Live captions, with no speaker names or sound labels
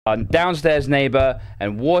Downstairs neighbor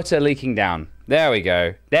and water leaking down. There we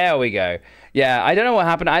go. There we go. Yeah, I don't know what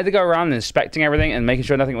happened. I had to go around inspecting everything and making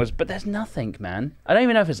sure nothing was... But there's nothing, man. I don't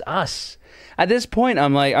even know if it's us. At this point,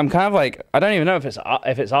 I'm kind of like, I don't even know if it's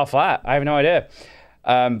our flat. I have no idea.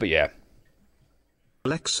 But yeah.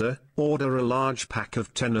 Alexa, order a large pack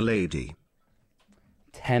of Tenor Lady.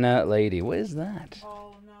 Tenor Lady. What is that?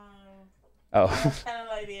 Oh, no. Oh. Tenor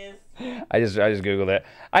Lady is. I just googled it.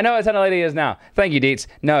 I know what Tenor Lady is now. Thank you, Deets.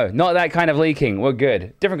 No, not that kind of leaking. We're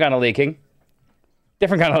good. Different kind of leaking.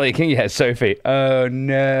 Different kind of leaking. Yeah, Sophie. Oh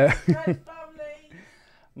no. If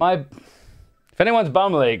anyone's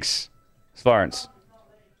bum leaks, it's Florence.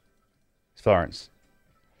 It's Florence.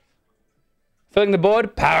 Filling the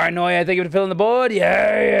board. Paranoia. Thank you for filling the board.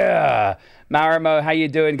 Yeah. Marimo, how you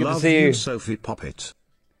doing? Good to see you. Sophie Poppet.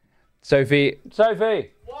 Sophie.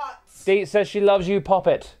 What? Deets says she loves you,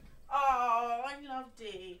 Poppet. Oh, I love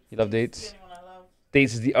Deets. You love Deets? She's the only one I love.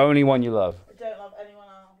 Deets is the only one you love. I don't love anyone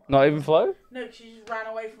else. Not even Flo? No, she just ran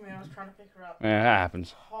away from me. I was trying to pick her up. Yeah, that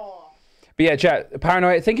happens. Oh. But yeah, chat.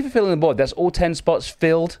 Paranoia, thank you for filling the board. That's all 10 spots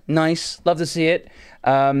filled. Nice. Love to see it.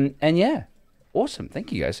 And yeah, awesome.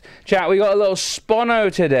 Thank you guys. Chat, we got a little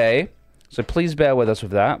spono today, so please bear with us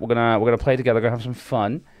with that. We're gonna play together. We're gonna have some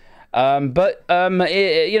fun.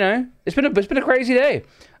 You know, it's been a crazy day.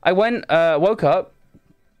 I woke up,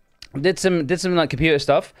 did some like computer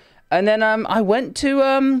stuff, and then I went to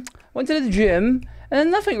the gym, and then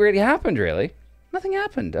nothing really happened. Really, nothing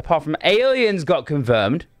happened apart from aliens got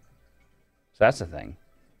confirmed. So that's the thing.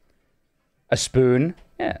 A spoon,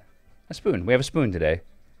 yeah, a spoon. We have a spoon today.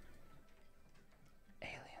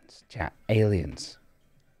 Aliens, chat, aliens.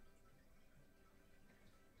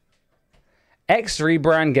 X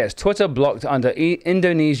rebrand gets Twitter blocked under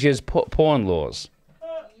Indonesia's porn laws.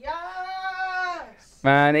 Yes!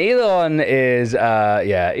 Man, Elon is,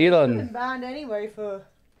 yeah, Elon. He's been banned anyway for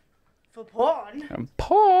porn.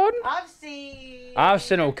 Porn? I've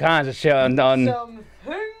seen all kinds of shit on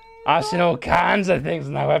I've seen all kinds of things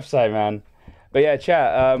on that website, man. But yeah,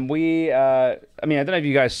 chat, I mean, I don't know if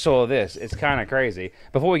you guys saw this. It's kind of crazy.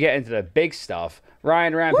 Before we get into the big stuff,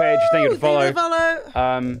 Ryan Rampage, thank you for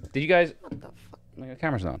follow. Did you guys... What the fuck? The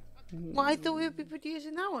camera's not on. Well, I thought we would be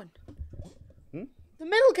producing that one. Hmm? The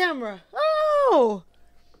middle camera. Oh!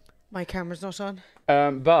 My camera's not on.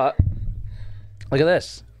 But... Look at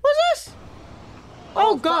this. What's this?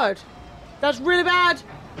 Oh, God. That's really bad.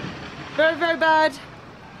 Very, very bad.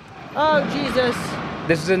 Oh, Jesus.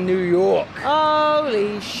 This is in New York.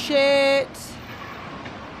 Holy shit.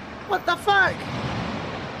 What the fuck?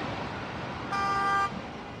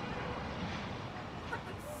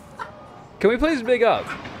 Can we please big up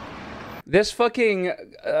this fucking,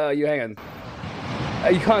 you hang on.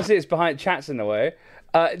 You can't see it's behind chats in the way.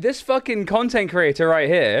 This fucking content creator right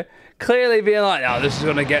here, clearly being like, oh, this is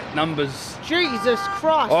gonna get numbers. Jesus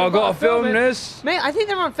Christ. Oh, I've got to film this. Mate, I think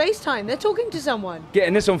they're on FaceTime. They're talking to someone.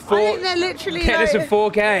 Getting this on 4K. I think they're literally getting like, this in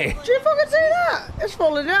 4K. Do you fucking see that? It's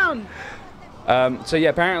falling down. So yeah,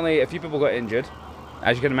 apparently a few people got injured.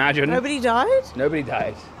 As you can imagine. Nobody died? Nobody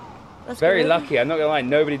died. That's Very good. lucky. I'm not gonna lie,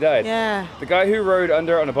 nobody died. Yeah. The guy who rode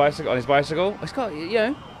under it on his bicycle, he's got, you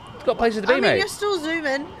know, he's got places to be, mate. You're still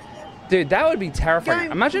zooming. Dude, that would be terrifying.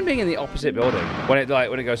 Imagine being in the opposite building when it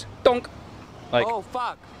goes donk, like oh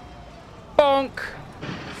fuck, bonk.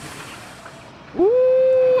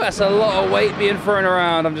 Woo! That's a lot of weight being thrown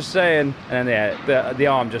around. I'm just saying. And then yeah, the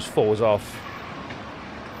arm just falls off.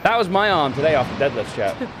 That was my arm today after deadlift,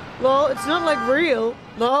 chat. Lol, it's not like real.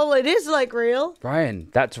 Lol, it is like real. Brian,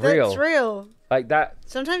 that's real. That's real. Like that.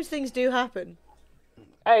 Sometimes things do happen.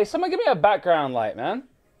 Hey, someone give me a background light, man.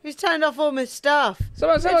 He's turned off all my stuff.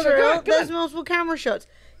 Someone, There's multiple camera shots.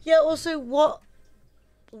 Yeah, also, what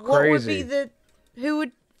would be the...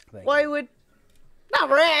 Why would...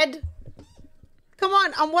 Not red! Come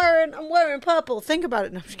on, I'm wearing purple. Think about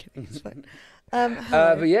it. No, I'm just kidding. It's fine.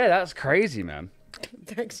 But yeah, that's crazy, man.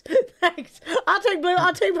 Thanks. I'll take blue,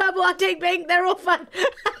 I'll take purple, I'll take pink. They're all fun.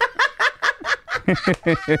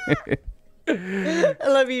 I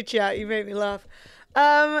love you, chat. You make me laugh.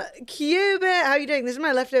 Cubit, how you doing? This is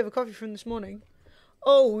my leftover coffee from this morning.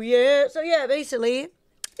 Oh, yeah. So, yeah, basically,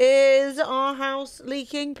 is our house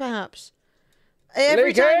leaking, perhaps?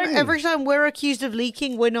 Every time we're accused of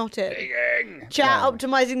leaking, we're not it. Leaking. Chat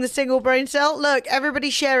optimizing the single brain cell. Look,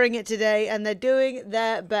 everybody's sharing it today, and they're doing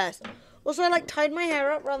their best. Also, I like tied my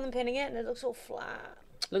hair up rather than pinning it, and it looks all flat.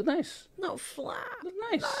 Look nice. Not flat. Look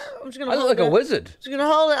nice. No, I'm just gonna I look like a wizard. Just gonna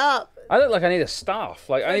hold it up. I look like I need a staff.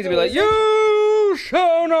 Like I need to be like, you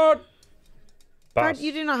shall not. Brad,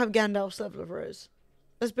 you do not have Gandalf's level of rose.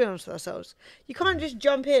 Let's be honest with ourselves. You can't just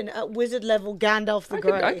jump in at wizard level Gandalf the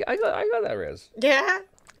Grey. I got that, Riz. Yeah?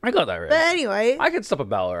 I got that right. But anyway, I could stop a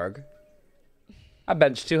Balrog. I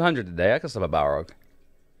benched 200 today. I could stop a Balrog.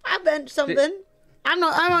 I benched something. I'm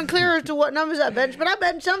unclear as to what numbers I benched, but I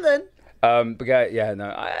benched something. But yeah, no.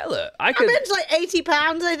 I could. I benched like 80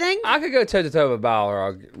 pounds, I think. I could go toe to toe with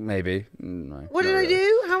Balrog, maybe. No, What did not I really.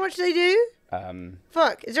 do? How much did I do?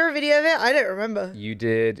 Fuck. Is there a video of it? I don't remember. You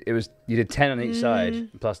did 10 on each side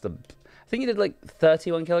plus I think you did like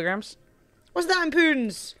 31 kilograms. What's that in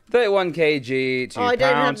pounds? 31 kg, 2 Oh, I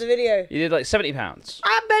don't have pounds. the video. You did like 70 pounds.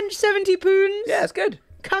 I benched 70 pounds. Yeah, it's good.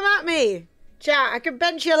 Come at me. Chat, I can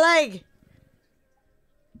bench your leg.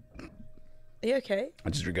 Are you okay? I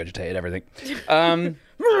just regurgitated everything.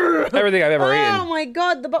 Everything I've ever Oh eaten. my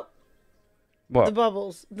god, What? the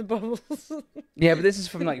bubbles. The bubbles. Yeah, but this is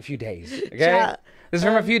from like a few days. Okay, Chat, this is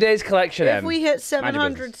from a few days collection. If we hit Mind your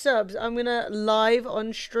 700 business. subs, I'm gonna live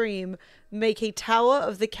on stream make a tower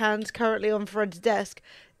of the cans currently on Fred's desk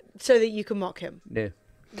so that you can mock him. Yeah.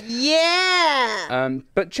 Yeah!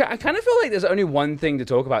 But chat, I kind of feel like there's only one thing to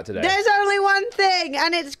talk about today. There's only one thing,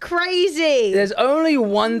 and it's crazy. There's only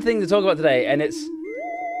one thing to talk about today, and it's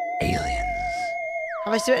aliens.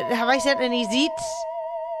 Have I sent any zeets?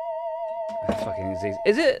 Fucking Z.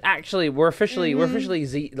 Is it actually? We're officially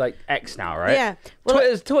Z like X now, right? Yeah. Well,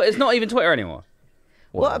 It's not even Twitter anymore.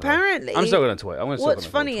 Well, Whatever. apparently, I'm still going to Twitter. what's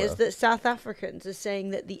funny is that South Africans are saying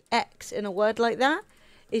that the X in a word like that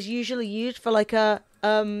is usually used for like a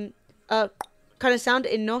kind of sound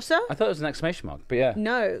in Nossa. I thought it was an exclamation mark, but yeah.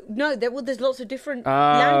 No, there's lots of different Oh,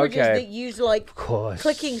 languages okay. that use like Of course.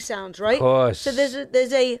 clicking sounds, right? Of course. So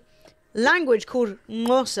there's a language called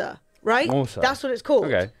Nossa, right? Nossa. That's what it's called.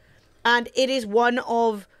 Okay. And it is one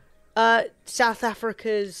of South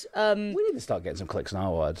Africa's. We need to start getting some clicks on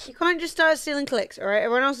our words. You can't just start stealing clicks, all right?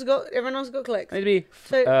 Everyone else has got clicks. I need to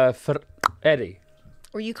be So- Eddie.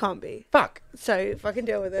 Or you can't be. Fuck. So fucking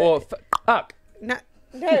deal with it. Or fuck. No,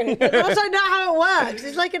 that's also not how it works.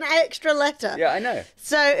 It's like an extra letter. Yeah, I know.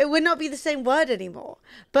 So it would not be the same word anymore.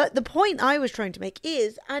 But the point I was trying to make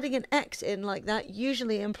is adding an X in like that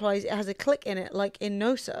usually implies it has a click in it, like in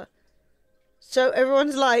Nosa. So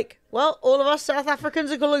everyone's like, well, all of us South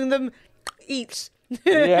Africans are calling them eats.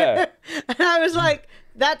 Yeah. And I was like,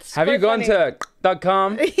 that's Have you quite gone funny. to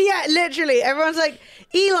 .com? Yeah, literally. Everyone's like,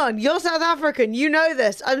 Elon, you're South African. You know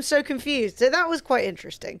this. I'm so confused. So that was quite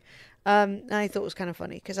interesting. And I thought it was kind of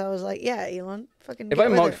funny because I was like, yeah, Elon, fucking If get I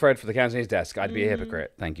with mocked it. Fred for the Cantonese desk, I'd be a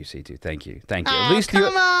hypocrite. Thank you, C2. Thank you. Thank you. Oh, At least come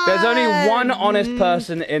there's only one on. honest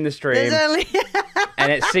person in the stream, There's only...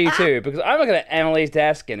 and it's C2. Because I'm looking at Emily's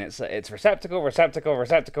desk, and it's receptacle, receptacle,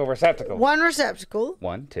 receptacle, receptacle. One receptacle,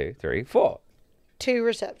 1, 2, 3, 4. 2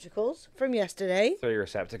 receptacles from yesterday. 3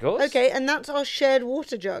 receptacles. Okay, and that's our shared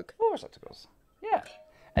water jug. 4 receptacles. Yeah.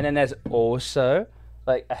 And then there's also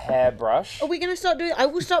like a hairbrush. Are we going to start doing... I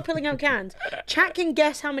will start pulling out cans. Chat can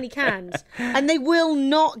guess how many cans, and they will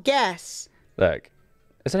not guess. Look,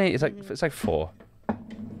 it's like 4.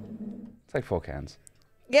 It's like 4 cans.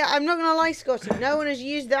 Yeah, I'm not going to lie, Scotty. No one has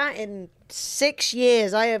used that in 6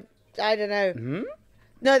 years. I don't know. Hmm?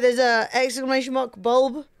 No, there's a exclamation mark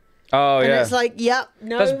bulb. Oh And yeah. it's like, yep,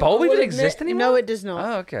 no. Does Bulb I will even admit- exist anymore? No, it does not.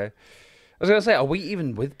 Oh okay. I was gonna say, are we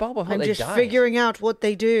even with Bulb? I thought I'm they just died. figuring out what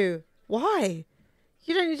they do. Why?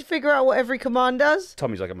 You don't need to figure out what every command does.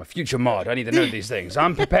 Tommy's like, I'm a future mod. I need to know these things.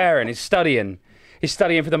 I'm preparing. He's studying. He's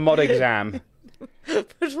studying for the mod exam.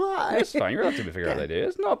 But why? It's fine. You're not to figure out what they do.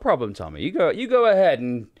 It's not a problem, Tommy. You go ahead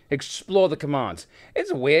and explore the commands.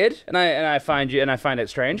 It's weird, and I find it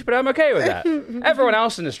strange, but I'm okay with that. Everyone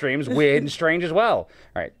else in the stream's weird and strange as well.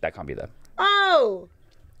 All right, that can't be there. Oh!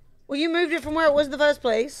 Well, you moved it from where it was in the first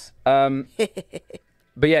place.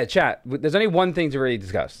 But yeah, chat. There's only one thing to really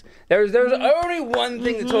discuss. There's only one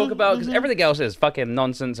thing to talk about because everything else is fucking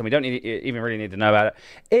nonsense, and we don't even really need to know about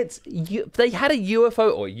it. They had a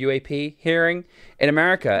UFO or UAP hearing in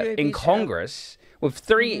America UAP, in Congress with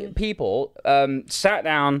 3 people sat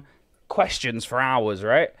down, questions for hours,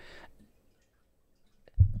 right?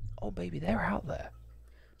 Oh baby, they're out there.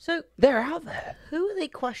 So, They're out there. who are they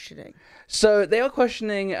questioning? So they are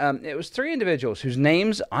questioning. It was 3 individuals whose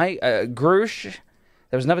names Grush.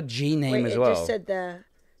 There was another G name Wait, as it well. just said there.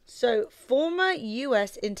 So, former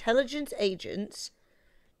U.S. intelligence agents...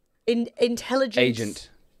 intelligence...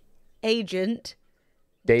 Agent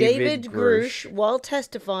David Grush, while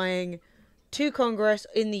testifying to Congress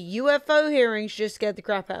in the UFO hearings, just scared the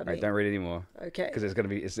crap out of me. Right, don't read anymore. Okay. Because it's gonna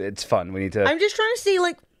be it's fun. We need to. I'm just trying to see,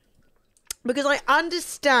 like, because I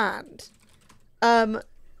understand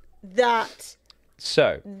that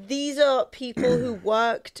So these are people who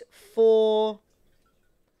worked for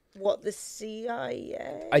what, the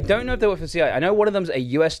CIA? I don't know if they work for CIA. I know one of them's a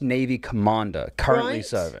U.S. Navy commander currently Right.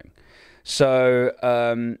 serving. So,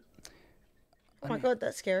 Oh my god,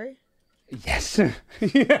 that's scary. yes.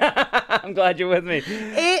 I'm glad you're with me.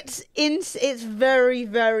 It's very,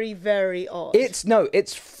 very, very odd.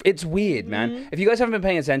 It's weird, man. If you guys haven't been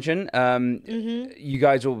paying attention, you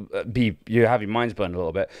guys will you have your minds blown a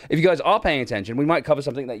little bit. If you guys are paying attention, we might cover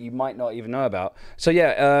something that you might not even know about. So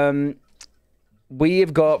yeah,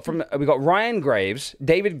 we've got Ryan Graves,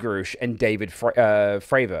 David Grush, and David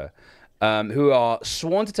Fravor, who are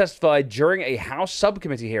sworn to testify during a House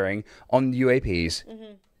subcommittee hearing on UAPs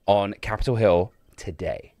on Capitol Hill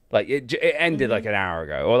today. Like it ended like an hour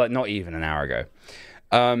ago, or like not even an hour ago.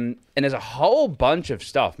 And there's a whole bunch of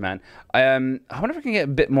stuff, man. I wonder if I can get a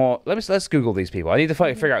bit more. Let's Google these people. I need to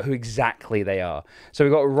figure out who exactly they are. So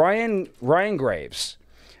we've got Ryan Graves.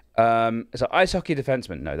 It's an ice hockey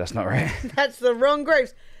defenseman. No, that's not right. That's the wrong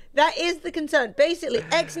Graves. That is the concern. Basically,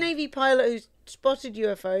 ex-Navy pilot who spotted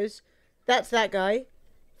UFOs. That's that guy.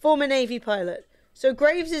 Former Navy pilot. So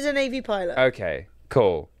Graves is a Navy pilot. Okay,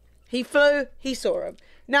 cool. He flew, he saw him.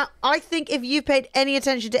 Now, I think if you've paid any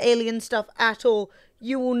attention to alien stuff at all,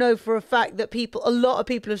 you will know for a fact that a lot of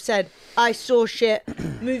people have said, I saw shit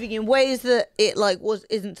moving in ways that it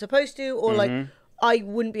isn't supposed to, or like I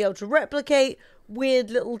wouldn't be able to replicate. Weird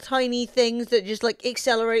little tiny things that just like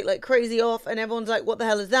accelerate like crazy off, and everyone's like, what the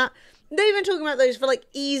hell is that? They've been talking about those for like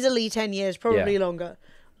easily 10 years, probably longer.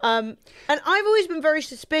 And I've always been very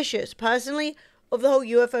suspicious, personally, of the whole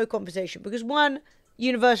UFO conversation, because one,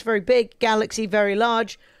 universe very big, galaxy very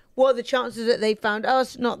large. What are the chances that they found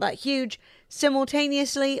us? Not that huge.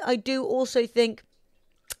 Simultaneously, I do also think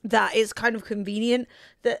that it's kind of convenient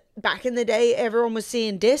that back in the day, everyone was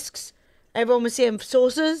seeing discs, everyone was seeing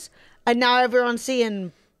saucers, and now everyone's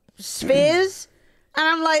seeing spheres. And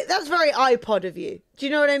I'm like, that's very iPod of you. Do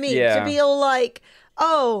you know what I mean? Yeah. To be all like,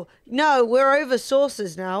 oh, no, we're over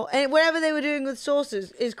saucers now. And whatever they were doing with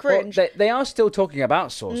saucers is cringe. Well, they are still talking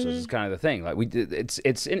about saucers. Is kind of the thing. Like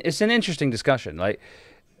it's an interesting discussion. Like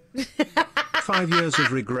 5 years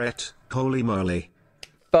of regret. Holy moly.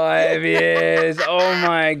 5 years. Oh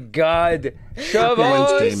my god.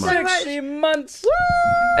 Siobhan, Wednesday, March. 60 months.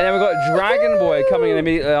 And then we've got Dragon Boy coming in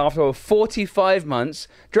immediately after 45 months.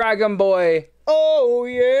 Dragon Boy. Oh,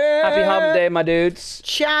 yeah. Happy hump day, my dudes.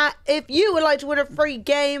 Chat, if you would like to win a free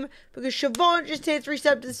game, because Siobhan just tier 3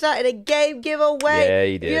 sub to the Saturday game giveaway. Yeah,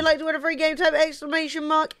 he If did. you'd like to win a free game, type exclamation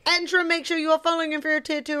mark, enter, and make sure you are following him for your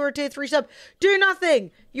tier 2 or tier 3 sub. Do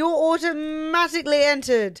nothing. You're automatically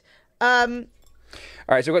entered. All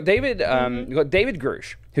right, so we've got David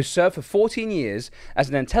Grush, who served for 14 years as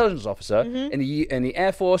an intelligence officer in the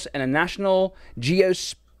Air Force and a National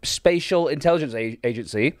Geospatial Intelligence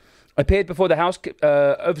Agency. Appeared before the House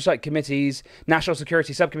Oversight Committee's National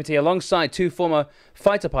Security Subcommittee alongside two former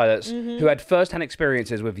fighter pilots who had first-hand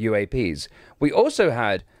experiences with UAPs. We also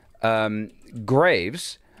had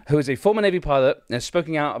Graves, who is a former Navy pilot and has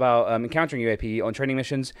spoken out about encountering UAP on training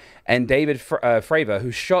missions, and David Fravor, who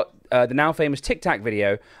shot the now famous Tic Tac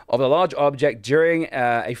video of a large object during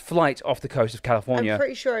a flight off the coast of California. I'm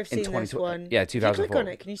pretty sure I've seen this one. Yeah, Did you 2004. click on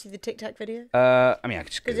it? Can you see the Tic Tac video? I mean, I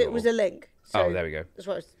could just Because Google. it was a link. So Oh, there we go. That's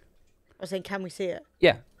what I was saying, can we see it?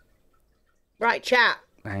 Yeah. Right, chat.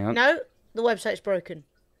 Hang on. No, the website's broken.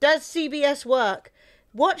 Does CBS work?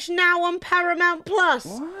 Watch now on Paramount Plus.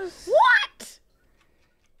 What?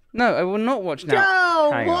 No, I will not watch now.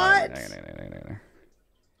 No, Hang what? On. No.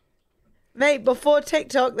 Mate, before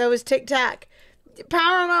TikTok, there was Tic Tac.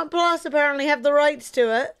 Paramount Plus apparently have the rights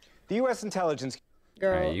to it. The U.S. intelligence...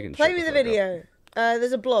 Girl, Hey, you can play shut me the the fuck video.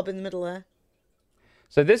 There's a blob in the middle there.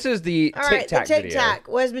 So this is the All right, Tic Tac the Tic video. Tac.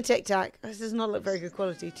 Where's my Tic Tac? This does not look very good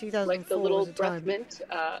quality. 2004 like the little was a breath time. mint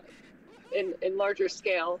in larger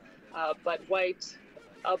scale, but white,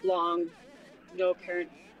 oblong, no apparent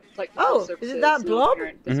like Oh, surfaces, is it that no blob?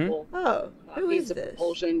 apparent visible, Oh, who means is of this?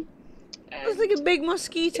 propulsion. Looks like a big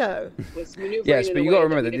mosquito. Was maneuvering Yes, in but a you got to way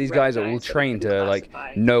remember we that didn't these guys are all recognize, so we trained couldn't to like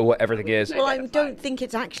classify. know what everything is. Well, I Identify. don't think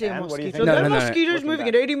it's actually a And what do you mosquito. think? No, That no, no. mosquito's Looking moving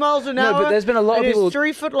back. at 80 miles an hour. No, but there's been a lot of and people. It's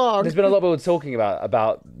 3 foot long. There's been a lot of people talking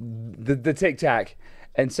about the Tic Tac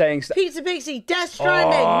and saying stuff. Pizza Pixie, Death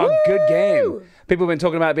Stranding. Oh, good game. Woo! People have been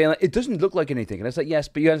talking about it being like, it doesn't look like anything. And it's like, yes,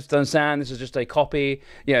 but you have to understand this is just a copy.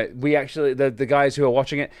 You know, we actually, the guys who are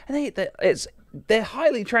watching it, and they're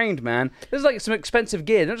highly trained, man. This is like some expensive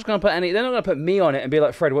gear. They're not just going to put they're not going to put me on it and be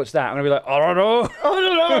like, Fred, what's that? I'm going to be like, I don't know. Oh,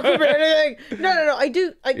 no, it could be anything. No, I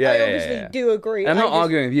obviously do agree. I'm I not just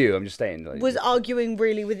arguing with you. I'm just saying. Like, was arguing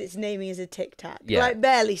really with its naming as a Tic Tac. Yeah. Like,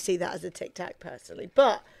 barely see that as a Tic Tac personally.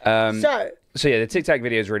 But, So yeah, the Tic Tac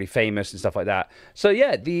video is really famous and stuff like that. So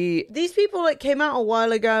yeah, these people like came out a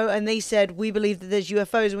while ago and they said, we believe that there's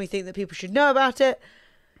UFOs and we think that people should know about it.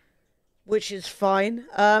 which is fine.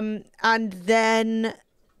 And then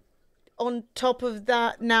on top of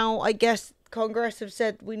that, now I guess Congress have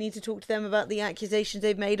said we need to talk to them about the accusations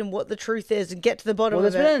they've made and what the truth is and get to the bottom of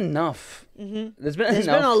it. Well, there's been enough. There's been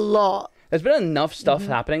a lot. There's been enough stuff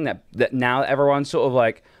happening that now everyone's sort of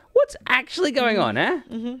like, what's actually going on, eh?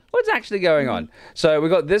 What's actually going on? So we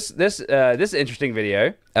got this interesting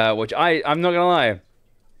video, which I'm not gonna lie.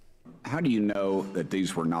 How do you know that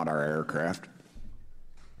these were not our aircraft?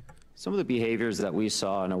 Some of the behaviors that we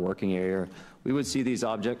saw in a working area, we would see these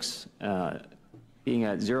objects being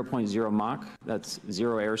at 0.0 Mach, that's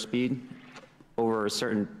 0 airspeed, over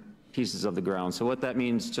certain pieces of the ground. So what that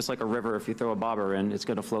means, just like a river, if you throw a bobber in, it's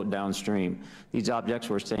going to float downstream. These objects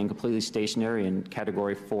were staying completely stationary in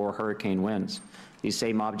Category 4 hurricane winds. These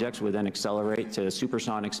same objects would then accelerate to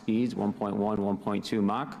supersonic speeds, 1.1, 1.2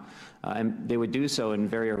 Mach, and they would do so in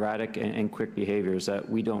very erratic and quick behaviors that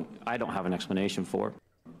I don't have an explanation for.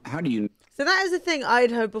 How do you... So that is the thing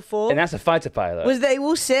I'd heard before. And that's a fighter pilot. Was they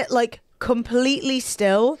will sit like completely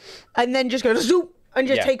still and then just go zoop and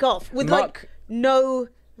just take off with like no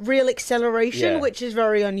real acceleration, which is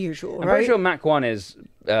very unusual. I'm pretty sure Mach 1 is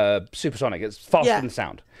supersonic. It's faster than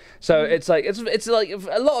sound. So it's like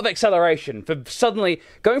a lot of acceleration for suddenly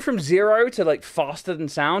going from 0 to like faster than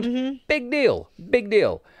sound. Big deal. Big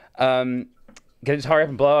deal. Can you just hurry up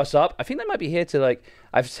and blow us up? I think they might be here to like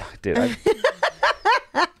I've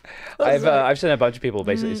seen a bunch of people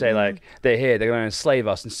basically say like they're here, they're going to enslave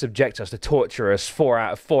us and subject us to torture us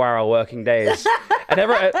 4-hour working days. And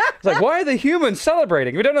it's like, why are the humans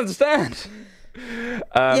celebrating? We don't understand.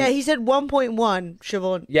 Yeah, he said 1.1,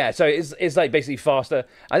 Siobhan. Yeah, so it's like basically faster.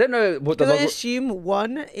 I don't know what the. I assume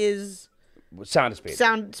 1 is sound of speed.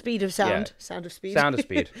 Speed of sound. Yeah. Sound of speed. Sound of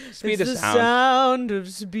speed. Speed it's of the sound. Sound of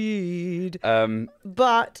speed.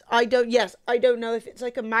 But I don't know if it's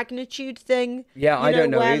like a magnitude thing. Yeah, I don't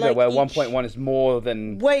know either. Like where 1.1 is more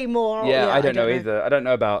than way more. Yeah, I don't know either. I don't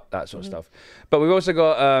know about that sort of stuff. But we've also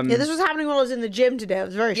got. Yeah, this was happening while I was in the gym today. It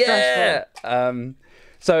was very stressful. Yeah.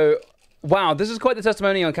 So. Wow, this is quite the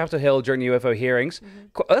testimony on Capitol Hill during the UFO hearings.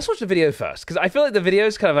 Let's watch the video first, because I feel like the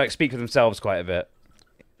videos kind of like speak for themselves quite a bit.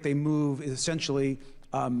 They move essentially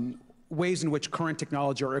ways in which current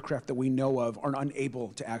technology or aircraft that we know of are unable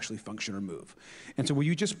to actually function or move. And so will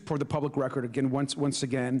you just, for the public record, again, once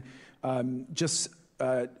again, just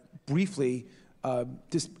briefly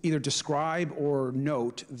just either describe or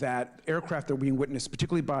note that aircraft that are being witnessed,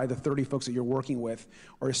 particularly by the 30 folks that you're working with,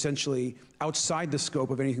 are essentially outside the scope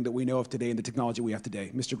of anything that we know of today and the technology we have today.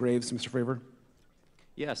 Mr. Graves, Mr. Fravor?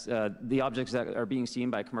 Yes, the objects that are being seen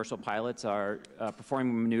by commercial pilots are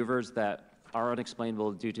performing maneuvers that are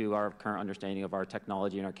unexplainable due to our current understanding of our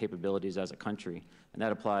technology and our capabilities as a country, and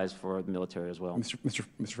that applies for the military as well. Mr.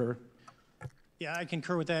 Fravor? Yeah, I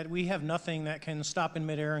concur with that. We have nothing that can stop in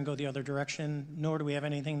midair and go the other direction, nor do we have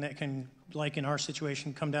anything that can, like in our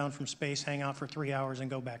situation, come down from space, hang out for 3 hours, and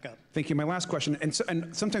go back up. Thank you. My last question, and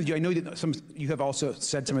sometimes I know that you have also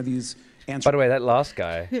said some of these answers. By the way, that last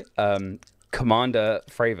guy, Commander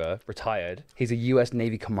Fravor, retired. He's a U.S.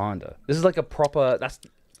 Navy commander. This is like a proper, that's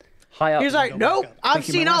high up. He's like, nope, I've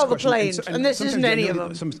seen all the planes, and this isn't any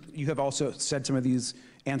of them. You have also said some of these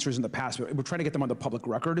answers in the past, but we're trying to get them on the public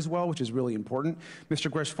record as well, which is really important.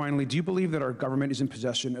 Mr. Gresh, finally, do you believe that our government is in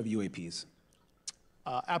possession of UAPs?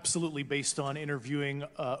 Absolutely, based on interviewing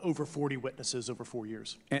over 40 witnesses over 4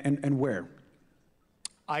 years. And where?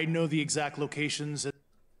 I know the exact locations.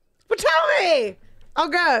 But tell me! I'll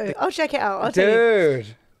go. I'll check it out. I'll tell you.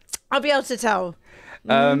 I'll be able to tell.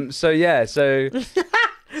 So yeah, so...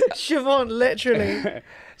 Siobhan, literally.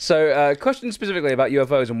 So, question specifically about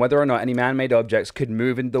UFOs and whether or not any man-made objects could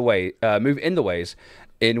move in the ways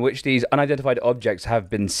in which these unidentified objects have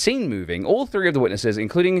been seen moving. All three of the witnesses,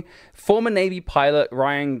 including former Navy pilot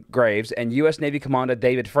Ryan Graves and U.S. Navy Commander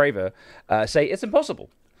David Fravor, say it's impossible.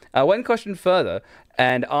 When questioned further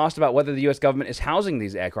and asked about whether the U.S. government is housing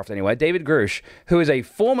these aircraft anywhere, David Grush, who is a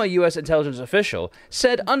former U.S. intelligence official,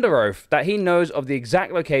 said under oath that he knows of the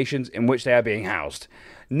exact locations in which they are being housed.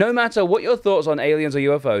 No matter what your thoughts on aliens or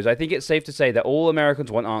UFOs, I think it's safe to say that all Americans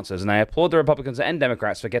want answers, and I applaud the Republicans and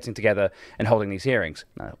Democrats for getting together and holding these hearings.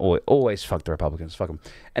 Always fuck the Republicans, fuck them,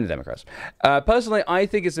 and the Democrats. Personally, I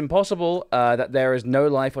think it's impossible that there is no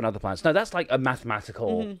life on other planets. No, that's like a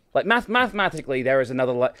mathematical... Like, mathematically, there is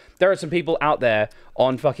another... there are some people out there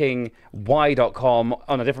on fucking y.com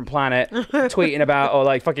on a different planet tweeting about, or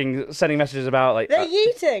like fucking sending messages about, like... They're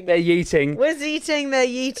yeeting. They're yeeting. We're yeeting, they're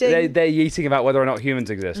yeeting. They're yeeting about whether or not humans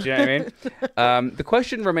exist. Do you know what I mean? The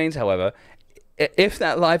question remains, however, if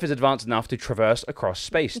that life is advanced enough to traverse across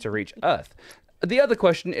space to reach Earth. The other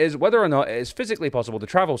question is whether or not it is physically possible to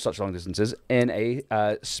travel such long distances in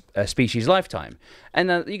a species lifetime. And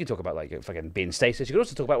you can talk about like fucking being stasis. You can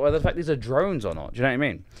also talk about whether the fact these are drones or not. Do you know what I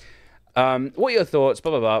mean? What are your thoughts?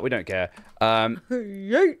 Blah blah blah. We don't care.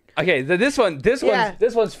 Okay, this one's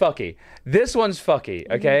fucky. This one's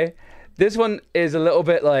fucky. Okay, this one is a little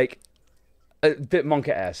bit like a bit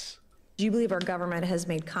Monka-esque. Do you believe our government has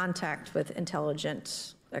made contact with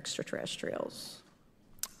intelligent extraterrestrials?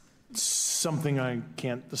 Something I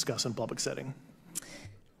can't discuss in public setting.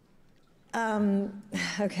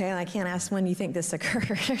 Okay, I can't ask when you think this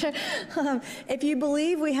occurred. If you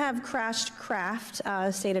believe we have crashed craft,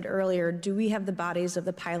 stated earlier, do we have the bodies of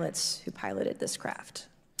the pilots who piloted this craft?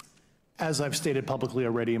 As I've stated publicly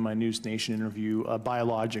already in my News Nation interview,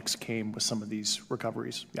 biologics came with some of these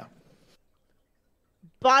recoveries. Yeah.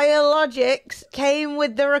 Biologics came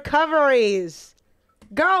with the recoveries.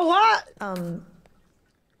 Girl, what?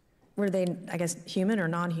 Were they, I guess, human or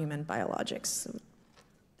non-human biologics?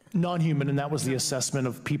 Non-human, and that was the assessment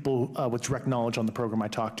of people with direct knowledge on the program I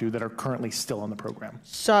talked to that are currently still on the program.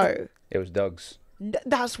 So it was Doug's.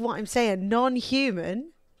 That's what I'm saying.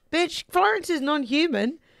 Non-human, bitch. Florence is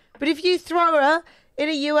non-human, but if you throw her in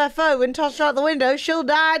a UFO and toss her out the window, she'll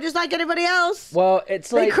die just like anybody else. Well,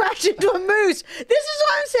 it's like they crashed into a moose. This is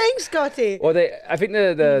what I'm saying, Scotty. Well, I think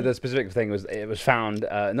the specific thing was it was found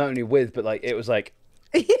not only with, but like it was like.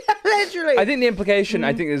 Yeah, literally. I think the implication,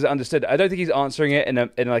 I think, is understood. I don't think he's answering it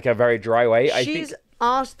in like a very dry way. She's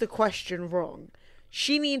asked the question wrong.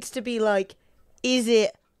 She needs to be like, is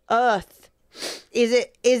it Earth? Is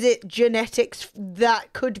it genetics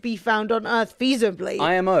that could be found on Earth feasibly?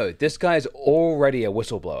 IMO, this guy's already a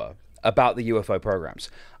whistleblower about the UFO programs.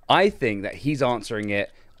 I think that he's answering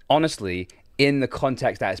it honestly in the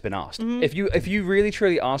context that it's been asked. If you really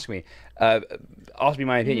truly ask me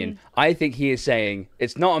my opinion, I think he is saying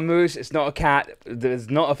it's not a moose, it's not a cat,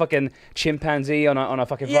 there's not a fucking chimpanzee on a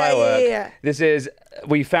fucking firework. Yeah. This is,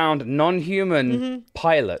 we found non-human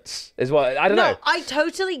pilots is what, I don't know. I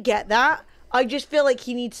totally get that. I just feel like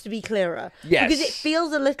he needs to be clearer. Yes. Because it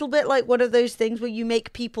feels a little bit like one of those things where you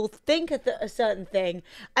make people think a certain thing,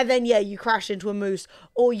 and then, you crash into a moose.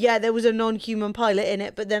 Or, there was a non-human pilot in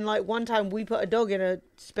it, but then, like, one time we put a dog in a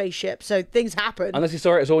spaceship, so things happen. Unless you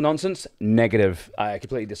saw it, it's all nonsense. Negative. I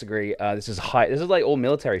completely disagree. This is like all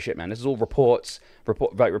military shit, man. This is all reports.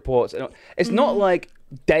 It's not like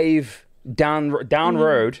Dave down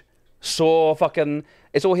road saw fucking...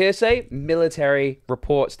 It's all hearsay. Military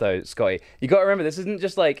reports, though, Scotty. You got to remember, this isn't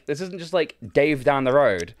just like Dave down the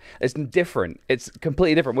road. It's different. It's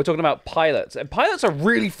completely different. We're talking about pilots, and pilots are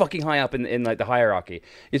really fucking high up in like the hierarchy.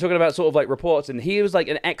 You're talking about sort of like reports, and he was like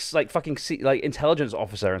an ex like fucking intelligence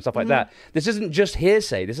officer and stuff like that. This isn't just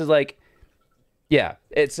hearsay. This is like,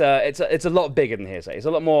 it's a lot bigger than hearsay. It's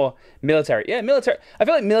a lot more military. Yeah, military. I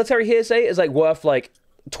feel like military hearsay is like worth like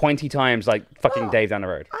 20 times like fucking Dave down the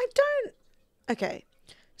road. I don't. Okay.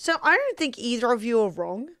 So I don't think either of you are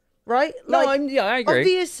wrong, right? No, I agree.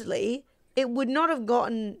 Obviously, it would not have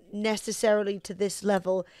gotten necessarily to this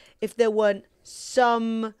level if there weren't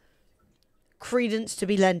some credence to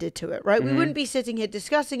be lended to it, right? We wouldn't be sitting here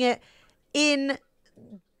discussing it in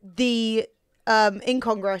the in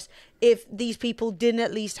Congress if these people didn't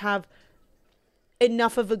at least have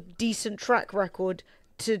enough of a decent track record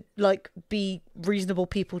to like be reasonable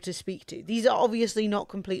people to speak to. These are obviously not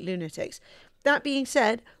complete lunatics. That being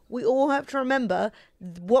said, we all have to remember,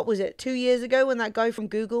 what was it, 2 years ago when that guy from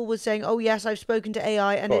Google was saying, oh yes, I've spoken to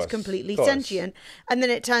AI and it's completely sentient. And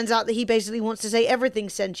then it turns out that he basically wants to say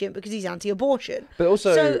everything's sentient because he's anti-abortion. But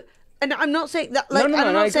also... So, and I'm not saying that, like, I'm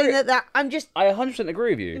not saying that, I'm just... I 100%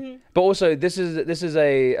 agree with you. But also, this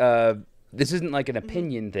isn't like an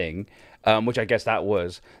opinion thing, which I guess that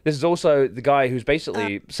was. This is also the guy who's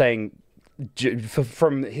basically saying,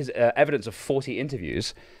 from his evidence of 40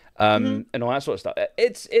 interviews... and all that sort of stuff.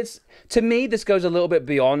 It's to me, this goes a little bit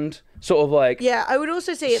beyond sort of like I would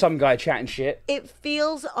also say some guy chatting shit. It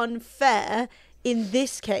feels unfair in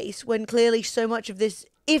this case when clearly so much of this,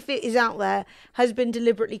 if it is out there, has been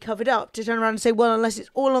deliberately covered up, to turn around and say, well, unless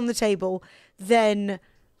it's all on the table, then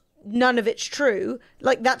none of it's true.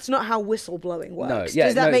 Like, that's not how whistleblowing works.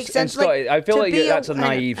 Does that make sense? Scott, like, I feel like that's a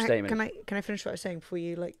naive statement. Can I finish what I was saying before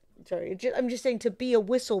you like? Sorry, I'm just saying, to be a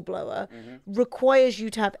whistleblower requires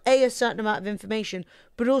you to have a certain amount of information,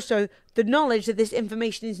 but also the knowledge that this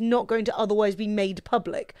information is not going to otherwise be made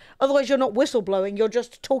public. Otherwise, you're not whistleblowing, you're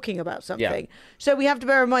just talking about something. So we have to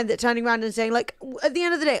bear in mind that turning around and saying, like, at the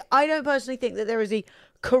end of the day, I don't personally think that there is a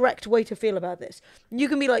correct way to feel about this. You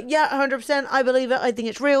can be like, yeah, 100%, I believe it, I think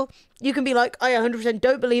it's real. You can be like, I 100%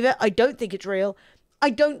 don't believe it, I don't think it's real.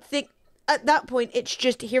 I don't think at that point, it's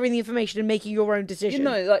just hearing the information and making your own decision.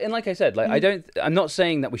 And like I said, I'm not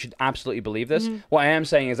saying that we should absolutely believe this. What I am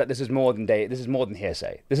saying is that this is more than data. This is more than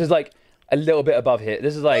hearsay. This is like a little bit above here.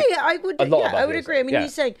 This is like I would agree. I mean,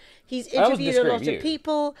 he's saying he's interviewed a lot of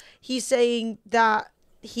people. He's saying that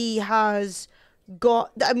he has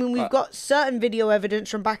got. I mean, we've got certain video evidence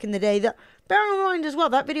from back in the day that. Bear in mind as well,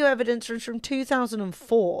 that video evidence was from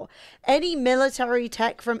 2004. Any military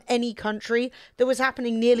tech from any country that was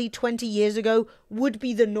happening nearly 20 years ago would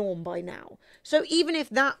be the norm by now. So even if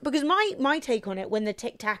that, because my take on it when the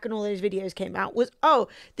Tic Tac and all those videos came out was, oh,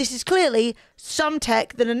 this is clearly some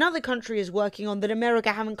tech that another country is working on that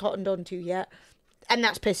America haven't cottoned on to yet, and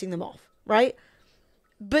that's pissing them off, right?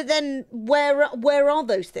 But then where are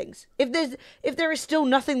those things? If there is still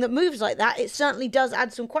nothing that moves like that, it certainly does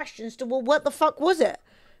add some questions to, well, what the fuck was it?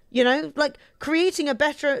 You know, like creating a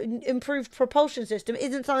better, improved propulsion system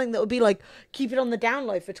isn't something that would be like keep it on the down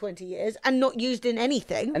low for 20 years and not used in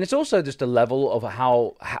anything. And it's also just a level of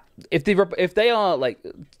how if they are like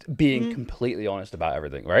being completely honest about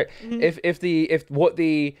everything, right? If what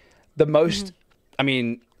the most, I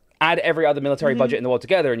mean. Add every other military budget in the world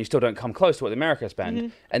together and you still don't come close to what the America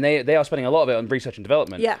spend. And they are spending a lot of it on research and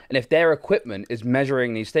development. Yeah. And if their equipment is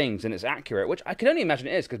measuring these things and it's accurate, which I can only imagine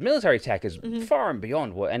it is, because military tech is far and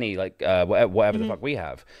beyond what any, like, whatever the fuck we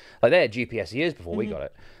have. Like, they had GPS years before we got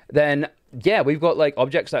it. Then, yeah, we've got, like,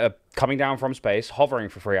 objects that are coming down from space, hovering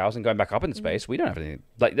for 3 hours and going back up into space. We don't have anything.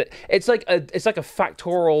 Like, it's like a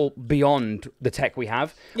factorial beyond the tech we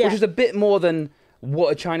have, which is a bit more than...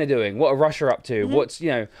 What are China doing? What are Russia up to? What's,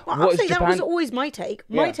 Well, what is Japan? That was always my take.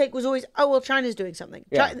 My take was always, oh, well, China's doing something.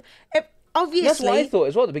 Yeah. Obviously. That's what I thought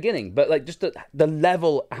as well at the beginning. But, like, just the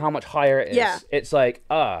level, how much higher it is. Yeah. It's like,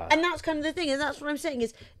 And that's kind of the thing. And that's what I'm saying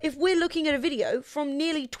is, if we're looking at a video from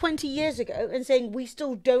nearly 20 years ago and saying we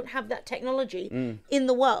still don't have that technology in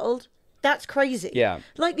the world... That's crazy. Yeah.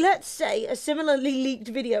 Like, let's say a similarly leaked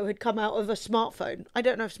video had come out of a smartphone. I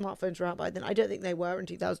don't know if smartphones were out by then. I don't think they were in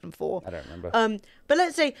 2004. I don't remember. But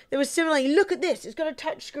let's say there was similarly, look at this. It's got a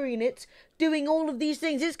touch screen. It's doing all of these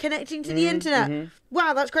things. It's connecting to the internet.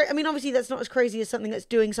 Wow, that's great. I mean, obviously, that's not as crazy as something that's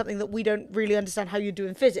doing something that we don't really understand how you do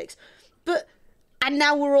in physics. And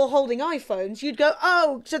now we're all holding iPhones. You'd go,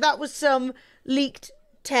 oh, so that was some leaked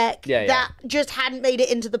tech that just hadn't made it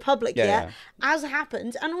into the public yet, as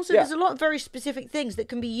happens. And also there's a lot of very specific things that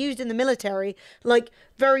can be used in the military, like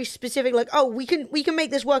very specific, like, oh, we can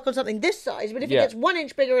make this work on something this size, but if it gets 1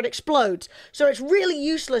 inch bigger, it explodes. So it's really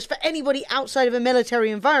useless for anybody outside of a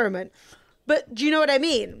military environment. But do you know what I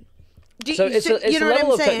mean? It's a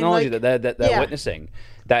level of technology that they're witnessing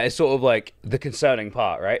that is sort of like the concerning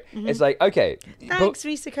part, right? It's like, okay, thanks,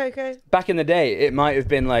 Mr. Coco. Back in the day, it might have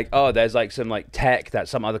been like, oh, there's like some like tech that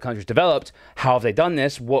some other countries developed. How have they done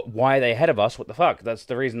this? Why are they ahead of us? What the fuck? That's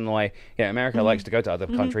the reason why America likes to go to other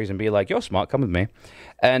countries and be like, you're smart, come with me.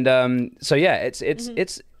 And so yeah, it's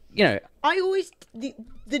I always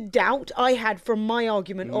the doubt I had from my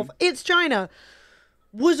argument of it's China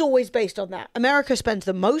was always based on that. America spends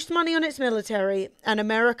the most money on its military, and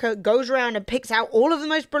America goes around and picks out all of the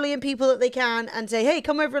most brilliant people that they can and say, hey,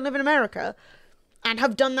 come over and live in America, and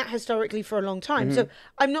have done that historically for a long time. So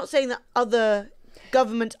I'm not saying that other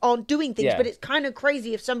governments aren't doing things, but it's kind of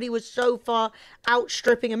crazy if somebody was so far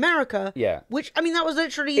outstripping America. Yeah. Which, I mean, that was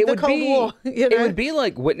literally the Cold War. It would be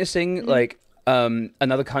like witnessing, like,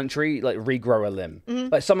 another country like regrow a limb.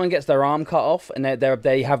 Like someone gets their arm cut off and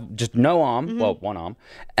they have just no arm, well, one arm,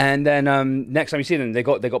 and then next time you see them, they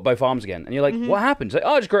got both arms again, and you're like, what happened? It's like,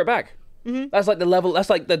 oh, I just grew it back. That's like the level. That's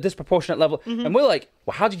like the disproportionate level, and we're like,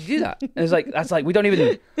 well, how did you do that? And it's like we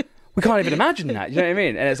can't even imagine that. You know what I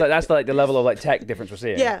mean? And it's like that's like the level of like tech difference we're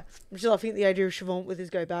seeing. Yeah, I'm still laughing at the idea of Siobhan with his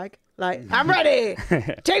go bag. Like, I'm ready.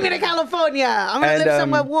 Take me to California. I'm gonna live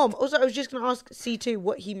somewhere warm. Also, I was just gonna ask C2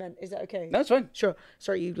 what he meant. Is that okay? No, it's fine. Sure.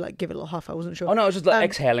 Sorry, you like give it a little huff. I wasn't sure. Oh no, I was just like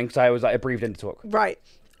exhaling because I was like I breathed in to talk. Right.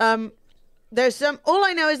 There's some. All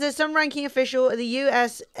I know is there's some ranking official of the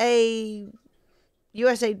US Air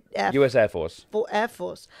Force.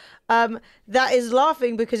 That is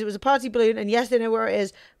laughing because it was a party balloon, and yes, they know where it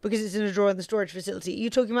is because it's in a drawer in the storage facility. You're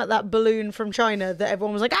talking about that balloon from China that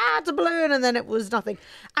everyone was like, it's a balloon, and then it was nothing.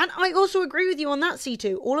 And I also agree with you on that,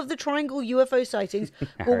 C2. All of the triangle UFO sightings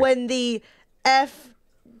were when the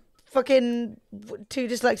fucking too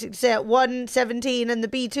dyslexic to say it, 117 and the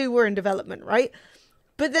B2 were in development, right?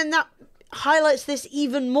 But then that highlights this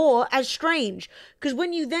even more as strange, because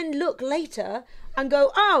when you then look later and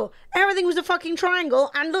go, oh, everything was a fucking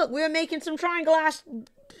triangle, and look, we were making some triangle-ass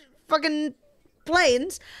fucking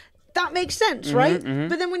planes, that makes sense, right?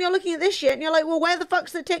 But then when you're looking at this shit, and you're like, well, where the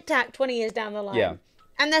fuck's the Tic Tac 20 years down the line? Yeah.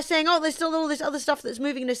 and they're saying, oh, there's still all this other stuff that's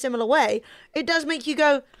moving in a similar way, it does make you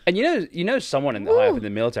go. And you know, someone in the high up in the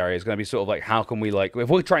military is going to be sort of like, how can we, like, if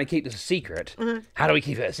we're trying to keep this a secret, how do we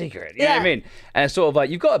keep it a secret? You know what I mean? And it's sort of like,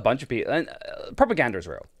 you've got a bunch of people, and propaganda is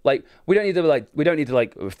real. Like, we don't need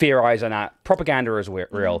to theorize on that. Propaganda is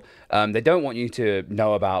real. They don't want you to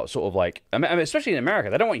know about sort of like, I mean, especially in America,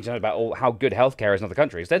 they don't want you to know about how good healthcare is in other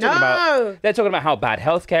countries. They're talking about how bad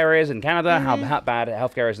healthcare is in Canada, how bad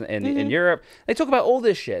healthcare is in Europe. They talk about all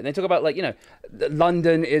this shit. And they talk about, like, you know,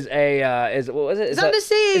 London is what was it? It's under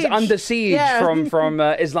siege. It's under siege from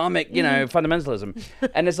Islamic, you know, fundamentalism,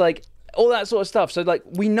 and it's like all that sort of stuff. So like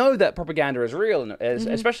we know that propaganda is real,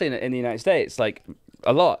 especially in the United States, like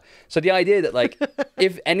a lot. So the idea that like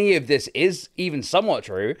if any of this is even somewhat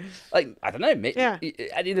true, like I don't know, at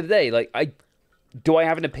the end of the day, like do I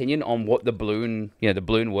have an opinion on what the balloon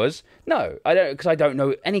was? No, I don't, because I don't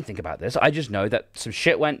know anything about this. I just know that some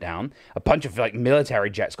shit went down. A bunch of like military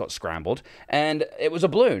jets got scrambled, and it was a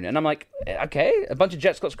balloon. And I'm like, okay, a bunch of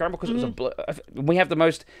jets got scrambled because it was a balloon. We have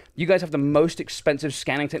you guys have the most expensive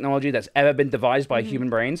scanning technology that's ever been devised by human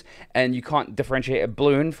brains, and you can't differentiate a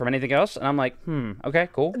balloon from anything else. And I'm like, okay,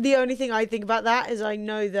 cool. The only thing I think about that is I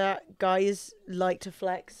know that guys like to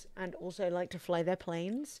flex and also like to fly their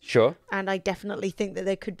planes. Sure. And I definitely think that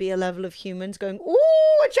there could be a level of humans going,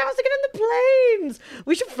 ooh, a chance to get in the planes.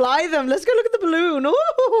 We should fly them. Let's go look at the balloon.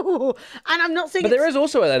 Ooh. And I'm not saying. But there is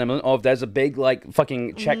also an element of there's a big like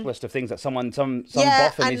fucking checklist of things that some buffer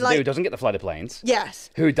needs to do who doesn't get to fly the planes. Yes.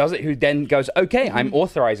 Who does it? Who then goes, okay, I'm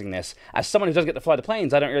authorizing this. As someone who doesn't get to fly the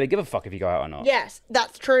planes, I don't really give a fuck if you go out or not. Yes,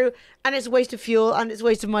 that's true. And it's a waste of fuel and it's a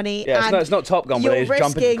waste of money. Yeah, and it's not Top Gun, but they just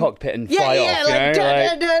jump into the cockpit and fly off.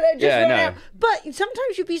 But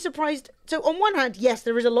sometimes you'd be surprised. So on one hand, yes,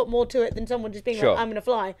 there is a lot more to it than someone just being like, I'm going to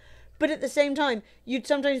fly. But at the same time, you'd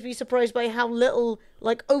sometimes be surprised by how little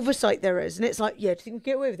like oversight there is. And it's like, yeah, do you think we can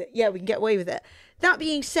get away with it? Yeah, we can get away with it. That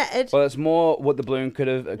being said... Well, it's more what the balloon could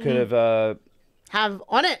have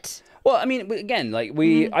on it. Well, I mean, again, like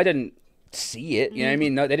I didn't see it, you know what I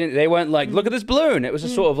mean? No, they weren't like, look at this balloon. It was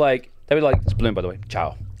just sort of like, they were like, it's a balloon, by the way,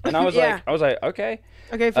 ciao. And I was like, okay.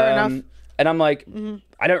 Okay, fair enough. And I'm like,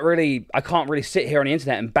 I can't really sit here on the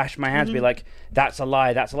internet and bash my hands and be like, that's a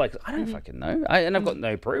lie, that's a lie. 'Cause I don't fucking know. And I've got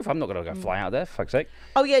no proof. I'm not going to go fly out there, for fuck's sake.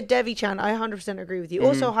 Oh, yeah, Devi-chan, I 100% agree with you.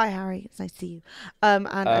 Also, hi, Harry. It's nice to see you. And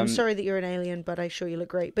I'm sorry that you're an alien, but I sure you look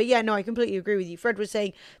great. But yeah, no, I completely agree with you. Fred was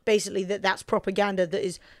saying basically that's propaganda that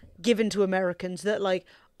is given to Americans, that like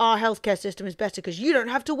our healthcare system is better because you don't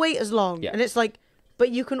have to wait as long. Yeah. And it's like, but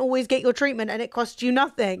you can always get your treatment and it costs you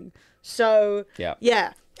nothing. So,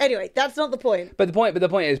 yeah. Anyway, that's not the point. But the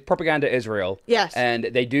point is propaganda is real. Yes. And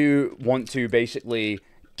they do want to basically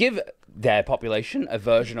give their population a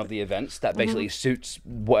version of the events that basically suits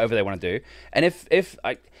whatever they want to do. And if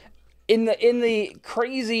I in the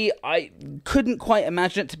crazy, I couldn't quite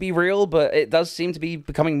imagine it to be real, but it does seem to be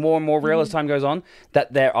becoming more and more real as time goes on,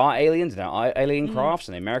 that there are aliens, there are alien crafts,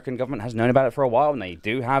 and the American government has known about it for a while, and they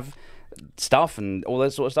do have stuff and all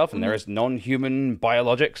that sort of stuff, and there is non-human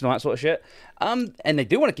biologics and all that sort of shit, and they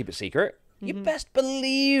do want to keep it secret. You best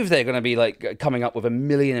believe they're going to be like coming up with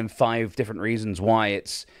 1,000,005 different reasons why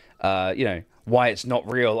it's why it's not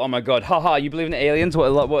real. Oh my god, haha, you believe in aliens?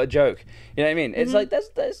 What a joke. You know what I mean? It's like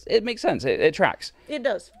it makes sense. It tracks. It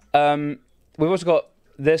does. We've also got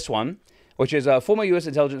this one, which is former U.S.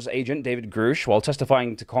 intelligence agent David Grush, while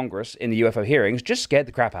testifying to Congress in the UFO hearings, just scared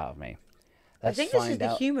the crap out of me. I think this is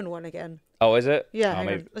the human one again. Oh, is it? Yeah, hang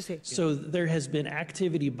on. Let's see. So there has been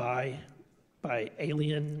activity by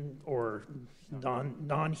alien or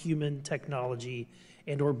non-human technology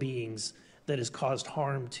and or beings that has caused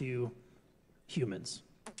harm to humans.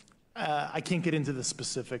 I can't get into the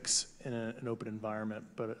specifics in an open environment,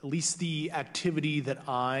 but at least the activity that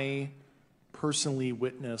I personally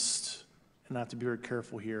witnessed, and I have to be very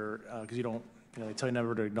careful here because they tell you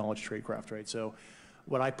never to acknowledge tradecraft, right? So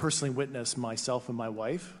what I personally witnessed myself and my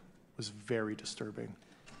wife was very disturbing.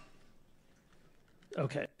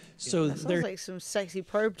 Okay, so that sounds like some sexy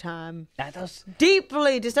probe time. That does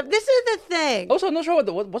deeply disturbing. This is the thing. Also, I'm not sure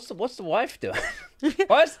what's the wife doing. What?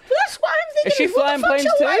 That's why I'm thinking. Is she flying planes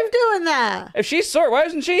too? Wife doing that? If she's why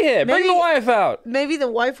isn't she here? Bring the wife out. Maybe the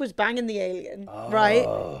wife was banging the alien, right?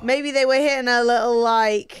 Maybe they were hitting a little.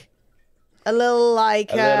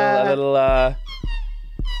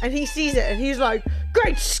 And he sees it and he's like,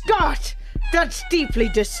 "Great Scott, that's deeply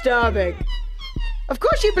disturbing." Of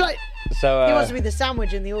course you'd be like, So he wants to be the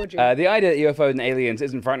sandwich in the orgy. the idea that UFOs and aliens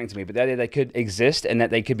isn't frightening to me, but the idea they could exist and that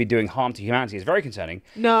they could be doing harm to humanity is very concerning.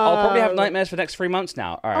 No. I'll probably have nightmares for the next 3 months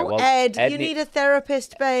now. All right, Oh, well, Ed, you need a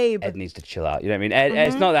therapist, babe. Ed needs to chill out. You know what I mean? Ed,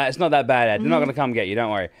 it's not that bad, Ed. They're not going to come get you.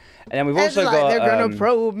 Don't worry. And then we've Ed's also like, got. they're going to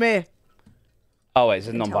probe me. Oh wait, it's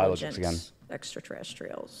non-biologics again.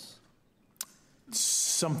 Extraterrestrials.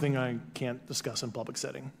 Something I can't discuss in public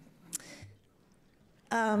setting.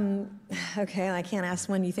 Okay, I can't ask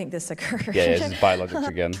when you think this occurred. Yeah, this is biologics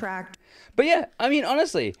again. But yeah, I mean,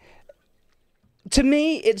 honestly, to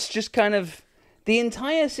me, it's just kind of the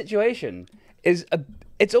entire situation is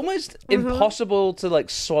it's almost impossible to like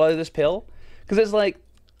swallow this pill because it's like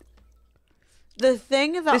the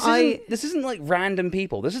thing that this isn't like random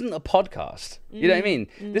people. This isn't a podcast. You know what I mean?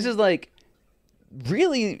 This is like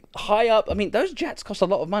really high up. I mean, those jets cost a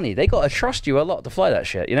lot of money. They got to trust you a lot to fly that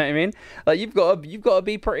shit. You know what I mean? Like you've got to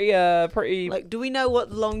be pretty. Like, do we know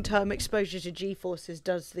what long-term exposure to G-forces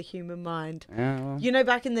does to the human mind? Yeah, well. You know,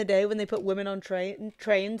 back in the day when they put women on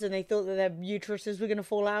trains and they thought that their uteruses were going to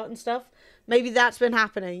fall out and stuff. Maybe that's been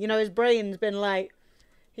happening. You know, his brain's been like,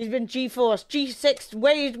 he's been G-forced, G6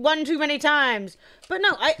 way one too many times. But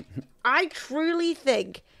no, I truly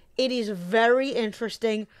think it is very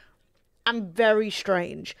interesting. And very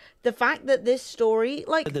strange. The fact that this story,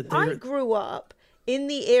 like, I grew up in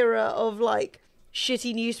the era of, like,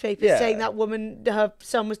 shitty newspapers saying that woman, her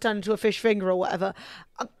son was turned into a fish finger or whatever.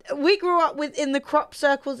 We grew up in the crop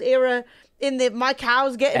circles era, in the my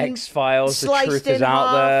cow's getting X-Files, the sliced truth in is out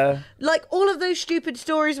half. there. Like, all of those stupid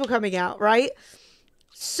stories were coming out, right?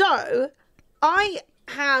 So, I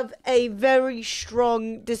have a very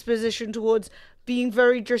strong disposition towards being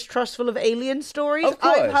very distrustful of alien stories. Of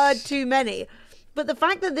course. I've heard too many. But the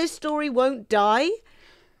fact that this story won't die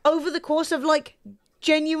over the course of, like,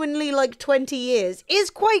 genuinely, like, 20 years is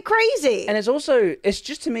quite crazy. And it's also, it's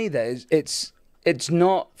just to me that it's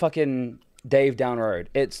not fucking Dave Down Road.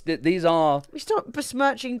 It's these are. We start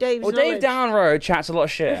besmirching Dave's Well, knowledge. Dave Down Road chats a lot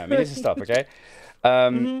of shit. I mean, this is stuff, okay?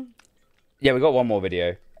 Yeah, we got one more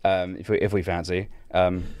video, if we fancy.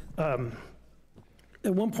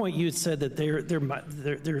 At one point, you had said that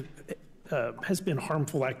there has been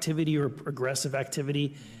harmful activity or aggressive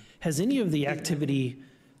activity. Has any of the activity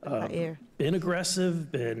been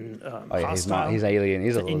aggressive, been hostile? He's alien.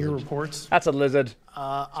 He's a in lizard. your reports? That's a lizard.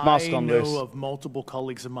 I know of multiple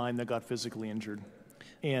colleagues of mine that got physically injured,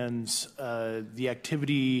 and the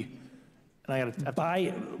activity. And I got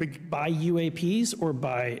by UAPs or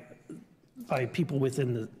by people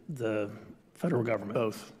within the federal government.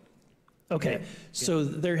 Both. Okay, so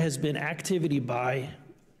there has been activity by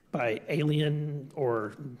alien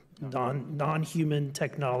or non-human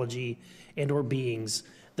technology and or beings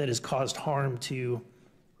that has caused harm to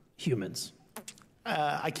humans.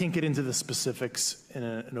 I can't get into the specifics in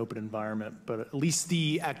an open environment, but at least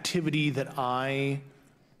the activity that I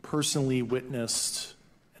personally witnessed,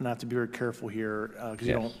 and I have to be very careful here because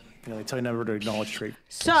you don't, they tell you never to acknowledge trade.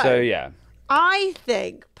 So yeah. I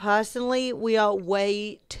think, personally, we are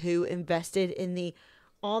way too invested in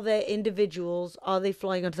are there individuals, are they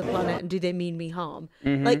flying onto the planet, and do they mean me harm?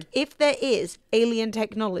 Like, if there is alien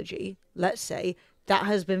technology, let's say, that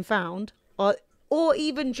has been found, or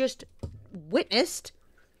even just witnessed,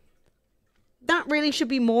 that really should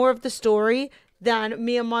be more of the story than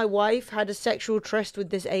me and my wife had a sexual tryst with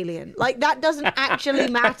this alien. Like, that doesn't actually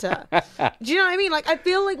matter. Do you know what I mean? Like, I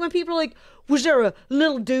feel like when people are like, was there a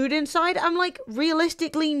little dude inside? I'm like,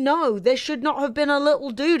 realistically, no. There should not have been a little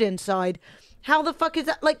dude inside. How the fuck is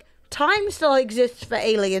that? Like, time still exists for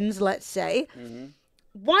aliens, let's say.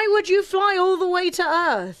 Why would you fly all the way to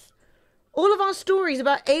Earth? All of our stories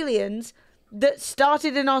about aliens that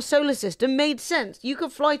started in our solar system made sense. You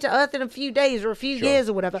could fly to Earth in a few days or a few years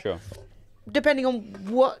or whatever. Depending on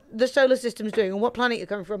what the solar system's doing and what planet you're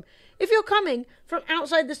coming from. If you're coming from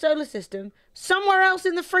outside the solar system, somewhere else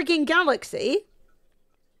in the freaking galaxy,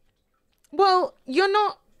 well, you're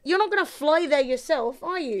not going to fly there yourself,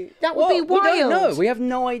 are you? That would be wild. We don't know. We have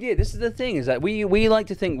no idea. This is the thing, is that we like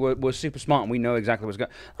to think we're super smart and we know exactly what's going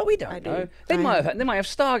on. Oh, we don't know. They might have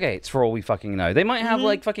Stargates for all we fucking know. They might have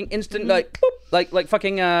like fucking instant like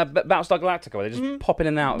fucking Battlestar Galactica where they just pop in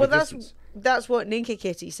and out of existence. That's what Ninka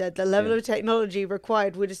Kitty said. The level of technology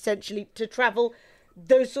required would essentially, to travel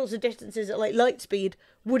those sorts of distances at like light speed,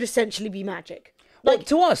 would essentially be magic. Well,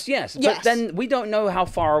 to us, yes. But then we don't know how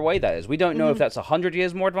far away that is. We don't know if that's 100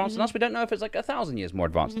 years more advanced than us. We don't know if it's like 1,000 years more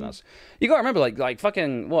advanced than us. You got to remember, like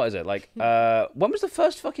fucking, what is it? Like, when was the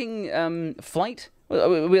first fucking flight?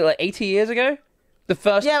 Like 80 years ago? The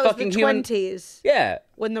first fucking the human... 20s. Yeah.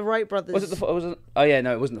 When the Wright brothers... Was it oh yeah,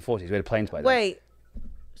 no, it wasn't the 40s. We had planes by then. Wait.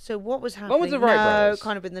 So what was happening? When was the Wright brothers?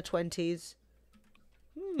 Kind of in the 20s.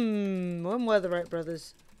 When were the Wright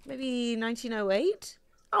brothers? Maybe 1908?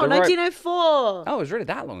 Oh, 1904. Oh, it was really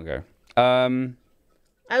that long ago.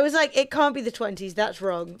 I was like, it can't be the 20s. That's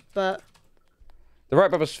wrong. But the Wright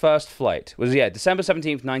brothers' first flight was December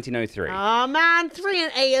 17th, 1903. oh man, 3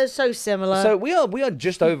 and 8 are so similar. So we are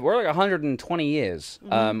just over. We're like 120 years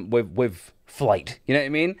with flight. You know what I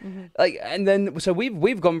mean? Like, and then so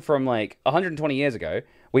we've gone from like 120 years ago.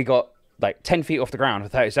 We got like 10 feet off the ground for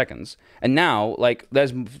 30 seconds, and now like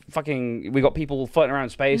we got people floating around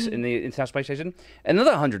space in the International Space Station.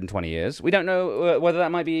 Another 120 years. We don't know whether that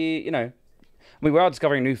might be I mean, we are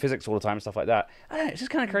discovering new physics all the time and stuff like that. I don't know, it's just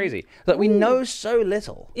kind of crazy. Like, we know so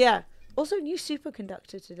little. Yeah. Also, new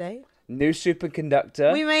superconductor today. New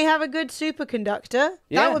superconductor. We may have a good superconductor.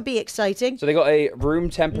 Yeah. That would be exciting. So they got a room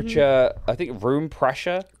temperature, I think room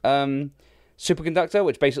pressure superconductor,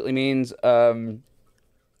 which basically means,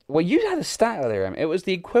 well, you had a stat earlier, Em. It was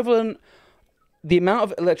the equivalent, the amount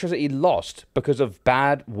of electricity lost because of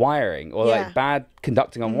bad wiring or like bad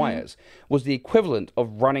conducting on wires was the equivalent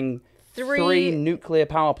of running three nuclear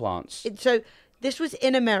power plants. So this was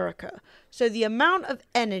in America. So the amount of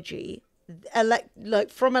energy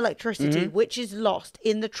from electricity which is lost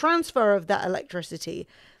in the transfer of that electricity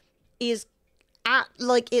is at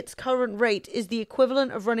like its current rate is the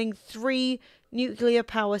equivalent of running 3 nuclear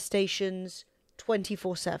power stations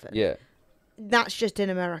 24/7. Yeah. That's just in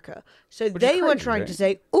America. So they were trying to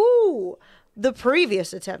say, ooh, the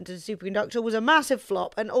previous attempt at a superconductor was a massive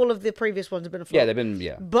flop, and all of the previous ones have been a flop. Yeah, they've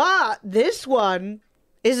been, But this one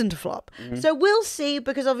isn't a flop. So we'll see,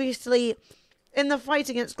 because obviously in the fight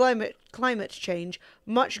against climate change,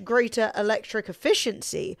 much greater electric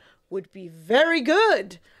efficiency would be very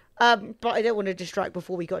good. But I don't want to distract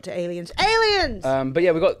before we got to aliens. Aliens! But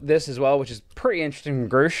yeah, we got this as well, which is pretty interesting from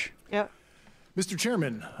Grush. Yeah. Mr.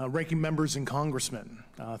 Chairman, ranking members and congressmen,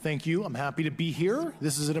 thank you. I'm happy to be here.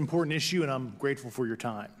 This is an important issue, and I'm grateful for your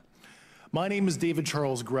time. My name is David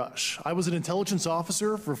Charles Grush. I was an intelligence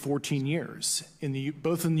officer for 14 years,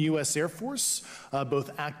 both in the U.S. Air Force,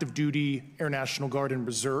 both active duty, Air National Guard, and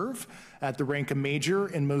Reserve, at the rank of major,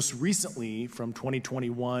 and most recently from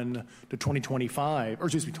 2021 to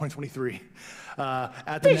 2023,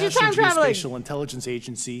 at the National Geospatial Intelligence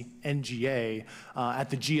Agency, NGA, at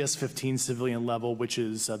the GS-15 civilian level, which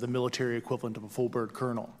is the military equivalent of a full bird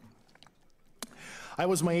colonel. I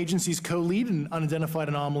was my agency's co-lead in unidentified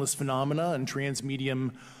anomalous phenomena and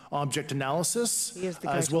transmedium object analysis,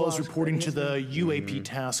 as well as reporting to the UAP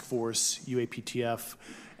task force, UAPTF,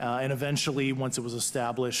 and eventually, once it was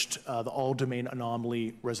established, the All-Domain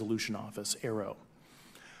Anomaly Resolution Office, AARO.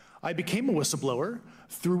 I became a whistleblower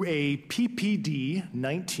through a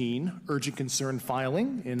PPD-19 urgent concern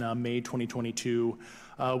filing in May 2022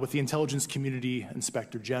 with the Intelligence Community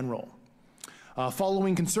Inspector General.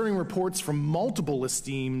 Following concerning reports from multiple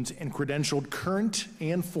esteemed and credentialed current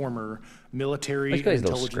and former military and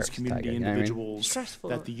intelligence community individuals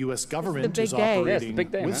that the U.S. government is operating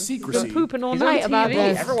with secrecy pooping all night about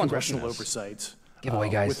this. congressional oversight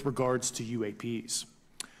with regards to UAPs.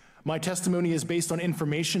 My testimony is based on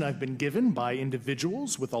information I've been given by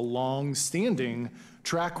individuals with a long-standing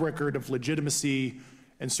track record of legitimacy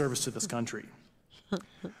and service to this country.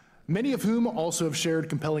 Many of whom also have shared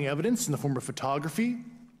compelling evidence in the form of photography,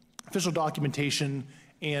 official documentation,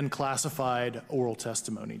 and classified oral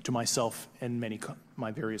testimony to myself and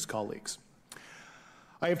my various colleagues.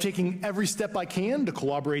 I have taken every step I can to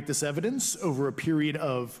corroborate this evidence over a period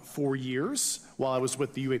of 4 years while I was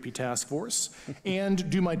with the UAP task force and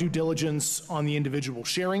do my due diligence on the individual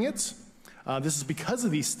sharing it. This is because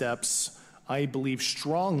of these steps, I believe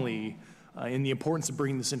strongly in the importance of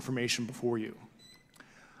bringing this information before you.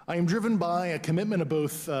 I am driven by a commitment of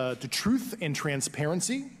both to truth and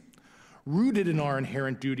transparency, rooted in our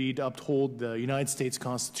inherent duty to uphold the United States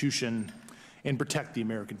Constitution and protect the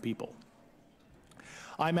American people.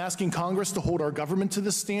 I'm asking Congress to hold our government to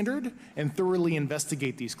this standard and thoroughly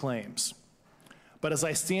investigate these claims. But as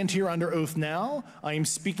I stand here under oath now, I am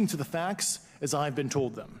speaking to the facts as I've been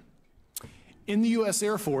told them. In the U.S.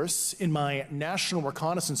 Air Force, in my National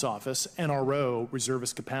Reconnaissance Office, NRO,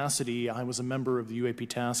 reservist capacity, I was a member of the UAP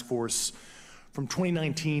Task Force from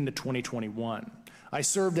 2019 to 2021. I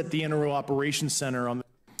served at the NRO Operations Center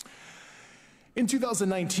In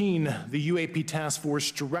 2019, the UAP Task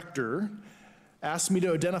Force Director asked me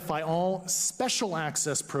to identify all special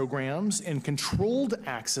access programs and controlled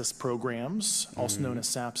access programs, also known as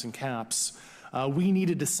SAPs and CAPs, we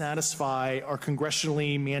needed to satisfy our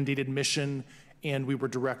congressionally mandated mission, and we were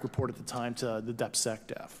direct report at the time to the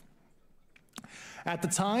DepSecDef. At the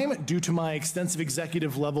time, due to my extensive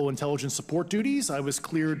executive level intelligence support duties, I was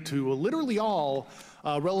cleared to literally all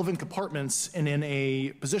relevant compartments and in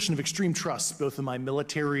a position of extreme trust, both in my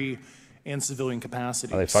military and civilian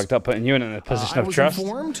capacities. Oh, they fucked up putting you in a position of trust. I was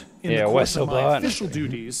informed in the course of my official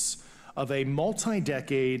duties of a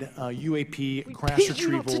multi-decade UAP crash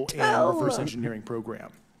retrieval and reverse engineering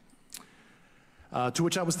program, to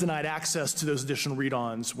which I was denied access to those additional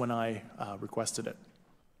read-ons when I requested it.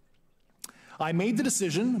 I made the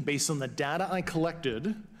decision, based on the data I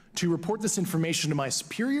collected, to report this information to my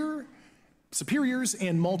superiors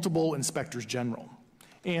and multiple inspectors general,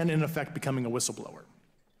 and in effect becoming a whistleblower.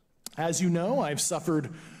 As you know, I've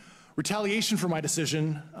suffered retaliation for my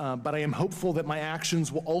decision, but I am hopeful that my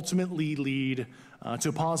actions will ultimately lead to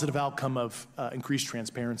a positive outcome of increased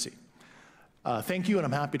transparency. Thank you, and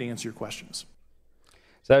I'm happy to answer your questions.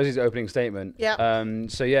 So that was his opening statement. Yeah.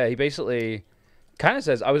 So yeah, he basically kind of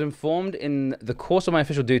says, I was informed in the course of my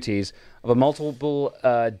official duties of a multiple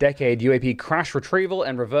decade UAP crash retrieval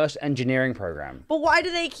and reverse engineering program. But why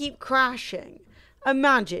do they keep crashing?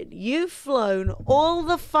 Imagine, you've flown all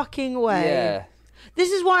the fucking way. Yeah.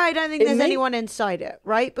 This is why I don't think there's anyone inside it,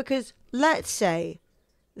 right? Because let's say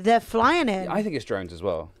they're flying in. I think it's drones as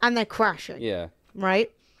well. And they're crashing. Yeah.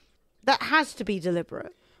 Right? That has to be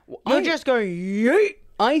deliberate. You're just going, yeet.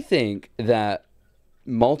 I think that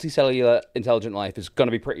multicellular intelligent life is going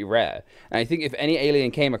to be pretty rare. And I think if any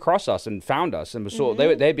alien came across us and found us and was sort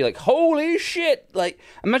of, they'd be like, holy shit. Like,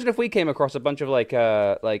 imagine if we came across a bunch of like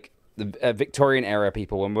the Victorian era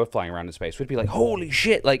people when we're flying around in space. We'd be like, holy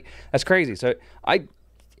shit. Like, that's crazy. So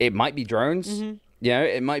it might be drones. You know,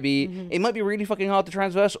 it might be really fucking hard to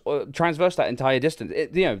transverse that entire distance.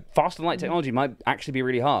 Fast and light technology might actually be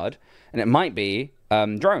really hard, and it might be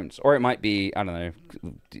drones, or it might be, I don't know,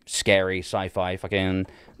 scary sci-fi fucking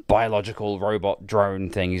biological robot drone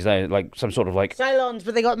things, like some sort of like Cylons,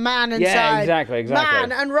 but they got man inside. Yeah, exactly.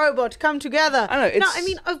 Man and robot come together. I know. I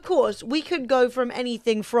mean, of course, we could go from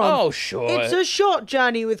anything from. Oh, sure. It's a short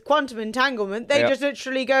journey with quantum entanglement. They just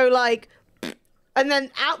literally go like, and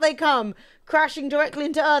then out they come, crashing directly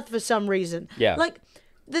into Earth for some reason. Yeah. Like,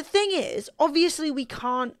 the thing is, obviously, we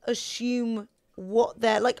can't assume what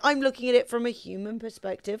they're like. I'm looking at it from a human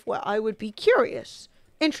perspective, where I would be curious,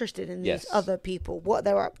 interested in these other people, what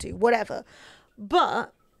they're up to, whatever.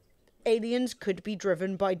 But aliens could be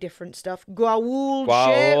driven by different stuff. Goa'uld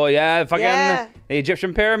ship. Oh yeah, fucking the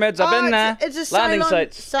Egyptian pyramids. I've been there. It's a landing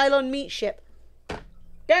sites. Cylon meat ship.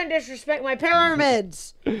 Don't disrespect my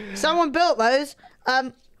pyramids. Someone built those.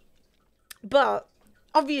 But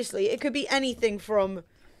obviously, it could be anything from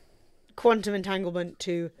quantum entanglement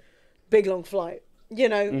to big long flight. You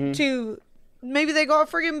know, to maybe they got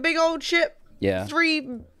a friggin' big old ship. Yeah.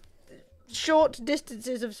 3 short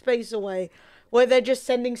distances of space away, where they're just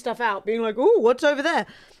sending stuff out, being like, "Ooh, what's over there?"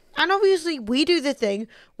 And obviously, we do the thing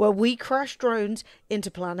where we crash drones into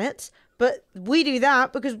planets. But we do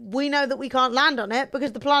that because we know that we can't land on it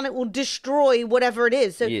because the planet will destroy whatever it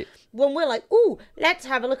is. So when we're like, ooh, let's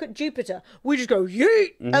have a look at Jupiter, we just go,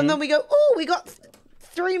 yeet. And then we go, ooh, we got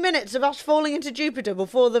 3 minutes of us falling into Jupiter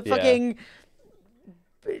before the fucking,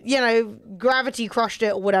 gravity crushed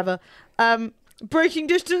it or whatever. Braking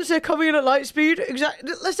distance, they're coming in at light speed.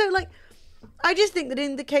 Exactly. So, like, I just think that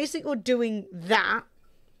in the case that you're doing that,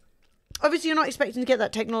 obviously you're not expecting to get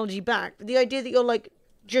that technology back. But the idea that you're, like,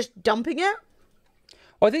 just dumping it?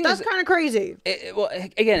 Well, I think that's kind of crazy. Well,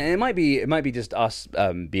 again, it might be just us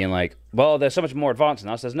being like, well, they're so much more advanced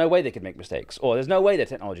than us. There's no way they could make mistakes, or there's no way their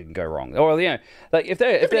technology can go wrong, or like if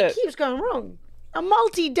it keeps going wrong, a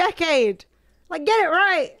multi-decade, like get it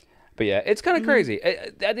right. But yeah, it's kind of crazy.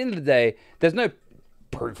 At the end of the day, there's no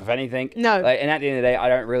proof of anything. No. And at the end of the day, I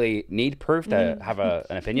don't really need proof to have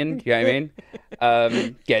an opinion. You know what I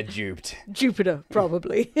mean? Get duped. Jupiter,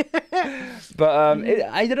 probably. But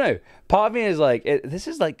I don't know. Part of me is like, this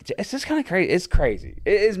is just kind of crazy. It's crazy.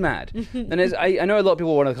 It is mad. And I know a lot of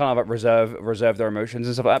people want to kind of like reserve their emotions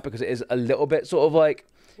and stuff like that because it is a little bit sort of like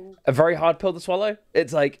a very hard pill to swallow.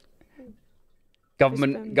 It's like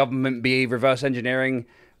government be reverse engineering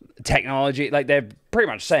technology. Like they're pretty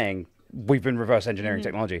much saying we've been reverse engineering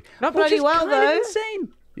technology. Not bloody well though.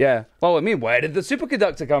 Insane. Yeah. Well, I mean, where did the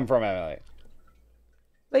superconductor come from, Emily?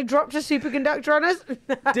 They dropped a superconductor on us.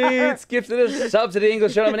 Dudes, gifted us sub to the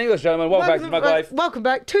English gentlemen. Welcome back to Mug Life. Welcome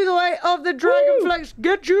back to the way of the Dragonflex.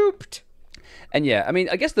 Get duped. And yeah, I mean,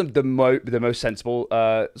 I guess the most sensible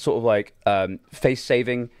sort of like face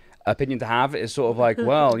saving opinion to have. Is sort of like,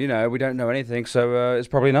 well, you know, we don't know anything, so it's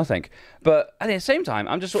probably nothing. But at the same time,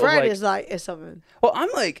 I'm just sort Fred of like, is like, it's something. well, I'm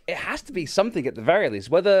like, it has to be something at the very least.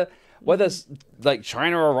 Whether it's like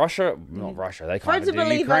China or Russia, not Russia, they can't. Fred's a do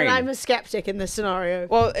believer, Ukraine. and I'm a skeptic in this scenario.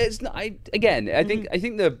 Well, it's not. I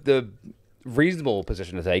think the reasonable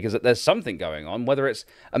position to take is that there's something going on, whether it's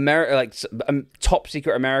America, like top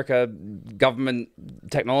secret America government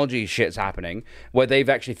technology shit's happening, where they've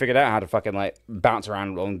actually figured out how to fucking like bounce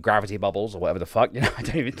around on gravity bubbles or whatever the fuck. You know, I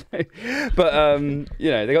don't even know. But you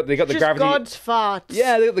know, they got the Just gravity. God's farts.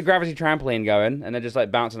 Yeah, they got the gravity trampoline going, and they're just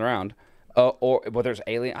like bouncing around. Or whether it's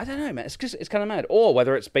alien, I don't know, man. It's kind of mad. Or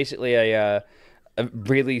whether it's basically a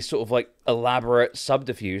really sort of like elaborate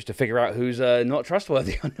subterfuge to figure out who's not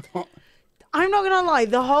trustworthy or not. I'm not gonna lie,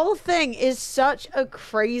 the whole thing is such a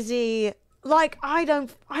crazy, like, I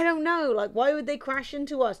don't know, like, why would they crash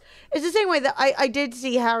into us? It's the same way that I did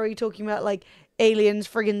see Harry talking about, like, aliens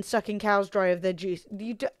friggin' sucking cows dry of their juice.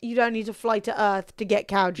 You don't need to fly to Earth to get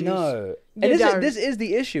cow juice. No. And this is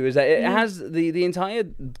the issue, is that it has the entire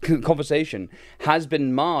conversation has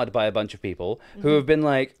been marred by a bunch of people who have been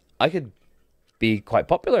like, I could be quite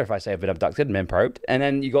popular if I say I've been abducted and been probed, and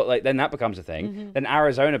then you got like, then that becomes a thing. Then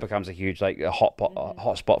Arizona becomes a huge like a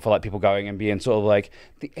hot spot for like people going and being sort of like,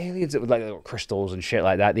 the aliens that would like little crystals and shit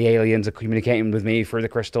like that. The aliens are communicating with me through the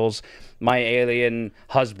crystals. My alien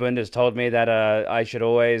husband has told me that I should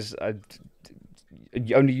always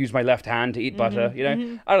only use my left hand to eat butter. You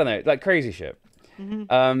know, I don't know, like crazy shit.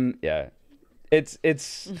 Yeah. It's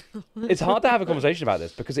hard to have a conversation about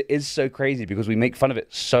this because it is so crazy, because we make fun of it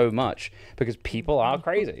so much because people are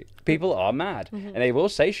crazy. People are mad and they will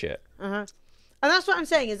say shit. And that's what I'm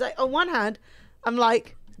saying is, like, on one hand, I'm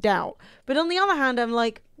like, doubt. But on the other hand, I'm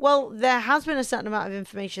like, well, there has been a certain amount of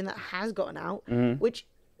information that has gotten out, which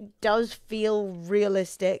does feel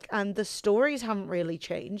realistic, and the stories haven't really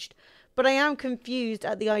changed. But I am confused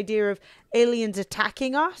at the idea of aliens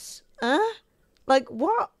attacking us. Like,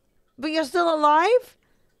 what? But you're still alive?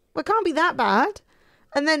 Well, it can't be that bad.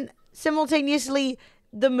 And then simultaneously,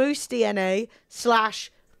 the moose DNA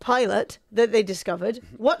 / pilot that they discovered.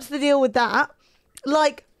 What's the deal with that?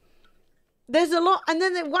 Like, there's a lot. And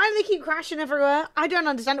then why do they keep crashing everywhere? I don't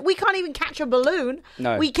understand. We can't even catch a balloon.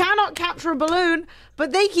 No. We cannot capture a balloon,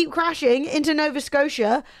 but they keep crashing into Nova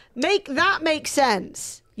Scotia. Make that make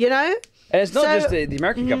sense, you know? And it's not just the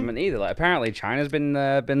American government either. Like, apparently China's been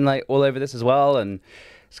like all over this as well, and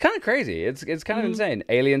it's kind of crazy. It's kind of insane.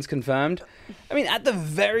 Aliens confirmed. I mean, at the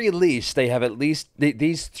very least, they have at least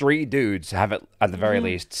these three dudes have at the very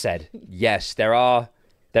least said, yes,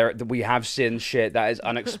 we have seen shit that is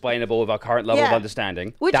unexplainable with our current level of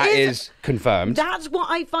understanding. That is confirmed. That's what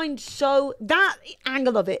I find that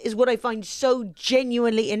angle of it is what I find so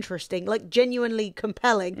genuinely interesting, like genuinely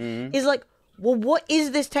compelling. Is like, well, what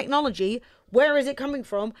is this technology? Where is it coming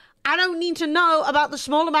from? I don't need to know about the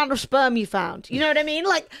small amount of sperm you found. You know what I mean?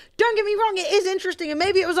 Like, don't get me wrong, it is interesting, and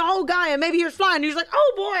maybe it was a whole guy, and maybe he was flying, and he was like,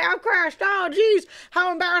 oh boy, I've crashed. Oh, geez,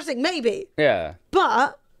 how embarrassing. Maybe. Yeah.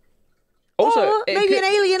 But also, maybe an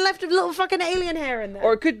alien left a little fucking alien hair in there.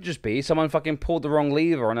 Or it could just be someone fucking pulled the wrong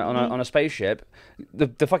lever on a spaceship.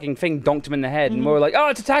 The fucking thing donked him in the head, and we were like, oh,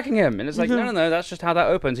 it's attacking him. And it's like, no, that's just how that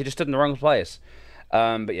opens. He just stood in the wrong place.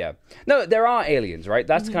 But yeah, no, there are aliens, right?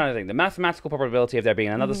 That's the kind of thing. The mathematical probability of there being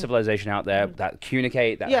another civilization out there that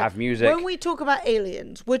communicate, that have music. When we talk about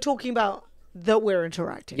aliens, we're talking about that we're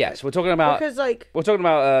interacting. Yes, we're talking about we're talking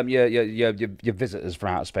about your visitors from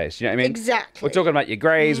outer space. You know what I mean? Exactly. We're talking about your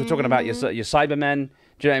Greys. We're talking about your Cybermen.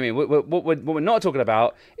 Do you know what I mean? What we're not talking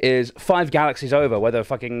about is 5 galaxies over, whether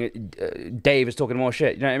fucking Dave is talking more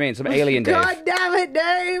shit. You know what I mean? Some alien Dave. God damn it,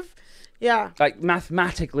 Dave. Yeah. Like,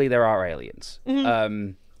 mathematically, there are aliens. Yeah,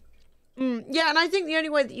 and I think the only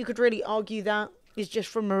way that you could really argue that is just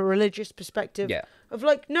from a religious perspective. Yeah. Of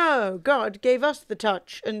like, no, God gave us the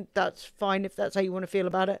touch, and that's fine if that's how you want to feel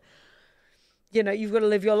about it. You know, you've got to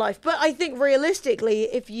live your life. But I think realistically,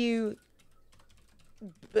 if you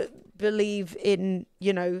believe in,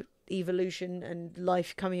 you know, evolution and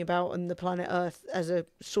life coming about on the planet Earth as a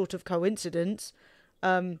sort of coincidence,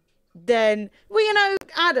 then, well, you know,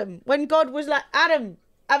 Adam, when God was like, Adam,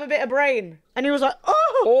 have a bit of brain. And he was like,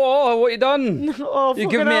 oh, what you done? Oh, you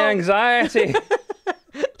give me anxiety.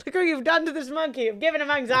 Look what you've done to this monkey. You've given him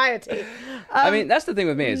anxiety. I mean, that's the thing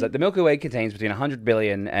with me, is that the Milky Way contains between 100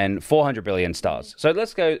 billion and 400 billion stars. So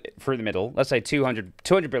let's go through the middle. Let's say 200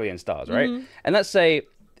 billion stars, right? And let's say,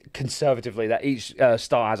 conservatively, that each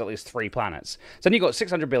star has at least 3 planets. So then you've got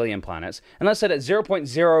 600 billion planets. And let's say that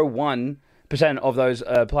 0.01% of those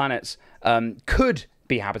planets could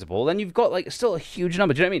be habitable, then you've got like still a huge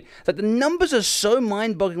number. Do you know what I mean? Like the numbers are so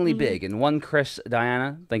mind-bogglingly big. And one, Chris,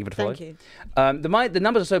 Diana, thank you for the follow. Thank you. The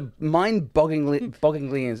numbers are so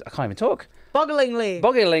mind-bogglingly. I can't even talk.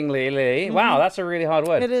 Bogglingly. Wow, that's a really hard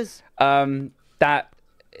word. It is. That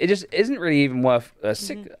it just isn't really even worth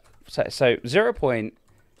so 0.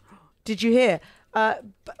 Did you hear?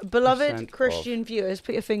 Beloved Percent Christian viewers,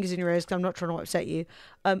 put your fingers in your ears because I'm not trying to upset you.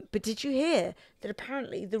 But did you hear that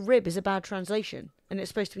apparently the rib is a bad translation and it's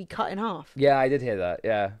supposed to be cut in half? Yeah, I did hear that.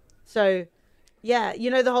 Yeah. So, yeah, you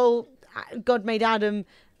know the whole God made Adam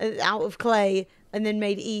out of clay and then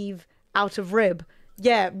made Eve out of rib.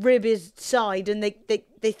 Yeah, rib is side, and they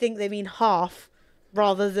think they mean half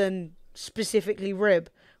rather than specifically rib,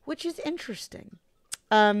 which is interesting.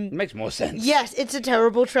 It makes more sense. Yes, it's a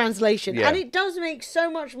terrible translation. Yeah. And it does make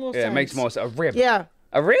so much more sense. Yeah, it makes more sense. A rib. Yeah.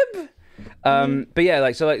 A rib? But yeah,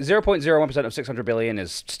 like 0.01% of 600 billion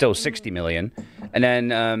is still 60 million. And then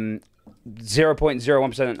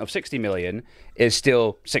 0.01% of 60 million is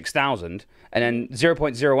still 6,000. And then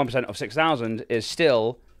 0.01% of 6,000 is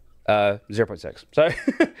still 0.6. So, do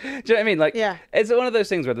you know what I mean? Like, it's one of those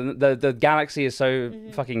things where the galaxy is so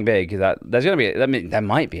fucking big that there's going to be, there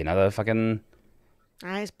might be another fucking...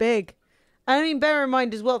 It's big. I mean, bear in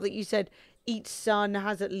mind as well that you said each sun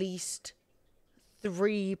has at least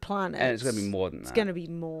 3 planets. And it's going to be more than that. It's going to be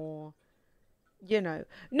more. You know.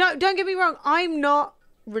 No, don't get me wrong. I'm not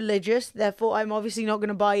religious. Therefore, I'm obviously not going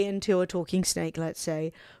to buy into a talking snake, let's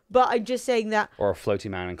say. But I'm just saying that... Or a floating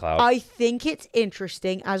man in cloud. I think it's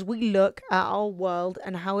interesting as we look at our world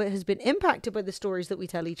and how it has been impacted by the stories that we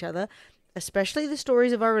tell each other, especially the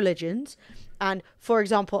stories of our religions. And, for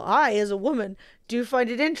example, I, as a woman, do find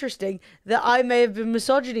it interesting that I may have been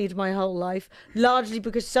misogynied my whole life, largely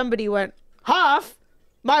because somebody went, half?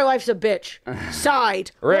 My wife's a bitch.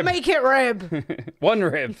 Side. Rib. We'll make it rib. One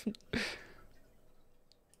rib.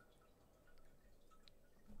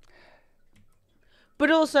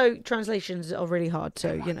 But also, translations are really hard,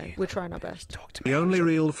 so, you know, we're trying our best. The only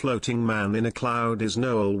real floating man in a cloud is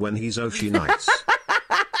Noel when he's oceanites.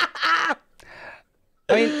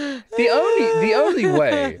 I mean, the only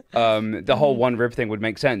way the whole one rib thing would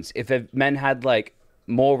make sense if men had like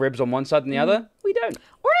more ribs on one side than the other. We don't.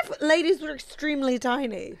 Or if ladies were extremely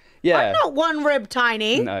tiny. Yeah. I'm not one rib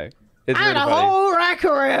tiny. No. It's I had really a funny. whole rack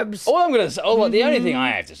of ribs. All I'm gonna say, the only thing I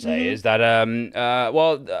have to say is that I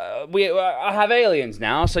have aliens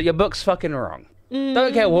now, so your book's fucking wrong.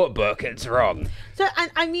 Don't care what book, it's wrong. So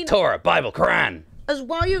I mean, Torah, Bible, Quran. As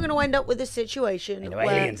well, you're going to end up with a situation where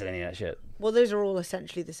aliens and any of that shit. Well, those are all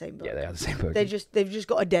essentially the same book. Yeah, they are the same book. They've just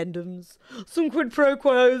got addendums, some quid pro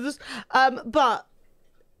quos. But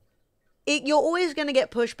you're always going to get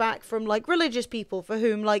pushback from like religious people for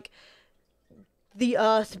whom like the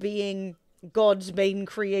earth being God's main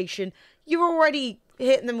creation, you're already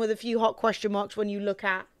hitting them with a few hot question marks when you look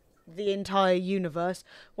at the entire universe.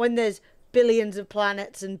 When there's billions of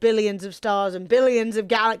planets and billions of stars and billions of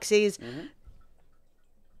galaxies.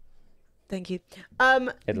 Thank you.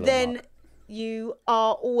 Then you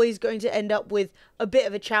are always going to end up with a bit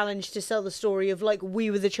of a challenge to sell the story of like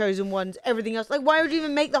we were the chosen ones, everything else. Like, why would you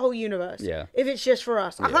even make the whole universe? Yeah. If it's just for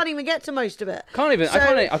us, I can't even get to most of it.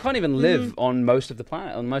 I can't even live on most of the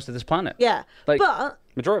planet, on most of this planet. Yeah. Like, but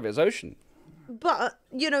majority of it is ocean. But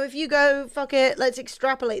you know, if you go fuck it, let's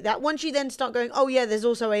extrapolate that. Once you then start going, oh yeah, there's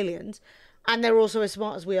also aliens. And they're also as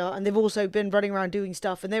smart as we are, and they've also been running around doing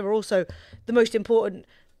stuff, and they were also the most important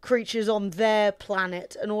creatures on their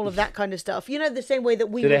planet and all of that kind of stuff. You know, the same way that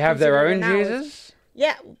we... Do they have their own Jesus?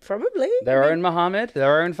 Yeah, probably. Their own Muhammad?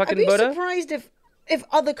 Their own fucking Buddha? I'd be surprised if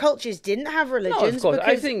other cultures didn't have religions. No, of course.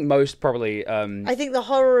 I think most probably... I think the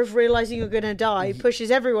horror of realizing you're going to die pushes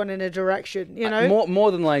everyone in a direction, you know? More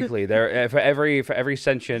than likely, there for every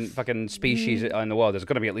sentient fucking species in the world, there's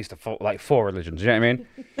going to be at least 4 religions. You know what I mean?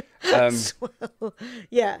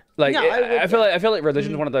 Yeah. Like, no, I feel like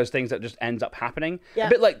religion is one of those things that just ends up happening. Yeah. A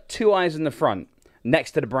bit like 2 eyes in the front,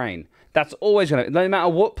 next to the brain. That's always going to, no matter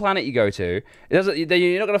what planet you go to, you're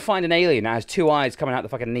not going to find an alien that has 2 eyes coming out the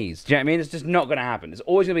fucking knees. Do you know what I mean? It's just not going to happen. It's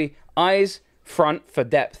always going to be eyes front for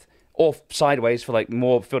depth or sideways for like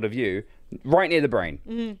more field of view, right near the brain.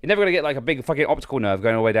 You're never going to get like a big fucking optical nerve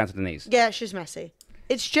going all the way down to the knees. Yeah, it's just messy.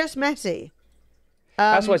 It's just messy.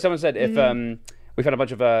 That's why someone said if we've had a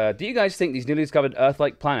bunch of do you guys think these newly discovered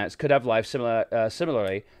Earth-like planets could have life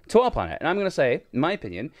similarly to our planet? And I'm going to say, in my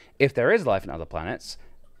opinion, if there is life in other planets,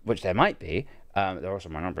 which there might be, there also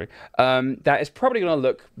might not be, that is probably going to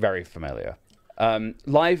look very familiar.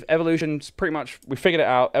 Live evolution's pretty much, we figured it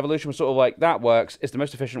out. Evolution was sort of like, that works. It's the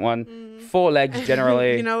most efficient one. 4 legs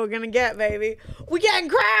generally. You know what we're going to get, baby. We're getting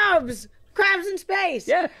crabs! Crabs in space.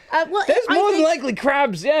 Yeah. Well, There's more than likely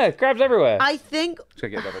crabs. Yeah, crabs everywhere. I think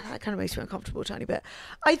Get a beverage. that kind of makes me uncomfortable a tiny bit.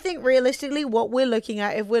 I think realistically, what we're looking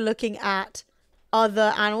at, if we're looking at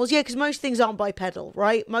other animals, yeah, because most things aren't bipedal,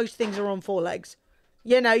 right? Most things are on 4 legs.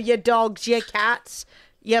 You know, your dogs, your cats,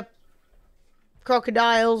 your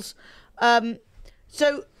crocodiles.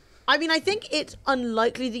 So, I mean, I think it's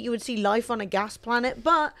unlikely that you would see life on a gas planet,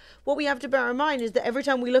 but what we have to bear in mind is that every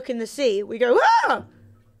time we look in the sea, we go, ah,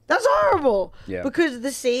 that's horrible. Yeah. Because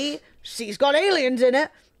the sea's got aliens in it,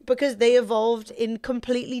 because they evolved in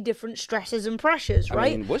completely different stresses and pressures,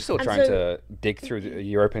 right? I mean, we're still And trying so- to dig through the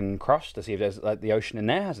European crust to see if there's like the ocean in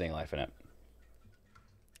there has any life in it.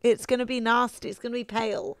 It's going to be nasty. It's going to be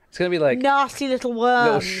pale. It's gonna be like Nasty little worms.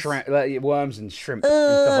 little shrimp, like worms and shrimp and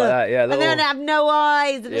stuff like that. Yeah, And little, then have no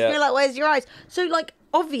eyes. And Yeah. just be like, where's your eyes? So, like,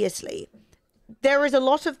 obviously, there is a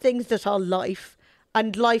lot of things that are life.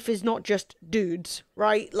 And life is not just dudes,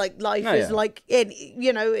 right? Like, life No, is yeah. like,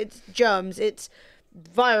 you know, it's germs. It's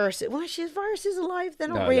viruses. Well, actually, is viruses alive? They're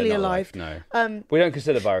not No, really they're not alive. No. We don't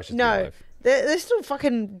consider viruses to be No. alive. They're still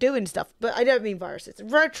fucking doing stuff. But I don't mean viruses.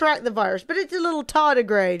 Retract the virus. But it's a little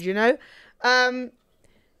tardigrade, you know? I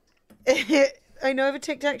know of a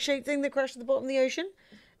Tic Tac shaped thing that crashed at the bottom of the ocean.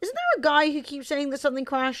 Isn't there a guy who keeps saying that something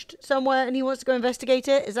crashed somewhere and he wants to go investigate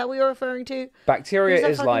it? Is that what you're referring to? Bacteria Who's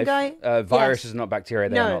that is fucking life. guy? Virus Yes. is not bacteria.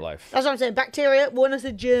 They are not life. That's what I'm saying. Bacteria, one of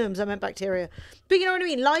the germs. I meant bacteria. But you know what I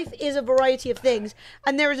mean? Life is a variety of things.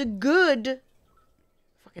 And there is a good...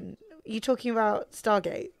 Fucking... Are you talking about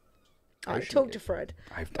Stargate? All right, talk to Fred.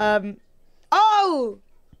 I've done Oh!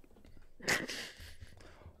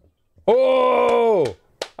 Oh!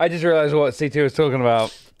 I just realized what C2 was talking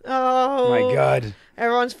about. Oh. My God.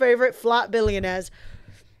 Everyone's favorite flat billionaires.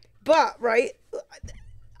 But, right,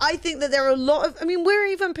 I think that there are a lot of... I mean, we're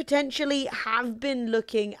even potentially have been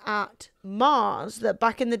looking at Mars, that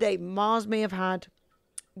back in the day, Mars may have had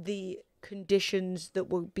the conditions that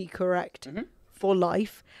would be correct for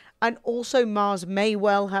life. And also Mars may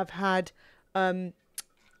well have had amino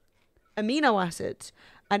acids.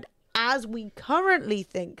 And as we currently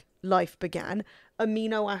think life began,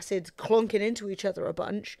 amino acids clonking into each other a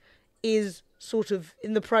bunch is sort of,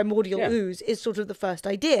 in the primordial ooze, is sort of the first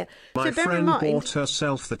idea. My so bear in friend mind, bought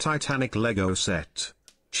herself the Titanic Lego set.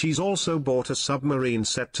 She's also bought a submarine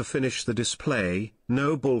set to finish the display.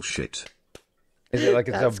 No bullshit. Is it like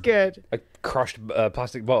it's That's good. a crushed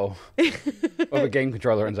plastic bottle with a game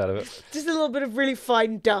controller inside of it? Just a little bit of really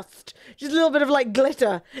fine dust. Just a little bit of like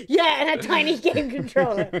glitter. Yeah, and a tiny game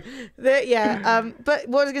controller. But what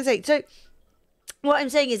was I going to say? So what I'm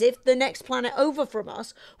saying is, if the next planet over from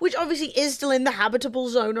us, which obviously is still in the habitable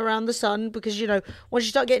zone around the sun, because, you know, once you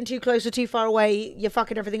start getting too close or too far away, you're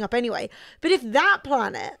fucking everything up anyway. But if that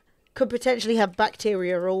planet could potentially have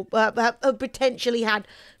bacteria or potentially had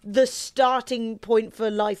the starting point for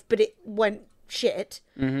life, but it went shit,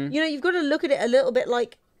 you know, you've got to look at it a little bit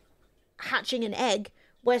like hatching an egg,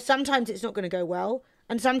 where sometimes it's not going to go well,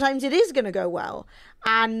 and sometimes it is going to go well.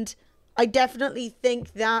 And I definitely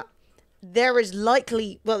think that there is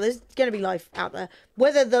likely, well, there's going to be life out there.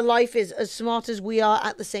 Whether the life is as smart as we are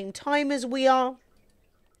at the same time as we are,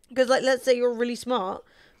 because, like, let's say you're really smart,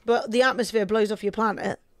 but the atmosphere blows off your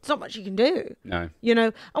planet, it's not much you can do. No. You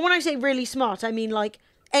know? And when I say really smart, I mean, like,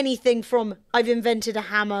 anything from I've invented a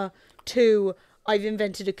hammer to I've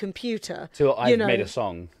invented a computer. To I've made a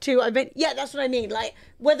song. To I've made, yeah, that's what I mean. Like,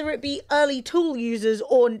 whether it be early tool users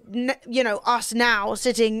or, you know, us now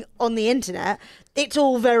sitting on the internet, it's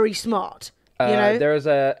all very smart. You know? There's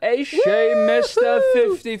a Shay Mr.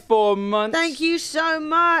 54 months. Thank you so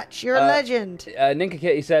much. You're a legend. Ninka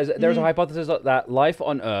Kitty says there's a hypothesis that life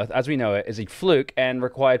on Earth, as we know it, is a fluke and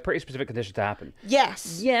required pretty specific conditions to happen.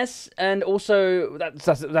 Yes. Yes, and also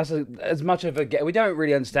that's as much of a we don't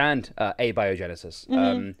really understand abiogenesis.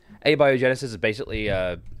 Abiogenesis is basically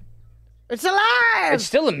it's alive. It's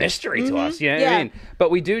still a mystery to us, you know what I mean?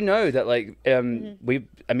 But we do know that like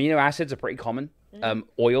amino acids are pretty common.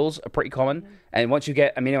 Oils are pretty common, and once you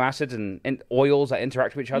get amino acids and oils that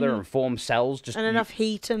interact with each other and form cells, just and enough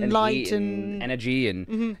heat and light heat and energy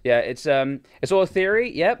and yeah, it's all a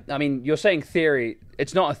theory. Yep, I mean you're saying theory.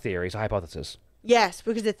 It's not a theory; it's a hypothesis. Yes,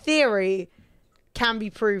 because a theory can be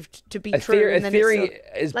proved to be true. A and then theory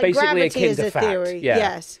it's is like basically gravity akin is to a fact. theory. Yeah.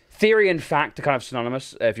 Yes. Theory and fact are kind of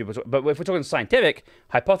synonymous. But if we're talking scientific,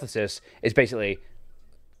 hypothesis is basically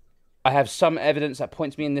I have some evidence that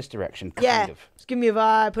points me in this direction. Kind of. Just give me a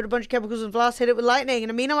vibe, put a bunch of chemicals in a flask, hit it with lightning,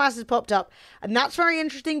 and amino acids popped up. And that's very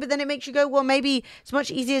interesting, but then it makes you go, well, maybe it's much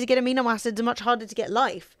easier to get amino acids and much harder to get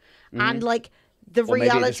life. And, like, the Or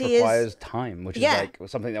reality maybe it just requires time, which is like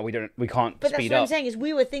something that we can't But that's speed what up. I'm saying, is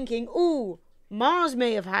we were thinking, ooh, Mars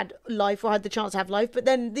may have had life or had the chance to have life, but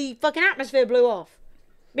then the fucking atmosphere blew off.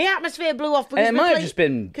 The atmosphere blew off because it might have just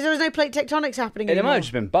been because there was no plate tectonics happening It anymore. might have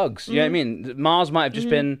just been bugs. You know what I mean? Mars might have just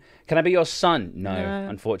been. Can I be your son? No,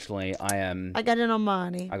 unfortunately, I am. I got in on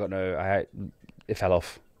money. I got no. It fell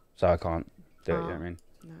off, so I can't do it. You know what I mean?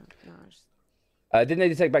 Didn't they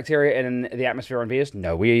detect bacteria in the atmosphere on Venus?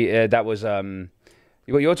 No, that was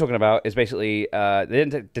what you're talking about is basically they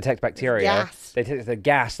didn't detect bacteria. Gas. They detected the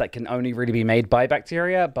gas that can only really be made by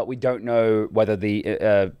bacteria, but we don't know whether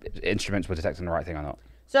the instruments were detecting the right thing or not.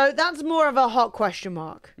 So that's more of a hot question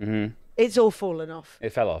mark. Mm-hmm. It's all fallen off.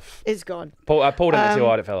 It fell off. It's gone. I pulled in it too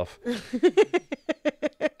hard. It fell off.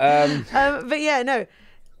 But yeah, no.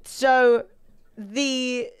 So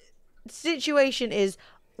the situation is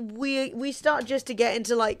we start just to get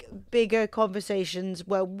into like bigger conversations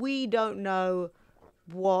where we don't know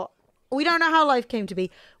how life came to be.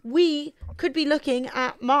 We could be looking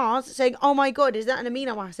at Mars saying, oh my god, is that an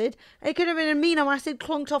amino acid? It could have been an amino acid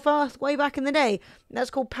clonked off Earth way back in the day. That's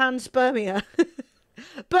called panspermia.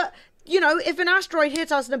 But you know, if an asteroid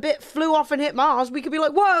hit us and a bit flew off and hit Mars, we could be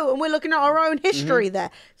like, whoa, and we're looking at our own history there.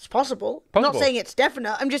 It's possible. I'm not saying it's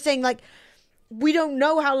definite. I'm just saying, like, we don't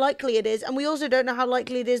know how likely it is, and we also don't know how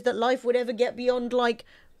likely it is that life would ever get beyond, like,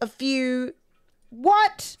 a few...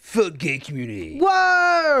 What? Fuck gay community.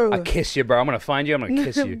 Whoa! I kiss you, bro. I'm gonna find you. I'm gonna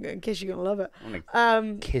kiss you. I'm gonna kiss you. You're gonna love it. I'm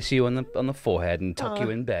gonna kiss you on the forehead and tuck you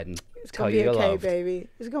in bed and tell you you're loved. It's gonna be okay, baby.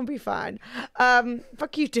 It's gonna be fine.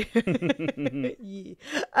 Fuck you too.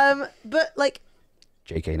 Yeah. But like,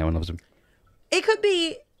 JK, no one loves him. It could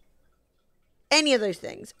be any of those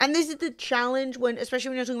things, and this is the challenge when, especially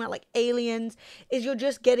when you're talking about like aliens, is you're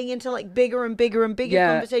just getting into like bigger and bigger and bigger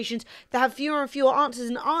conversations that have fewer and fewer answers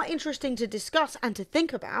and are interesting to discuss and to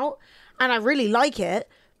think about, and I really like it.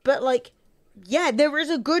 But like, yeah, there is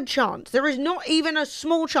a good chance, there is not even a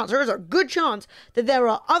small chance, there is a good chance that there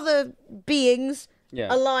are other beings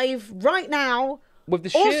alive right now, with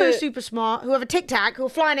the also super smart, who have a tic tac, who are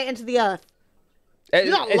flying it into the Earth.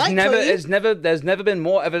 There's never been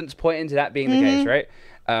more evidence pointing to that being the case, right?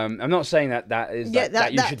 I'm not saying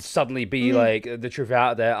that you should suddenly be like the truth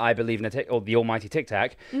out there. I believe in the almighty Tic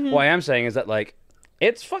Tac. What I am saying is that like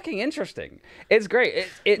it's fucking interesting. It's great.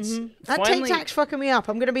 It's that Tic Tac's fucking me up.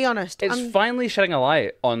 I'm gonna be honest. It's finally shedding a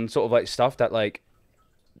light on sort of like stuff that like.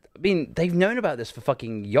 I mean, they've known about this for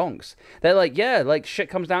fucking yonks. They're like, yeah, like shit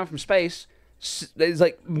comes down from space. It's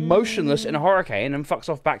like motionless in a hurricane and fucks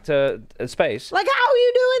off back to space. Like, how are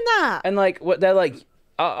you doing that? And like, what they're like,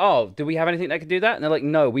 do we have anything that could do that? And they're like,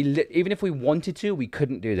 no, even if we wanted to, we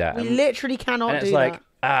couldn't do that. We literally cannot do that. And it's like,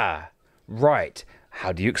 right.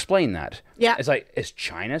 How do you explain that? Yeah. It's like, is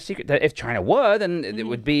China secret? If China were, then it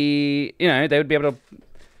would be, you know, they would be able to.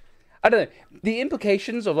 I don't know. The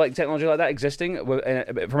implications of like technology like that existing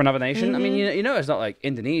from another nation. I mean, you know, it's not like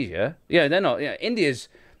Indonesia. Yeah, they're not. Yeah, India's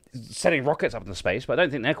sending rockets up into space, but I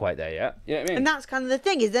don't think they're quite there yet. You know what I mean? And that's kind of the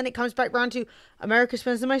thing, is then it comes back around to America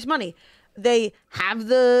spends the most money. They have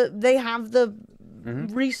the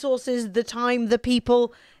resources, the time, the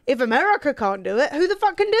people. If America can't do it, who the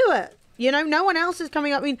fuck can do it? You know, no one else is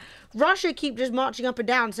coming up. I mean, Russia keep just marching up and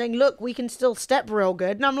down saying, look, we can still step real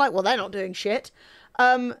good. And I'm like, well, they're not doing shit.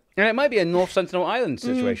 And it might be a North Sentinel Island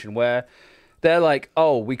situation where they're like,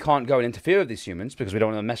 oh, we can't go and interfere with these humans because we don't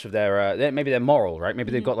want to mess with maybe they're moral, right?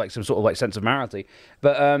 Maybe they've got like some sort of like sense of morality.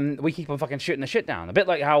 But we keep on fucking shooting the shit down. A bit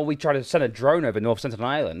like how we try to send a drone over North Sentinel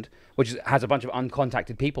Island, which has a bunch of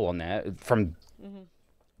uncontacted people on there from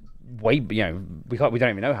way, you know, we don't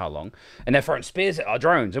even know how long. And they're throwing spears at our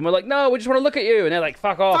drones. And we're like, no, we just want to look at you. And they're like,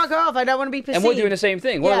 fuck off. Fuck off, I don't want to be perceived. And we're doing the same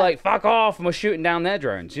thing. We're like, fuck off. And we're shooting down their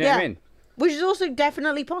drones. You know what I mean? Which is also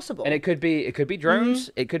definitely possible. And it could be drones.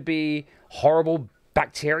 It could be horrible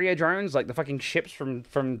bacteria drones, like the fucking ships from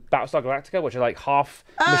Battlestar Galactica, which are like half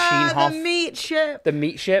machine, half the meat ship. The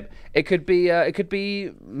meat ship. It could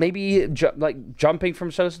be maybe jumping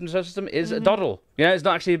from solar system to solar system is a doddle. You know, it's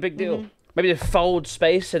not actually a big deal. Maybe they fold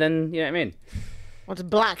space and then, you know what I mean. What's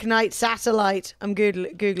Black Knight satellite? I'm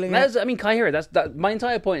googling it. I mean, can I hear it? That my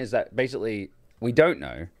entire point is that basically we don't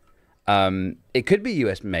know. It could be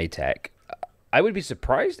US made tech. I would be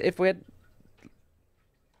surprised if we had.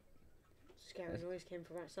 Scary noise came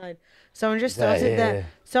from outside. Someone just started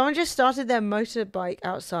their motorbike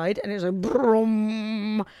outside, and it was like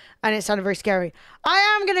brum, and it sounded very scary. I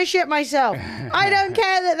am gonna shit myself. I don't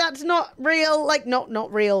care that that's not real. Like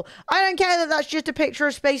not real. I don't care that that's just a picture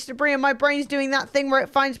of space debris, and my brain's doing that thing where it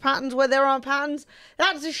finds patterns where there aren't patterns.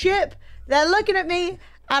 That's a ship. They're looking at me,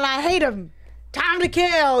 and I hate them. Time to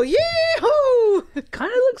kill! Yee-hoo! Kind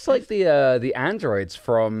of looks like the androids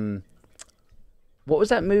from what was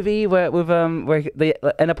that movie where they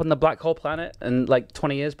end up on the black hole planet and like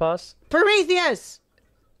 20 years pass? Prometheus.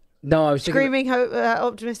 No, I was thinking. Screaming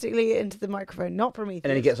optimistically into the microphone, not Prometheus. And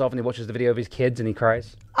then he gets off and he watches the video of his kids and he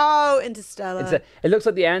cries. Oh, Interstellar. It looks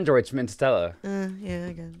like the androids from Interstellar. Yeah,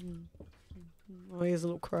 again. Oh, he has a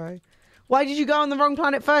little cry. Why did you go on the wrong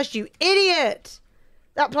planet first, you idiot?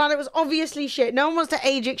 That planet was obviously shit. No one wants to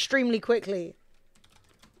age extremely quickly.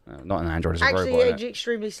 Not an android, it's a Actually, robot. age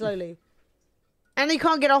extremely slowly. And he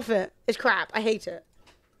can't get off it. It's crap. I hate it.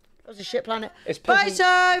 That was a shit planet. Bye, so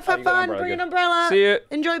have fun. Bring an umbrella. See you.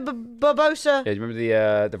 Enjoy Barbosa. Yeah, do you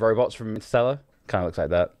remember the robots from Interstellar? Kind of looks like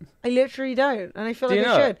that. I literally don't, and I feel Do like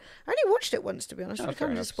you I know should. I only watched it once, to be honest. It was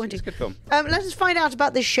kind of disappointing. It's a good film. Let us find out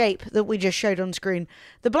about this shape that we just showed on screen.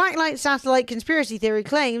 The Black Light Satellite conspiracy theory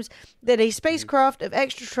claims that a spacecraft of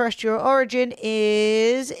extraterrestrial origin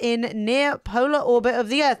is in near polar orbit of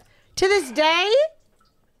the Earth. To this day,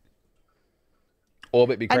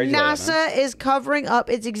 Orbit be crazy. and like that, man. NASA is covering up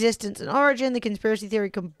its existence and origin. The conspiracy theory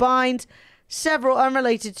combines several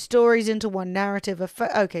unrelated stories into one narrative.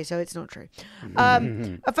 Okay, so it's not true.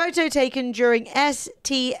 A photo taken during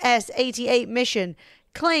STS-88 mission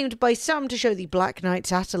claimed by some to show the Black Knight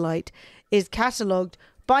satellite is catalogued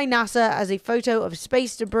by NASA as a photo of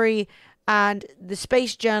space debris, and the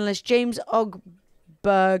space journalist James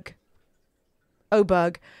Oberg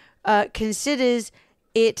considers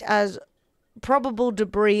it as probable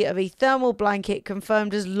debris of a thermal blanket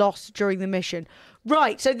confirmed as lost during the mission.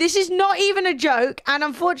 Right, so this is not even a joke, and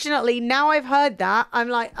unfortunately, now I've heard that, I'm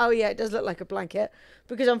like, oh yeah, it does look like a blanket,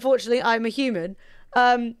 because unfortunately, I'm a human.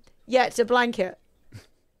 Yeah, it's a blanket.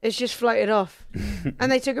 It's just floated off.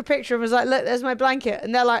 And they took a picture and was like, look, there's my blanket.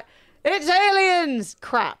 And they're like, it's aliens!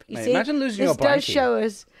 Crap, you Mate, see? imagine losing this your blankie. does show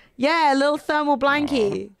us, yeah, a little thermal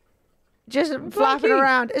blankie. Just flapping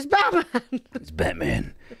around. It's Batman. It's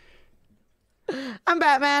Batman. I'm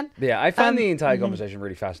Batman. Yeah, I found the entire conversation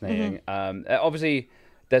really fascinating. Obviously,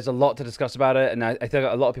 there's a lot to discuss about it, and I think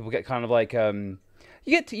a lot of people get kind of like you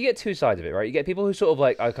get two sides of it, right? You get people who sort of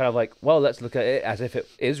like are kind of like, well, let's look at it as if it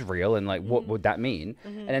is real, and like, what would that mean?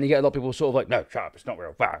 And then you get a lot of people sort of like, no, shut up, it's not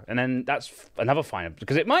real. Bah. And then that's another fine,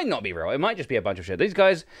 because it might not be real. It might just be a bunch of shit. These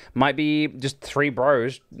guys might be just three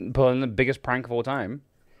bros pulling the biggest prank of all time.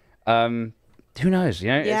 Who knows? You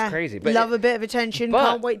know, Yeah. it's crazy. But Love a bit of attention. but-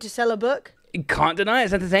 Can't wait to sell a book. you can't deny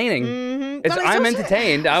it's entertaining. But it's I'm also-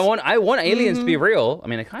 entertained. I want aliens to be real. I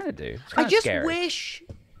mean, I kind of do. It's I kind of just scary. wish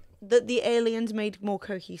that the aliens made more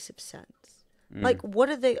cohesive sense. Like, what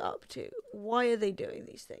are they up to? Why are they doing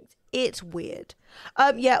these things? It's weird.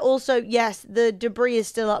 Yeah, also, yes, the debris is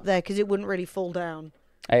still up there because it wouldn't really fall down.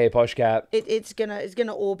 Hey, Posh Cat. It's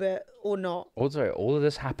gonna orbit or not. Also, all of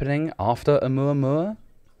this happening after Oumuamua?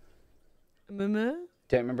 Mumu?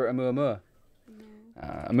 Don't remember Oumuamua?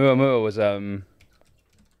 Oumuamua was So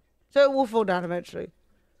it will fall down eventually.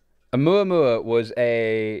 Oumuamua was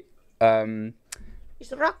a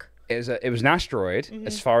It's a rock. it was an asteroid,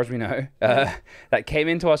 as far as we know, that came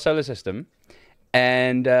into our solar system,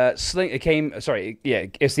 and it's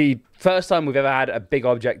the first time we've ever had a big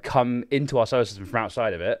object come into our solar system from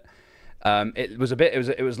outside of it. It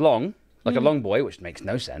was long, like a long boy, which makes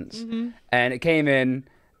no sense, and it came in,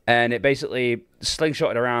 and it basically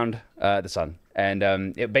slingshotted around the sun, and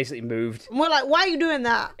it basically moved. And we're like, why are you doing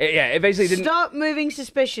that? It basically didn't. Stop moving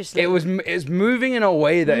suspiciously. It was moving in a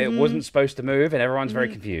way that it wasn't supposed to move, and everyone's very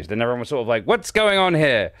confused. And everyone was sort of like, "What's going on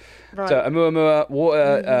here?" Right. So Oumuamua,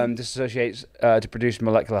 water dissociates to produce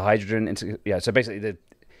molecular hydrogen. So basically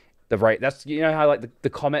the rate. That's how like the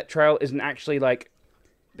comet trail isn't actually like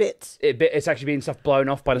bits. It's actually being stuff blown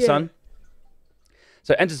off by the sun.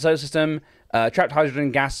 So enters the solar system. Trapped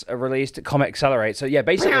hydrogen gas are released. Comet accelerates. So yeah,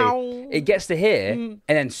 basically it gets to here and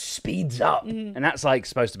then speeds up, and that's like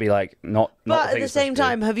supposed to be like not. But at the same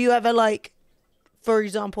time, have you ever like, for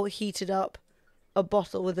example, heated up a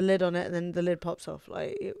bottle with a lid on it and then the lid pops off?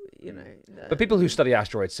 Like But people who study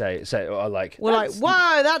asteroids say are like, we're like,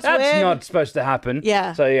 whoa, that's weird. not supposed to happen.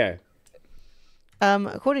 Yeah. So yeah.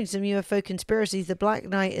 According to some UFO conspiracies, the Black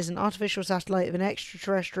Knight is an artificial satellite of an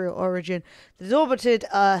extraterrestrial origin that has orbited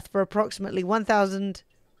Earth for approximately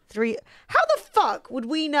 1,003. How the fuck would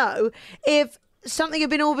we know if something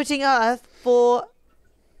had been orbiting Earth for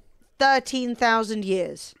 13,000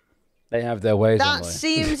 years? They have their ways. That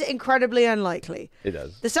seems incredibly unlikely. It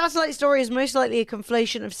does. The satellite story is most likely a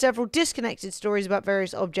conflation of several disconnected stories about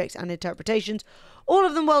various objects and interpretations, all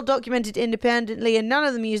of them well documented independently, and none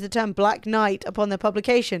of them use the term Black Knight upon their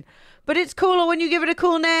publication. But it's cooler when you give it a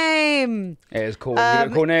cool name. It is cool. Give it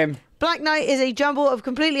a cool name. Black Knight is a jumble of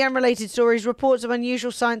completely unrelated stories, reports of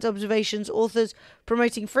unusual science observations, authors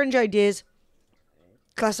promoting fringe ideas,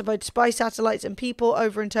 classified spy satellites, and people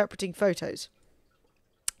over-interpreting photos.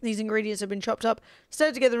 These ingredients have been chopped up,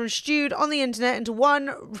 stirred together and stewed on the internet into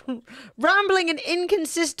one rambling and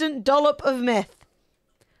inconsistent dollop of myth.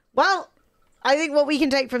 Well, I think what we can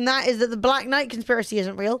take from that is that the Black Knight conspiracy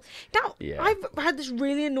isn't real. Now, I've had this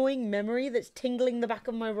really annoying memory that's tingling the back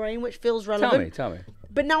of my brain, which feels relevant. Tell me.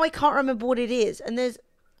 But now I can't remember what it is. And there's...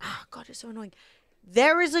 Oh, God, it's so annoying.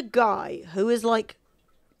 There is a guy who is, like,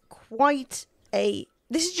 quite a...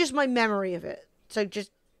 This is just my memory of it. So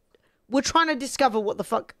just... We're trying to discover what the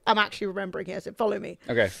fuck I'm actually remembering here, so follow me.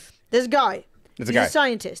 Okay. There's a guy. He's a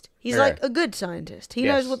scientist. He's like a good scientist. He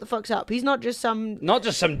knows what the fuck's up. He's not just some... Not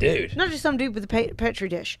just some dude. Not just some dude with a petri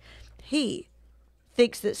dish. He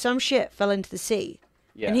thinks that some shit fell into the sea.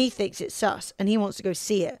 Yeah. And he thinks it's sus. And he wants to go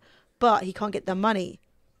see it. But he can't get the money,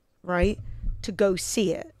 right, to go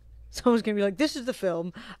see it. Someone's going to be like, this is the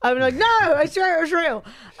film. I'm like, no, I swear it was real.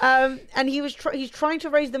 And he's trying to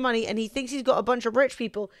raise the money, and he thinks he's got a bunch of rich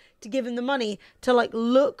people to give him the money to, like,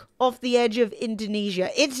 look off the edge of Indonesia.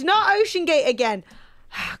 It's not Ocean Gate again.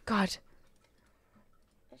 Oh, God.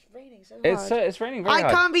 It's raining so hard. It's raining very hard.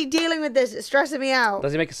 I can't be dealing with this. It's stressing me out.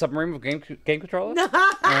 Does he make a submarine with game controller? No.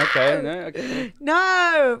 Okay.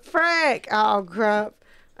 No, frick. Oh, crap.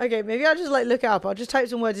 Okay, maybe I'll just, like, look it up. I'll just type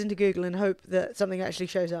some words into Google and hope that something actually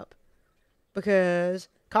shows up. Because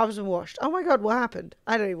carpet's been washed. Oh my God, what happened?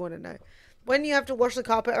 I don't even want to know. When you have to wash the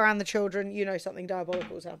carpet around the children, you know something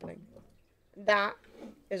diabolical is happening. That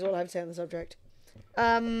is all I have to say on the subject.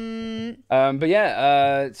 But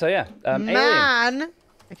yeah, man.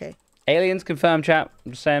 Okay. Aliens confirmed, chat.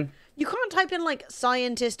 I'm just saying. You can't type in, like,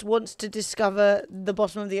 scientist wants to discover the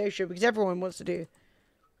bottom of the ocean, because everyone wants to do.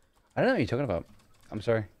 I don't know what you're talking about. I'm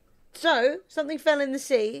sorry. So, something fell in the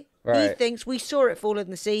sea. Right. He thinks we saw it fall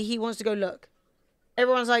in the sea. He wants to go look.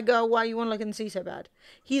 Everyone's like, oh, why you want to look in the sea so bad?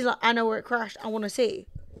 He's like, I know where it crashed. I want to see.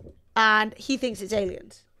 And he thinks it's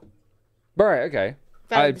aliens. Right, okay.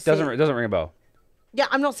 It doesn't ring a bell. Yeah,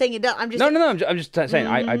 I'm not saying it does. I'm just... No, I'm just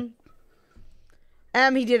saying.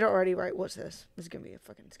 He did it already, right? What's this? This is going to be a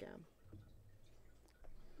fucking scam.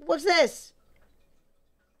 What's this?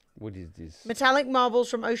 What is this? Metallic marbles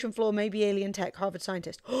from ocean floor may be alien tech, Harvard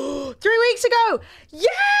scientist. 3 weeks ago!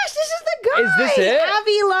 Yes! This is the guy! Is this it?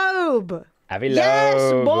 Avi Loeb. Avi Loeb.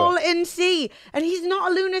 Yes, ball in sea. And he's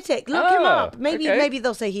not a lunatic. Look him up. Maybe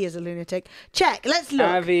they'll say he is a lunatic. Check. Let's look.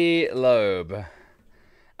 Avi Loeb.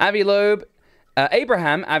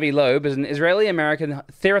 Abraham Avi Loeb is an Israeli-American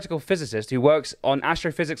theoretical physicist who works on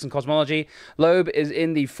astrophysics and cosmology. Loeb is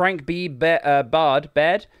in the Frank B.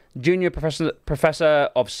 Baird Junior Professor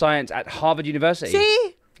of Science at Harvard University.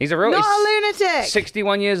 See? He's a real... Not a lunatic.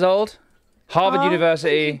 61 years old. Harvard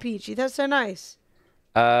University. Thank you, Peachy. That's so nice.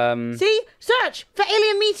 See? Search for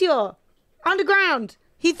alien meteor. Underground.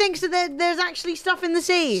 He thinks that there's actually stuff in the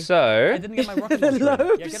sea. So... I didn't get my rocket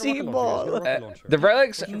launcher. Sea ball. The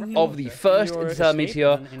relics of the first interstellar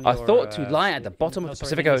meteor are thought to lie at the bottom of the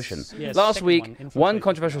Pacific Ocean. Last week, one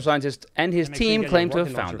controversial scientist and his team claimed to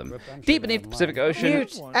have found them. Deep beneath the Pacific Ocean...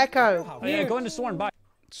 Mute. Echo. Yeah, go into Sworn. Bye.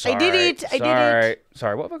 I did it.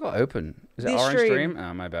 Sorry, what have I got open? Is it The Orange stream. Stream?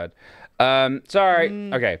 Oh, my bad.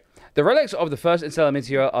 Okay. The relics of the first interstellar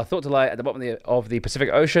meteor are thought to lie at the bottom of the Pacific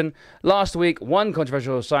Ocean. Last week, one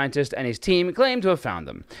controversial scientist and his team claimed to have found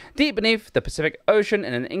them. Deep beneath the Pacific Ocean,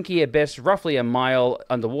 in an inky abyss roughly a mile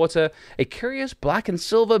underwater, a curious black and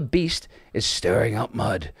silver beast is stirring up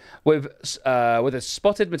mud. With a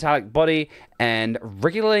spotted metallic body and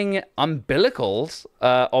wriggling umbilicals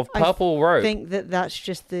of purple rope. I think that's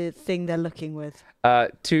just the thing they're looking with.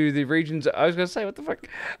 To the region's... I was going to say, what the fuck?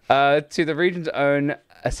 To the region's own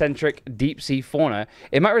eccentric deep-sea fauna,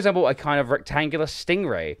 it might resemble a kind of rectangular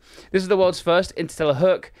stingray. This is the world's first interstellar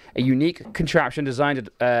hook, a unique contraption designed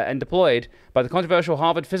and deployed by the controversial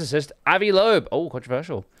Harvard physicist Avi Loeb. Oh,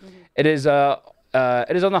 controversial. Mm-hmm. It is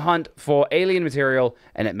on the hunt for alien material,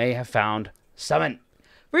 and it may have found something.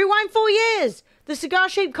 Rewind 4 years. The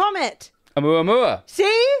cigar-shaped comet. Oumuamua.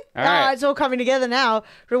 See? Right. It's all coming together now.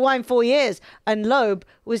 Rewind 4 years. And Loeb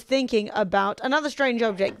was thinking about another strange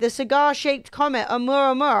object, the cigar-shaped comet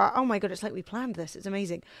Oumuamua. Oh my God, it's like we planned this. It's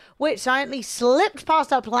amazing. Which silently slipped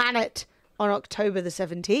past our planet on October the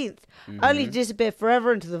 17th, only to disappear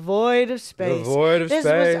forever into the void of space. The void of this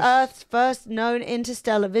space. was Earth's first known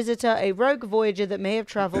interstellar visitor, a rogue voyager that may have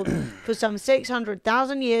traveled for some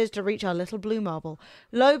 600,000 years to reach our little blue marble.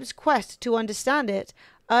 Loeb's quest to understand it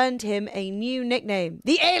earned him a new nickname,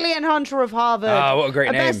 the Alien Hunter of Harvard. Ah, what a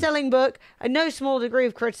great name. A best-selling book, and no small degree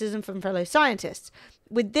of criticism from fellow scientists.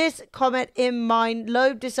 With this comet in mind,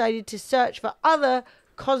 Loeb decided to search for other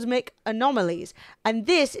cosmic anomalies, and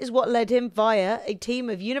this is what led him via a team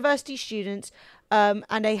of university students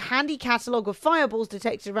and a handy catalogue of fireballs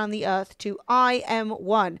detected around the Earth to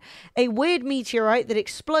IM-1, a weird meteorite that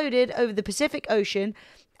exploded over the Pacific Ocean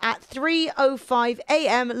at 3:05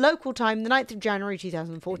 a.m. local time, the 9th of January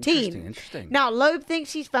 2014. Interesting. Now, Loeb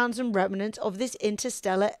thinks he's found some remnants of this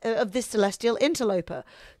celestial interloper.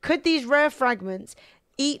 Could these rare fragments,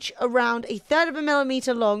 each around 1/3 of a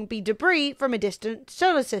millimeter long, be debris from a distant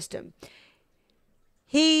solar system?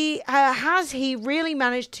 Has he really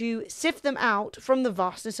managed to sift them out from the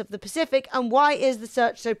vastness of the Pacific, and why is the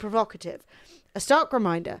search so provocative? A stark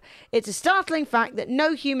reminder. It's a startling fact that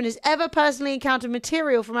no human has ever personally encountered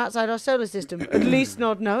material from outside our solar system, at least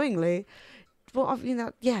not knowingly. Well, I mean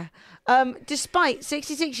that, yeah. Despite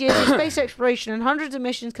 66 years of space exploration and hundreds of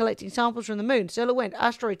missions collecting samples from the moon, solar wind,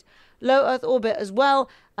 asteroids, low Earth orbit, as well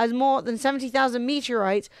as more than 70,000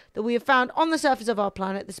 meteorites that we have found on the surface of our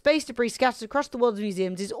planet, the space debris scattered across the world's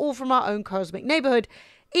museums is all from our own cosmic neighborhood.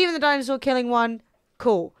 Even the dinosaur-killing one,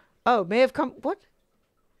 cool. Oh, may have come... What?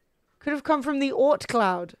 Could have come from the Oort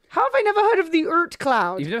cloud. How have I never heard of the Oort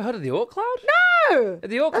cloud? You've never heard of the Oort cloud? No! The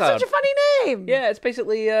Oort cloud. That's such a funny name. Yeah, it's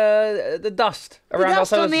basically the dust around the our dust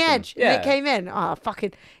solar on the system. edge. Yeah. And it came in. Ah,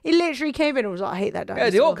 fucking... It literally came in and was like, I hate that dinosaur. Yeah,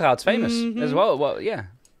 the Oort cloud's famous as well. Well, yeah.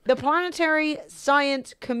 The planetary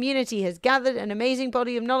science community has gathered an amazing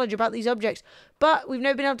body of knowledge about these objects, but we've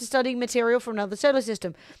never been able to study material from another solar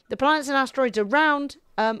system. The planets and asteroids around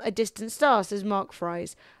a distant star, says Mark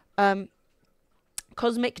Fries.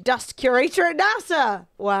 Cosmic dust curator at NASA.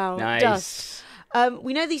 Wow. Nice. Dust.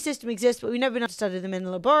 We know these systems exist, but we've never been able to study them in a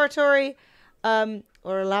laboratory or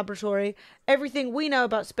a laboratory. Everything we know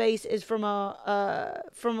about space is from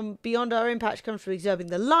beyond our impact, comes from observing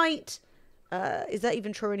the light. Is that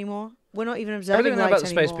even true anymore? We're not even observing Everything light about the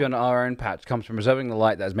space anymore. beyond our own patch comes from observing the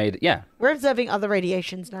light that has made it. Yeah. We're observing other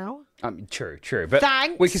radiations now. True. But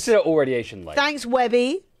Thanks. we consider all radiation light. Thanks,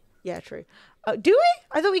 Webby. Yeah, true. Do we?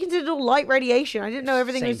 I thought we considered all light radiation. I didn't know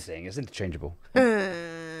everything Same was... thing. It's interchangeable.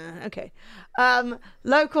 Okay.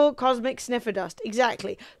 Local cosmic sniffer dust.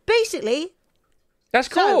 Exactly. Basically... That's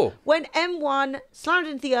cool. So, when M1 slammed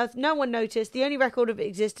into the Earth, no one noticed. The only record of its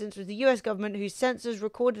existence was the US government, whose sensors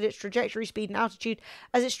recorded its trajectory, speed, and altitude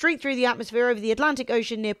as it streaked through the atmosphere over the Atlantic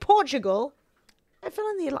Ocean near Portugal. I thought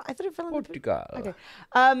it fell in Portugal. Okay.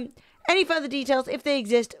 Any further details, if they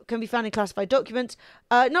exist, can be found in classified documents.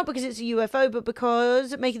 Not because it's a UFO, but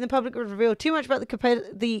because making the public would reveal too much about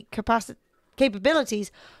the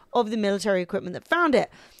capabilities of the military equipment that found it.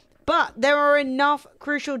 But there are enough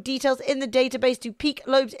crucial details in the database to pique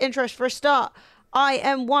Loeb's interest. For a start,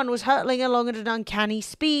 IM-1 was hurtling along at an uncanny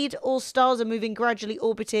speed. All the stars in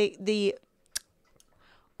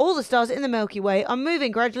the Milky Way are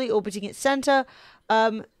moving gradually, orbiting its center.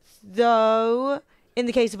 Though, in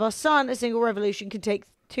the case of our sun, a single revolution can take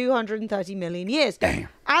 230 million years. Damn.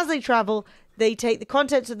 As they travel, they take the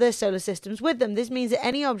contents of their solar systems with them. This means that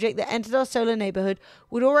any object that entered our solar neighborhood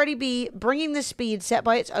would already be bringing the speed set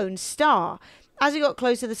by its own star. As it got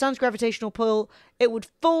closer, the sun's gravitational pull, it would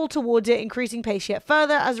fall towards it, increasing pace yet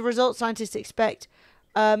further. As a result, scientists expect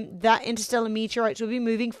that interstellar meteorites will be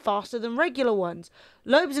moving faster than regular ones.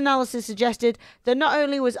 Loeb's analysis suggested that not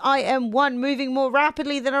only was IM-1 moving more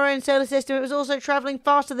rapidly than our own solar system, it was also traveling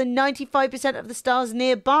faster than 95% of the stars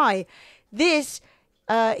nearby. This,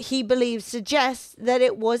 he believes, suggests that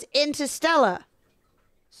it was interstellar.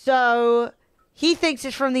 So he thinks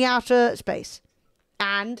it's from the outer space.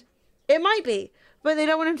 And it might be, but they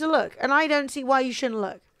don't want him to look. And I don't see why you shouldn't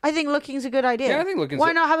look. I think looking's a good idea. Yeah, I think looking's...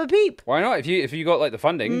 Why not have a peep? Why not? If you got like the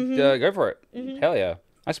funding, go for it. Hell yeah,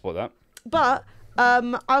 I support that. But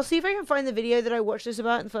I'll see if I can find the video that I watched this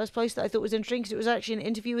about in the first place that I thought was interesting, because it was actually an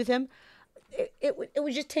interview with him. It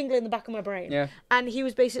was just tingling in the back of my brain. Yeah. And he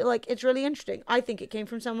was basically like, it's really interesting. I think it came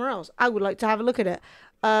from somewhere else. I would like to have a look at it.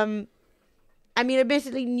 I mean,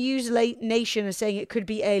 admittedly, News Nation is saying it could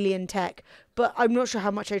be alien tech, but I'm not sure how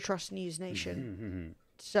much I trust News Nation.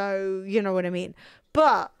 So, you know what I mean.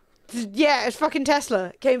 But, yeah, it's fucking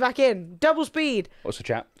Tesla. Came back in. Double speed. Also,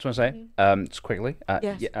 chat, just want to say, just quickly,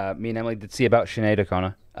 Yes. me and Emily did see about Sinead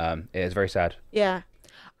O'Connor. It is very sad. Yeah.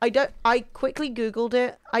 I quickly Googled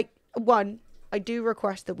it. I do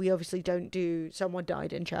request that we obviously don't do someone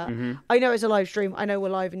died in chat. I know it's a live stream. I know we're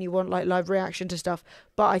live and you want like live reaction to stuff,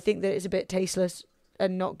 but I think that it's a bit tasteless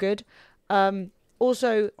and not good.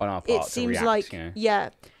 Also, on our part, it seems react, like, you know.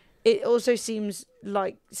 yeah, it also seems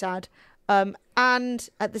like sad. And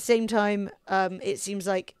at the same time, it seems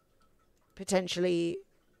like potentially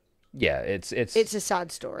Yeah, it's It's a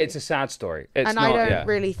sad story. It's a sad story. It's and not, I don't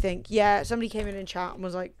really think. Yeah, somebody came in chat and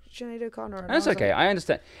was like, Sinead O'Connor. And that's okay. I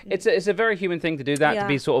understand. It's a very human thing to do that. To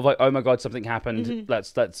be sort of like, oh my god, something happened.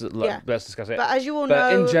 Let's discuss it. But as you all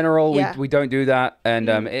but know, in general, we don't do that, and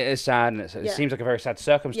it is sad, and it Yeah. seems like a very sad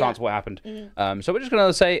circumstance what happened. Mm-hmm. So we're just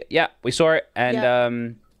gonna say, yeah, we saw it, and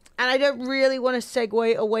and I don't really want to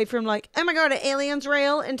segue away from like, oh my god, are aliens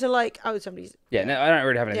real? Into like, oh, somebody's. yeah, no, I don't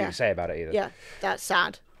really have anything to say about it either. Yeah, that's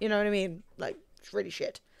sad. You know what I mean? Like, it's really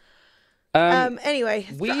shit. Anyway,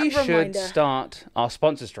 we should start our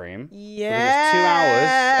sponsor stream. Yes. Because it's 2 hours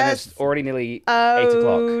and it's already nearly 8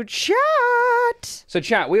 o'clock. Chat. So,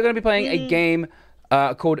 chat, we're going to be playing a game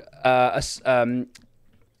called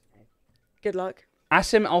Good luck.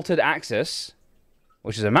 Asym Altered Axis,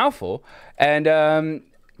 which is a mouthful. And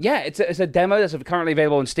yeah, it's a demo that's currently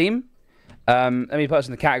available on Steam. Let me put us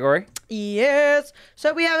in the category. Yes.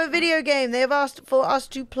 So we have a video game they have asked for us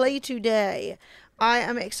to play today. I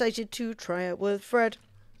am excited to try it with Fred.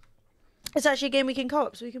 It's actually a game we can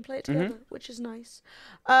co-op, so we can play it together, which is nice.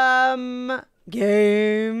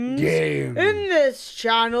 Games in this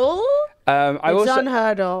channel. It's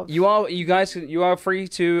unheard of. You are free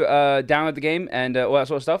to download the game and all that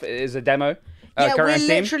sort of stuff. It is a demo. Yeah, we're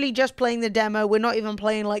literally just playing the demo. We're not even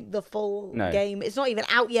playing like the full game. It's not even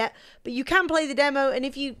out yet, but you can play the demo. And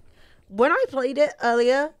when I played it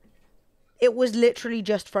earlier, it was literally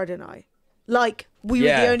just Fred and I. Like, we were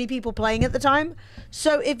the only people playing at the time.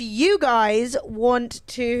 So if you guys want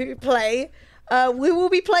to play, we will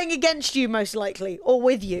be playing against you most likely, or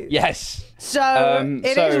with you. Yes. So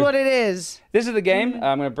it is what it is. This is the game.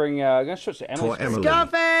 I'm going to switch to Emily.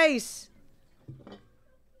 Scarface!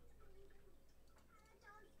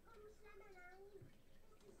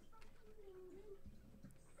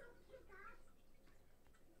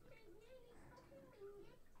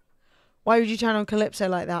 Why would you turn on Calypso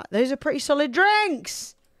like that? Those are pretty solid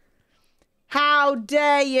drinks. How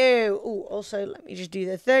dare you? Oh, also, let me just do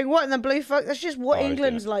the thing. What in the blue fuck? That's just what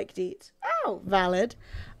England's like, Deets. Oh, valid.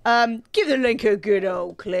 Give the link a good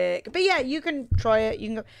old click. But yeah, you can try it. You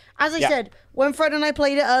can go. As I said, when Fred and I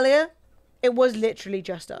played it earlier, it was literally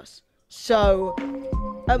just us. So,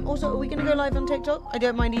 also, are we going to go live on TikTok? I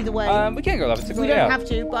don't mind either way. We can go live on TikTok. We don't have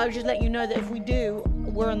to, but I was just letting you know that if we do,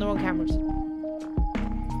 we're on the wrong cameras.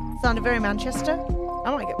 Sounded very Manchester.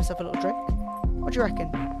 I might get myself a little drink. What do you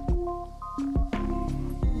reckon?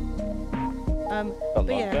 Got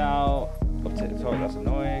logged out of TikTok. That's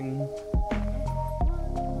annoying.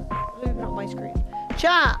 Not my screen.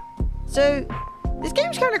 Chat. So this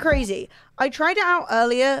game's kind of crazy. I tried it out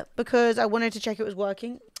earlier because I wanted to check it was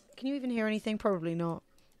working. Can you even hear anything? Probably not.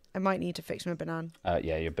 I might need to fix my banana.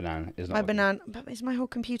 Yeah, your banana is not. My banana. But is my whole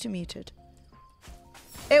computer muted?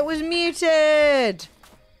 It was muted.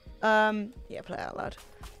 Yeah, play it out loud.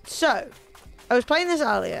 So, I was playing this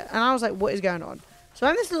earlier, and I was like, what is going on? So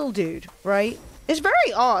I'm this little dude, right? It's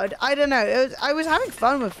very odd. I don't know. I was having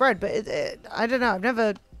fun with Fred, but I don't know. I've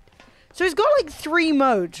never... So it's got like 3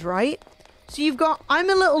 modes, right? So you've got I'm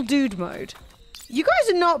a little dude mode. You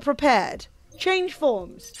guys are not prepared. Change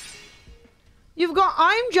forms. You've got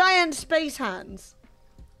I'm giant space hands.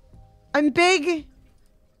 I'm big.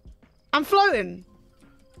 I'm floating.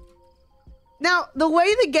 Now, the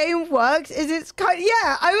way the game works is it's kind of,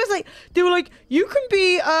 yeah, I was like, they were like, you can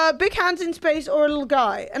be big hands in space or a little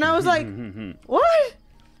guy. And I was like, what?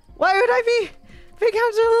 Why would I be big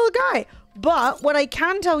hands or a little guy? But what I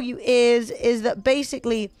can tell you is that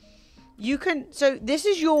basically you can, so this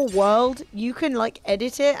is your world. You can like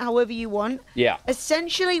edit it however you want. Yeah.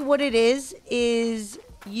 Essentially what it is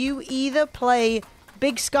you either play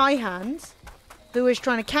big sky hands, who is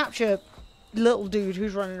trying to capture little dude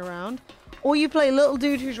who's running around, or you play little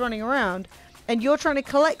dude who's running around and you're trying to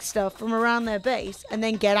collect stuff from around their base and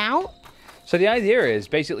then get out. So the idea is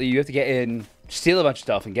basically you have to get in, steal a bunch of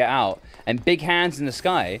stuff and get out. And big hands in the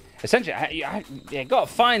sky, essentially, you got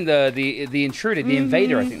to find the intruder, the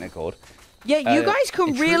invader, I think they're called. Yeah, you guys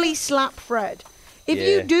can really slap Fred. If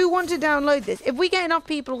you do want to download this, if we get enough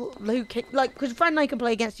people who can, like, because Fred and I can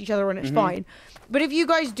play against each other and it's fine. But if you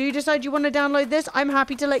guys do decide you want to download this, I'm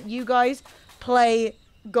happy to let you guys play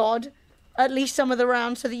God at least some of the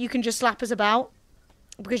rounds so that you can just slap us about.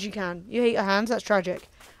 Because you can. You hate your hands, that's tragic.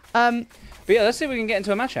 But yeah, let's see if we can get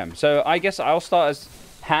into a match, Em. So I guess I'll start as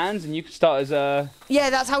hands and you can start as... Yeah,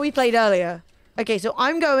 that's how we played earlier. Okay, so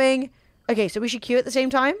I'm going... Okay, so we should queue at the same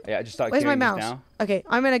time? Yeah, I just started Where's my queuing mouse? now. Okay,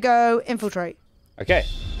 I'm going to go infiltrate. Okay.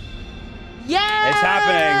 Yes! It's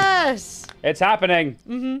happening. It's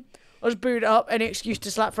happening. I'll just boot it up. Any excuse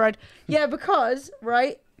to slap Fred. Yeah, because,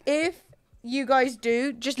 right, if you guys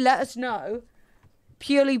do, just let us know.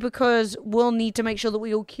 purely because we'll need to make sure that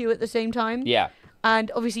we all queue at the same time. Yeah.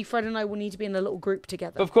 And obviously, Fred and I will need to be in a little group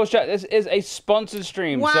together. But of course, chat, this is a sponsored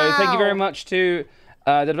stream. Wow. So thank you very much to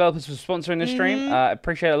the developers for sponsoring this stream.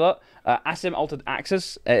 Appreciate it a lot. Asym Altered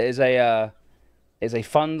Axis is a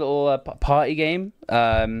fun little party game.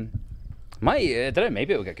 I don't know,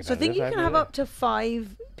 maybe it will get competitive. So I think you can have up to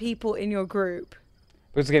 5 people in your group.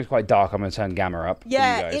 Because the game's quite dark, I'm going to turn gamma up.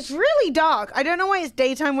 Yeah, it's really dark. I don't know why it's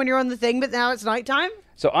daytime when you're on the thing, but now it's nighttime.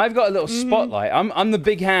 So I've got a little spotlight. I'm the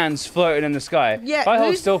big hands floating in the sky. Yeah, if I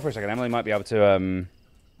hold still for a second, Emily might be able to...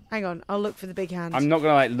 Hang on, I'll look for the big hands. I'm not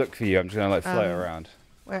going to like look for you. I'm just going to like float around.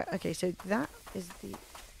 Where? Okay, so that is the...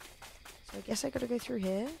 So I guess I got to go through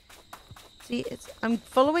here. See, I'm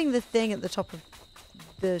following the thing at the top of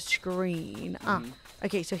the screen.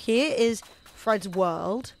 Okay, so here is Fred's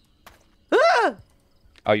world. Ah!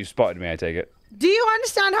 Oh, you spotted me, I take it. Do you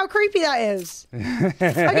understand how creepy that is?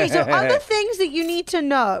 Okay, so other things that you need to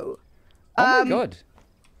know. Oh my god.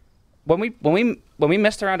 When we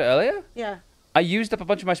messed around earlier, Yeah. I used up a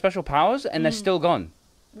bunch of my special powers and they're still gone.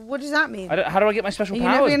 What does that mean? How do I get my special Are you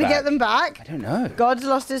powers never going to back? get them back? I don't know. God's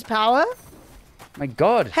lost his power? My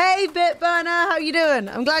god. Hey, Bitburner, how you doing?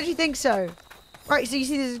 I'm glad you think so. Right, so you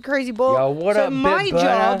see this crazy ball? Yo, what so up, my Bitburner?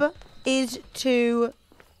 job is to...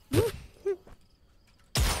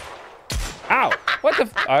 Ow! What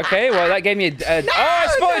the okay, well that gave me a... No, oh, I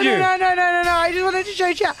spotted you! No, I just wanted to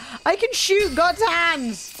show chat. I can shoot God's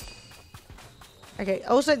hands. Okay,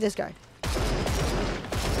 also this guy.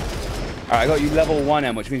 Alright, I got you level 1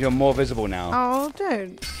 M, which means you're more visible now. Oh,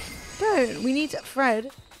 don't. We need to... Fred,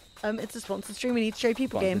 it's a sponsored stream. We need to show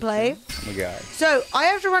people gameplay. Oh my god. So, I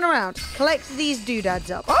have to run around, collect these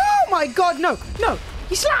doodads up. Oh my god, no!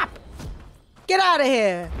 You slap! Get out of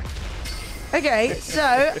here! Okay, so,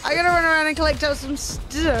 I gotta run around and collect up some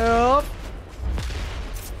stuff.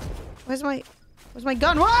 Where's my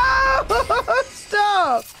gun? Whoa!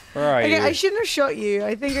 Stop! Where are you? I shouldn't have shot you.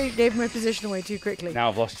 I think I gave my position away too quickly. Now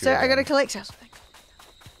I've lost you. So, again. I gotta collect something.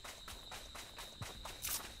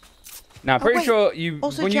 Now, I'm pretty wait. sure you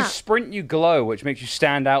Also, when you chat. sprint, you glow, which makes you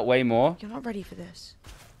stand out way more. You're not ready for this.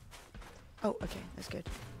 Oh, okay, that's good.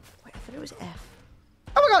 Wait, I thought it was F.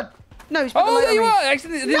 Oh my god! No, he's put the light Oh, there on you me. are! I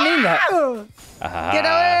accidentally didn't mean that. No! Ah. Get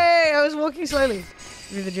away! I was walking slowly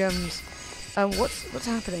through the gems. What's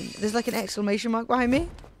happening? There's like an exclamation mark behind me.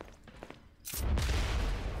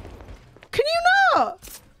 Can you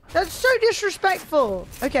not? That's so disrespectful.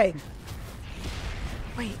 Okay.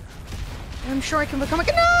 Wait. I'm sure I can become a...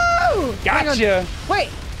 No! Hang on. Gotcha! Wait.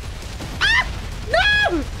 Ah!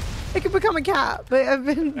 No! I can become a cat, but I've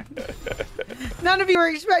been... None of you were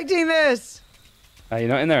expecting this. You're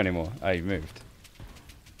not in there anymore. Oh, you moved.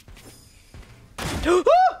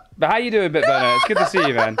 But how you doing, Bitburner? It's good to see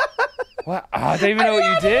you, man. What? Oh, I don't even know what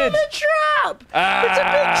you did. It's a trap! Ah, It's a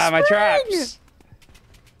big my spring! traps.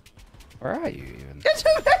 Where are you even? It's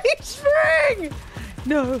a big spring!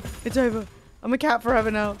 No, it's over. I'm a cat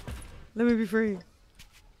forever now. Let me be free.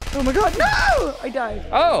 Oh my god, no! I died.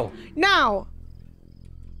 Oh! Now!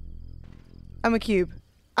 I'm a cube.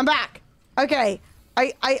 I'm back. Okay.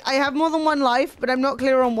 I have more than one life, but I'm not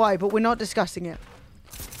clear on why, but we're not discussing it.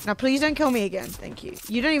 Now, please don't kill me again. Thank you.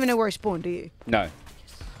 You don't even know where I spawned, do you? No.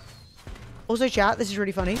 Also, chat, this is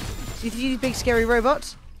really funny. So you see these big scary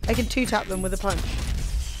robots? I can two-tap them with a punch.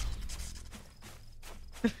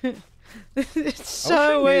 It's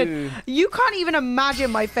so weird. You can't even imagine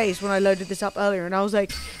my face when I loaded this up earlier, and I was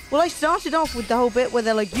like, well, I started off with the whole bit where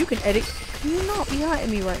they're like, you can edit. Can you not be hurting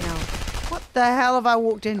me right now? What the hell have I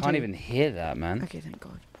walked into? Can't even hear that, man. Okay, thank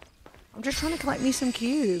God. I'm just trying to collect me some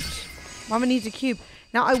cubes. Mama needs a cube.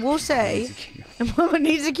 Now, I will say, Mama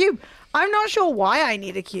needs a cube. I'm not sure why I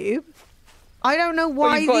need a cube. I don't know why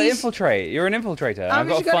Well, you've got to these... infiltrate. You're an infiltrator. I'm I've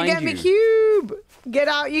got just to gonna find get you. me cube. Get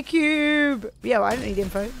out your cube. Yeah, well, I don't need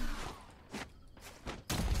info.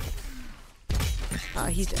 Ah,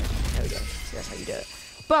 he's dead. There we go. So that's how you do it.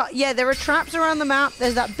 But yeah, there are traps around the map.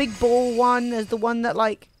 There's that big ball one. There's the one that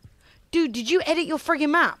like... Dude, did you edit your friggin'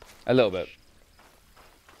 map? A little bit.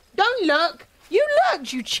 Don't look. You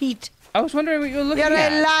looked, you cheat. I was wondering what you were looking You're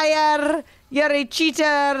at. a liar. You're a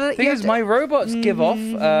cheater. Thing is, my robots give off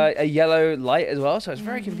a yellow light as well, so it's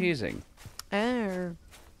very confusing. Oh.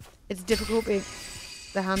 It's difficult being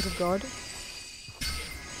the hands of God.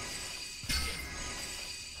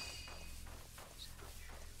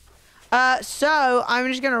 So I'm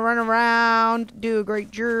just gonna run around, do a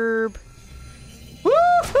great job. Woo!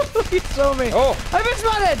 You saw me. Oh! I've been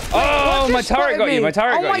spotted. Oh, Wait, my just turret spotted got you, me? my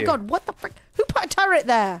turret oh got my you. god! What the frick? Who put a turret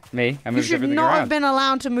there? Me? I You moved should everything not around. have been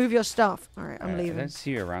allowed to move your stuff. All right, I'm I leaving. don't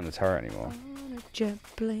see you around the turret anymore. On a jet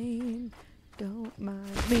plane. Don't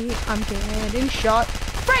mind me, I'm getting shot.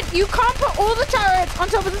 Fred, you can't put all the turrets on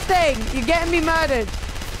top of the thing. You're getting me murdered.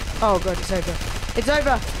 Oh god, it's over. It's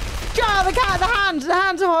over. Jar, the cat, the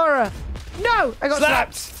hands of horror. No, I got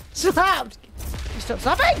slapped. Slapped. You stop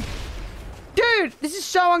slapping. Dude, this is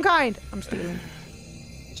so unkind. I'm stealing.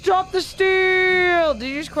 Stop the steal. Did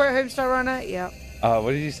you just quote Homestar Runner? Yeah. Oh,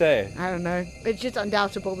 what did you say? I don't know. It's just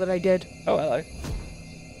undoubtable that I did. Oh, hello.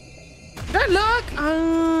 Don't look!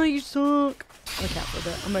 Oh, you suck. I'm a cat for a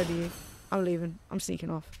bit. I'm over you. I'm leaving. I'm sneaking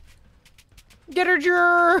off. Get her,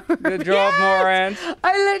 gerb! Good job, Morant.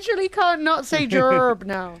 I literally can't not say gerb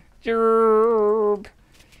now. Gerb.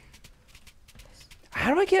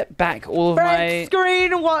 How do I get back all of my...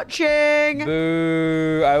 screen watching!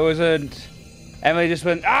 Boo. I wasn't... Emily just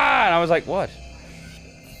went, ah! And I was like, what?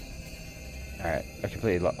 Alright, I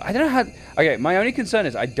completely lost. I don't know how... Okay, my only concern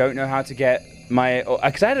is I don't know how to get my...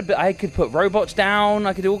 Because I could put robots down,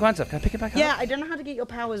 I could do all kinds of stuff. Can I pick it back up? Yeah, I don't know how to get your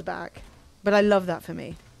powers back. But I love that for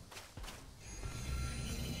me.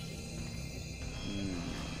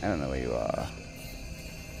 I don't know where you are.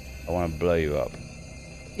 I want to blow you up.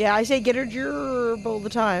 Yeah, I say get her gerb all the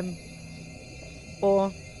time. Or,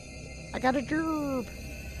 I got a gerb.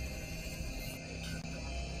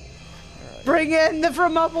 Bring in the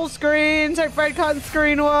Fromupple screen so Fred can't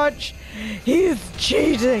screen watch. He's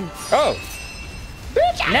cheating. Oh.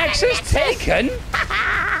 Bitch, Nexus taken?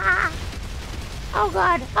 Oh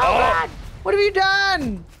god. Oh god. What have you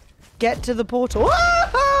done? Get to the portal.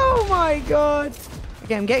 Oh my god.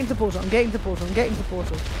 Okay, I'm getting to the portal. I'm getting to the portal. I'm getting to the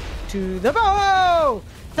portal. To the bow.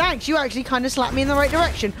 Thanks, you actually kind of slapped me in the right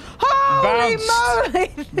direction. Holy moly!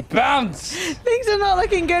 Bounce! Things are not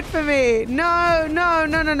looking good for me. No, no,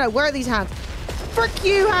 no, no, no. Where are these hands? Frick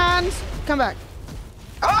you, hands! Come back.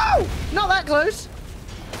 Oh! Not that close.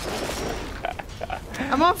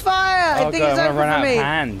 I'm on fire. I think it's over for me. I'm gonna run out of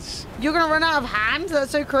hands. You're gonna run out of hands?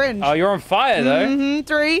 That's so cringe. Oh, you're on fire though. Mm-hmm.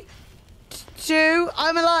 3, 2.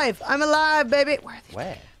 I'm alive. I'm alive, baby. Where are they?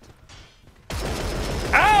 Where?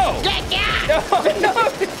 Ow! Yeah! No!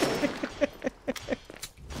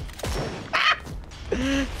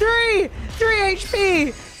 3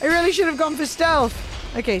 HP. I really should have gone for stealth.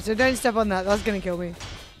 Okay, so don't step on that. That's gonna kill me.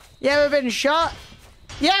 You ever been shot?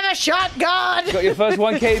 You ever shot God? You got your first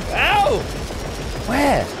 1K. Ow!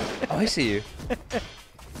 Where? Oh, I see you.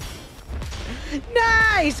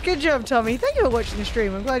 Nice! Good job, Tommy. Thank you for watching the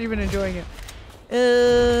stream. I'm glad you've been enjoying it.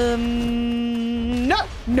 No!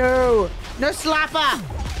 No! No slapper!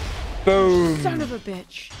 Boom! Son of a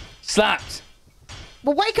bitch. Slapped!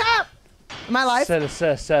 Well, wake up! Am I alive?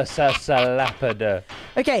 Slapper.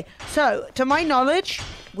 Okay, so, to my knowledge,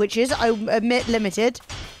 which is, I admit, limited,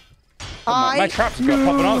 my traps got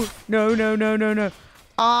popping off. No.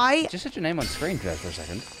 Just said your name on screen for a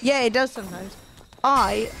second. Yeah, it does sometimes.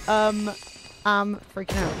 I am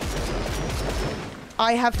freaking out.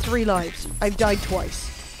 I have 3 lives. I've died twice.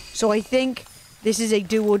 So I think this is a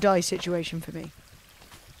do or die situation for me.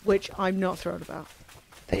 Which I'm not thrilled about.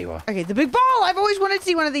 There you are. Okay, the big ball! I've always wanted to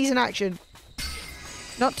see one of these in action.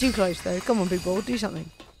 Not too close though. Come on, big ball, do something.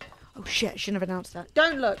 Oh shit, I shouldn't have announced that.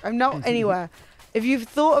 Don't look, I'm not anywhere. If you've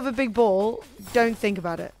thought of a big ball, don't think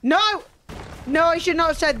about it. No! No, I should not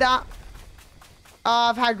have said that.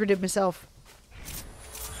 I've Hagrided myself.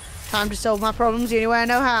 Time to solve my problems the only way I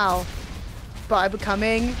know how. By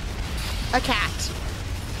becoming a cat.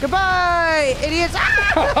 Goodbye, idiots!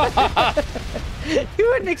 Ah! You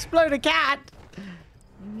wouldn't explode a cat.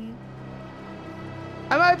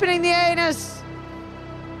 I'm opening the anus.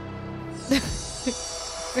 No!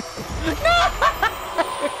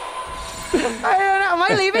 I don't know. Am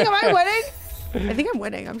I leaving? Am I winning? I think I'm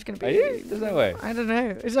winning. I'm just gonna be. Are you? There's no way. I don't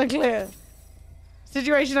know. It's unclear.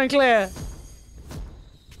 Situation unclear.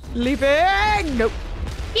 Leaping. Nope.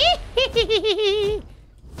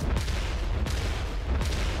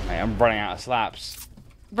 Mate, I'm running out of slaps.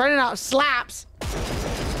 Running out of slaps.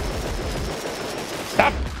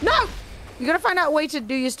 Stop. No. You gotta find out a way to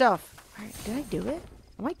do your stuff. Right, did I do it?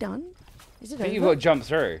 Am I done? Is it over? I think you've got to jump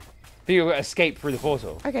through. I think you've got to escape through the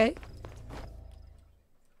portal. Okay.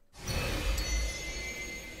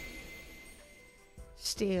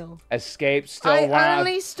 Steal. Escape, still I one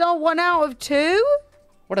only stole 1 out of 2?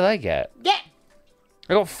 What did I get? Yeah.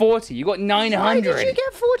 I got 40. You got 900. Why did you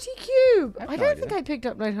get 40 cube? I no don't idea. think I picked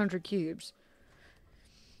up 900 cubes.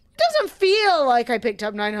 It doesn't feel like I picked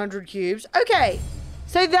up 900 cubes. Okay.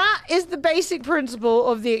 So that is the basic principle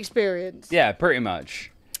of the experience. Yeah, pretty much.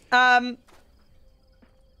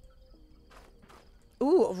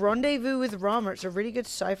 Ooh, Rendezvous with Rama. It's a really good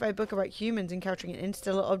sci-fi book about humans encountering an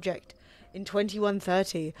interstellar object in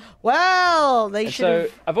 2130. Well, they should So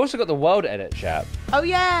have... I've also got the world edit, chap. Oh,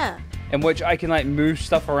 yeah. in which I can like move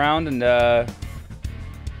stuff around and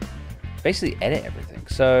basically edit everything.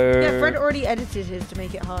 So Yeah, Fred already edited his to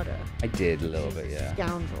make it harder. I did a little bit, yeah.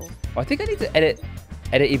 Scoundrel. Well, I think I need to edit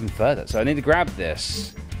even further. So I need to grab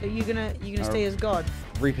this. So you're gonna stay as God.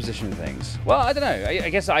 Reposition things. Well, I don't know. I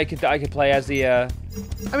guess I could play as the. I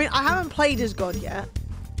mean, I haven't played as God yet,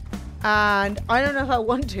 and I don't know if I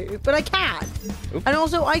want to, but I can. Oop. And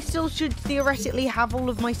also, I still should theoretically have all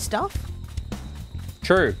of my stuff.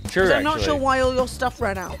 True. I'm not sure why all your stuff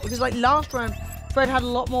ran out, because like last round, Fred had a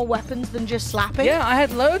lot more weapons than just slapping. Yeah, I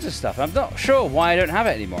had loads of stuff. I'm not sure why I don't have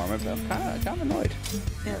it anymore. I'm kind of annoyed.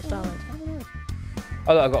 Yeah, it's valid.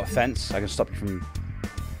 Oh, look, I've got a fence. I can stop you from.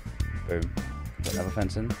 Boom. Put another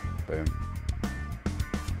fence in. Boom.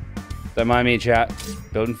 Don't mind me, chat.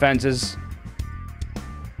 Building fences.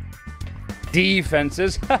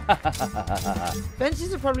 Defenses.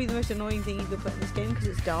 Fences are probably the most annoying thing you could put in this game because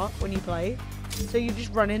it's dark when you play. So you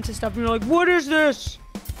just run into stuff and you're like, what is this?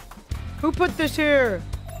 Who put this here?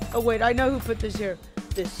 Oh, wait, I know who put this here.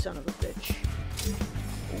 This son of a bitch.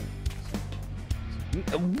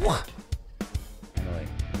 What? Anyway,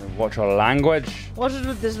 watch our language. What is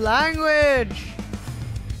with this language?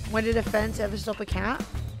 When did a fence ever stop a cat?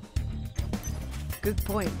 Good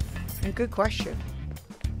point. And good question.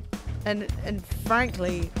 And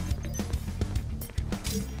frankly,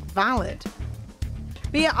 valid.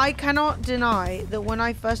 But yeah, I cannot deny that when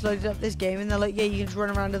I first loaded up this game and they're like, yeah, you can just run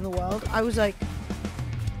around in the world, I was like,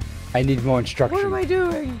 I need more instruction. what am I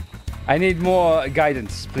doing? I need more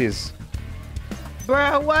guidance, please.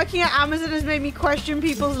 Bro, working at Amazon has made me question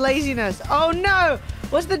people's laziness. Oh no!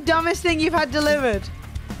 What's the dumbest thing you've had delivered?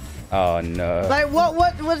 Oh no. Like,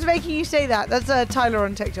 what's making you say that? That's Tyler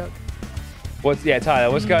on TikTok.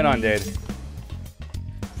 Tyler, what's going on, dude?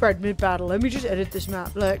 Fred, mid-battle, let me just edit this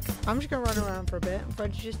map. Look, I'm just gonna run around for a bit. And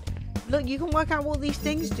Fred's just... Look, you can work out what these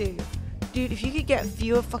things do. Dude, if you could get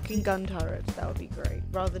fewer fucking gun turrets, that would be great.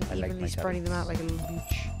 Rather than evenly spreading them out like a little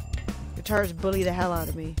bitch. The turrets bully the hell out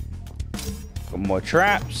of me. Got more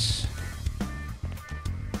traps.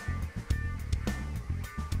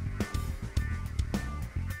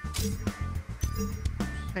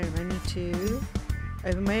 Hang on, I need to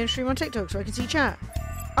open my own stream on TikTok so I can see chat.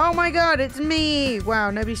 Oh my god, it's me! Wow,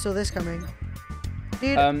 nobody saw this coming.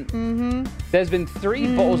 Dude, There's been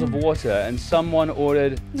 3 bottles of water and someone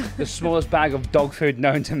ordered the smallest bag of dog food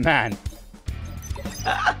known to man.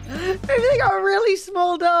 Maybe they got a really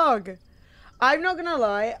small dog. I'm not gonna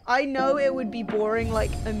lie, I know it would be boring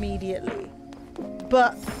like immediately.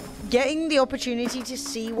 But getting the opportunity to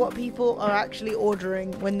see what people are actually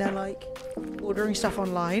ordering when they're like ordering stuff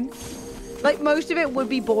online. Like most of it would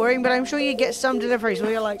be boring, but I'm sure you get some deliveries where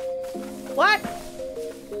you're like, what?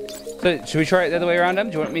 So should we try it the other way around, Em?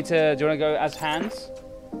 Do you want to go as hands?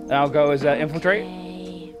 And I'll go as infiltrate.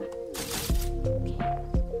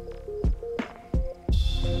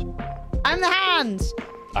 I'm the hands.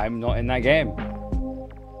 I'm not in that game.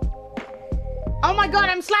 Oh my god,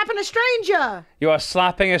 I'm slapping a stranger. You are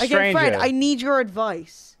slapping a stranger. Again, Fred, I need your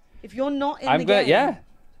advice. If you're not in the game. Yeah.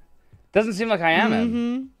 Doesn't seem like I am.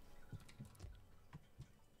 Em.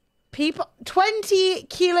 People, 20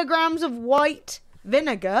 kilograms of white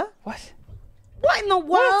vinegar. What? What in the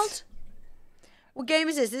world? What game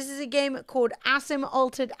is this? This is a game called Asym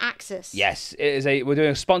Altered Axis. Yes, it is we're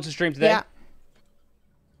doing a sponsored stream today. Yeah.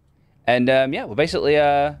 And yeah, we're basically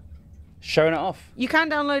showing it off. You can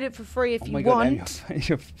download it for free if you my God, want. Em,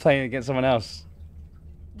 you're playing against someone else.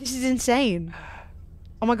 This is insane.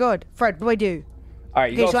 Oh my god, Fred, what do I do? All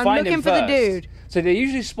right, you gotta so find I'm looking him for first. the dude. So they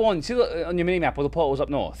usually spawn. See on your minimap where the portal's up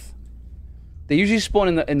north. They usually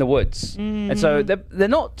spawn in the woods, and so they're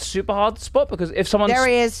not super hard to spot because if someone's There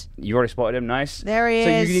he is. You already spotted him. Nice. There he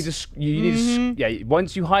is. So you need to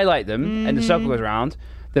once you highlight them and the circle goes around,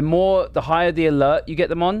 the higher the alert you get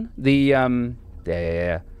them on, the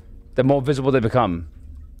more visible they become.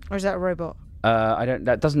 Or is that a robot? I don't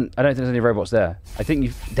think there's any robots there. I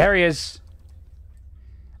think there he is.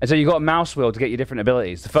 And so you got a mouse wheel to get your different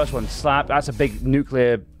abilities. The first one, slap. That's a big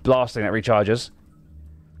nuclear blast thing that recharges.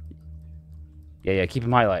 Yeah. Keep him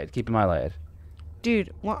highlighted. Keep him highlighted.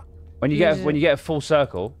 Dude, what? When you get a full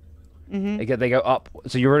circle, they go up.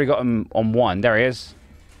 So you already got him on 1. There he is.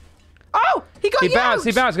 Oh, he got He bounced.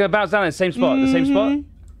 He's gonna bounce down in the same spot. The same spot.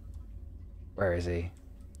 Where is he?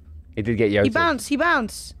 He did get yoted. He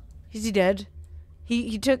bounced. Is he dead?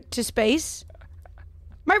 He took to space.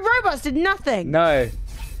 My robots did nothing. No.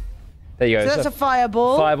 There you go. So that's a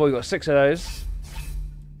fireball. Fireball. You got 6 of those.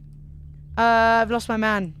 I've lost my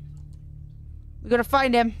man. We gotta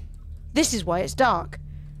find him. This is why it's dark.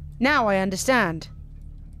 Now I understand.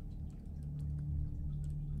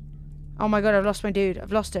 Oh my god, I've lost my dude.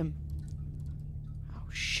 I've lost him.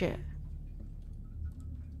 shit.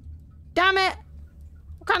 Damn it!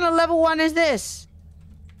 What kind of level 1 is this?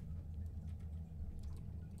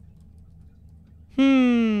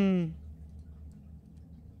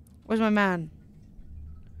 Where's my man?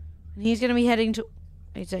 And he's gonna be heading to...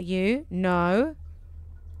 Is that you? No.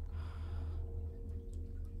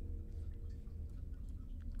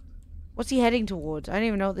 What's he heading towards? I don't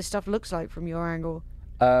even know what this stuff looks like from your angle.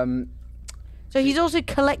 So he's also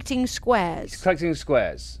collecting squares. He's collecting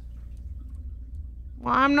squares.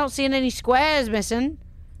 Well, I'm not seeing any squares missing.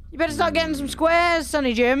 You better start getting some squares,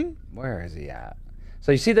 Sonny Jim. Where is he at?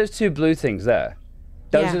 So you see those two blue things there?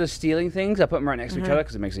 Those are the stealing things. I put them right next to each other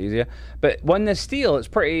because it makes it easier. But when they're steel, it's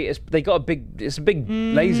pretty. They got a big. It's a big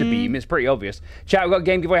laser beam. It's pretty obvious. Chat, we've got a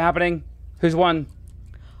game giveaway happening. Who's won?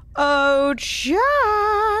 Oh,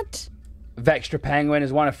 chat. Vextra Penguin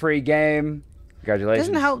has won a free game. Congratulations.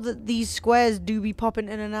 Doesn't help that these squares do be popping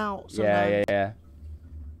in and out. Somehow.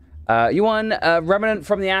 Yeah. You won Remnant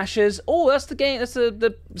from the Ashes. Oh, that's the game. That's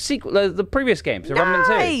the sequel, the previous game. So Remnant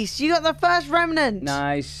 2. Nice. You got the first Remnant.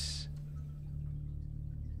 Nice.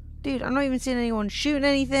 Dude, I'm not even seeing anyone shooting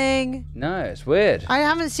anything. No, it's weird. I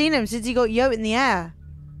haven't seen him since he got Yote in the air.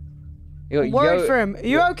 I'm worried for him. Are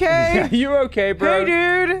you okay? You okay, bro?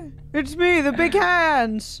 Hey, dude. It's me, the big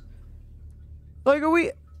hands. Like, are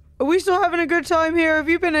we still having a good time here? Have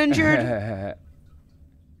you been injured?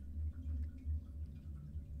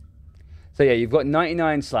 So yeah, you've got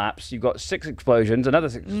 99 slaps. You've got 6 explosions, another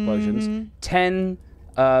 6 explosions, 10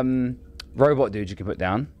 robot dudes you can put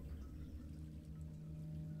down.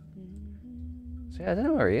 So yeah, I don't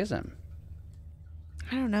know where he is. I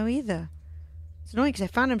don't know either. It's annoying because I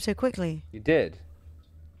found him so quickly. You did.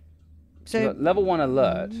 So you got level 1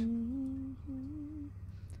 alert.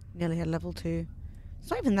 Nearly had level 2. It's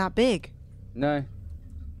not even that big. No.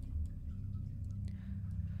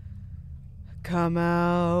 Come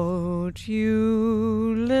out,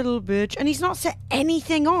 you little bitch. And he's not set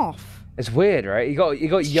anything off. It's weird, right? You got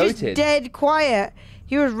It's yoted. just dead quiet.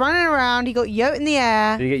 He was running around. He got Yote in the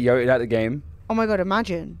air. Did you get yoted out of the game? Oh my god,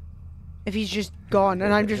 imagine if he's just gone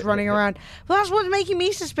and I'm just running around. Well, that's what's making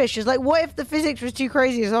me suspicious. Like, what if the physics was too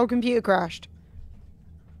crazy? His whole computer crashed.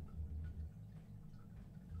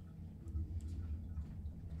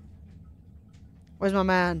 Where's my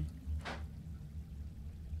man?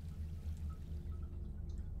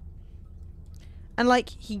 And, like,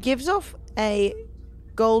 he gives off a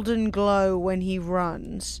golden glow when he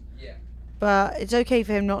runs. Yeah. But it's okay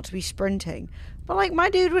for him not to be sprinting. But, like,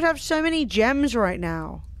 my dude would have so many gems right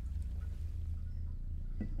now.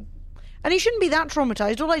 And he shouldn't be that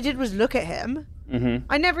traumatized. All I did was look at him.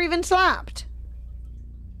 I never even slapped.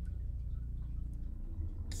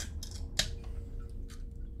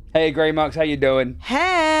 Hey, Grey Marks, how you doing?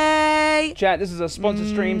 Hey! Chat, this is a sponsor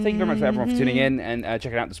stream. Thank you very much for everyone for tuning in and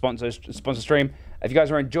checking out the sponsor stream. If you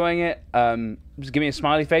guys are enjoying it, just give me a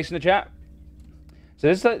smiley face in the chat. So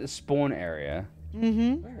this is like the spawn area.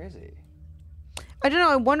 Where is he? I don't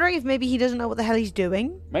know. I'm wondering if maybe he doesn't know what the hell he's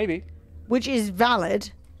doing. Maybe. Which is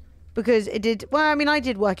valid. Because it did... Well, I mean, I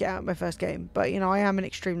did work it out in my first game. But, you know, I am an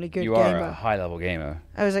extremely good gamer. You are a high-level gamer.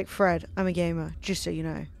 I was like, Fred, I'm a gamer. Just so you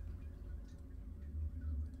know.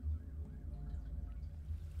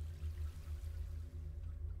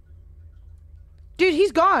 Dude,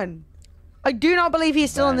 he's gone. I do not believe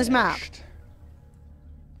he's still on this map.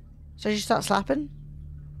 So I just start slapping?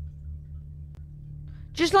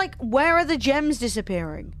 Just like, where are the gems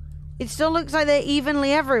disappearing? It still looks like they're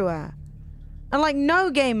evenly everywhere. And like,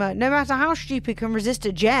 no gamer, no matter how stupid, can resist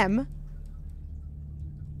a gem.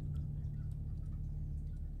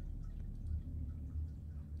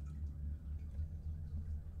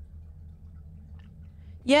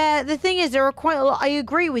 Yeah, the thing is, there are quite a lot. I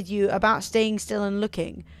agree with you about staying still and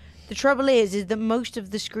looking. The trouble is that most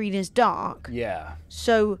of the screen is dark. Yeah.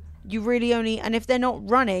 So you really only, and if they're not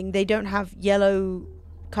running, they don't have yellow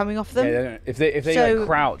coming off them. Yeah, if they like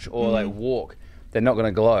crouch or like walk, they're not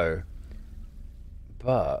gonna glow.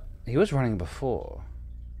 But he was running before.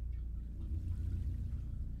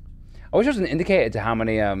 I wish there was an indicator to how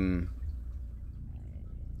many yeah,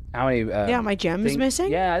 my gems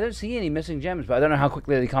missing? Yeah, I don't see any missing gems, but I don't know how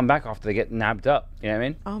quickly they come back after they get nabbed up. You know what I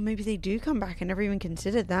mean? Oh, maybe they do come back. I never even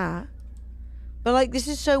considered that. But like, this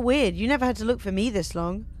is so weird. You never had to look for me this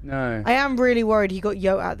long. No. I am really worried he got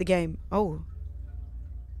Yote out of the game. Oh.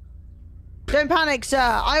 Don't panic, sir.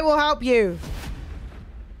 I will help you.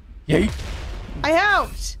 Yeet. I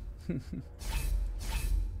helped.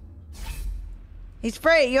 He's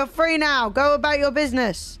free. You're free now. Go about your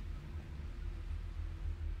business.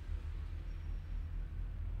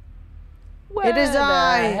 Where it is the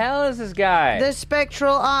hell is this guy? The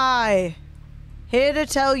spectral eye. Here to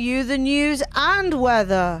tell you the news and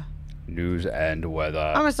weather. News and weather.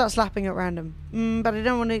 I'm gonna start slapping at random. But I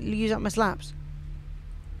don't want to use up my slaps.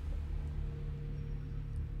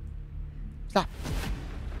 Slap.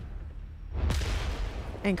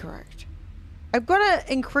 Incorrect. I've got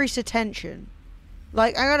to increase attention.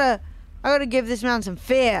 Like, I gotta give this man some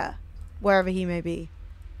fear, wherever he may be.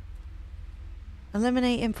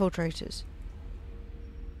 Eliminate infiltrators.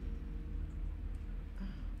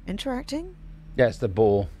 Interacting? Yeah, it's the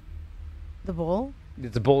ball. The ball?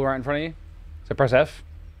 It's the ball right in front of you. So press F.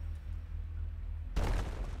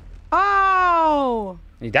 Oh!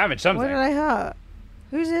 You damaged something. What did I hurt?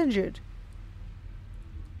 Who's injured?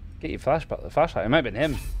 Get your flashlight. The flashlight. It might have been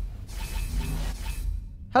him.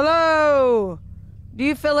 Hello! Do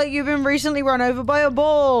you feel like you've been recently run over by a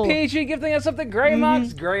ball? Peachy gifting us something. Grey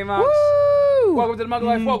Marks. Grey Marks. Woo! Welcome to the Mug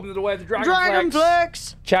Life. Welcome to the way of the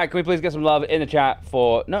Dragonflex. Chat, can we please get some love in the chat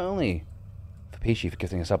for not only for Peachy for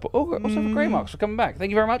gifting us up, but also for Grey Marks for coming back.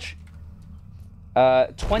 Thank you very much.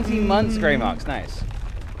 20 months, Grey Marks. Nice.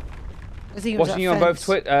 Watching you on both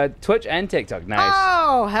Twitch and TikTok. Nice.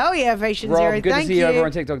 Oh, hell yeah, Patient Rob, Zero. good Thank to see you over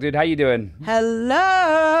on TikTok, dude. How you doing?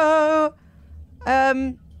 Hello.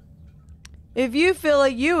 If you feel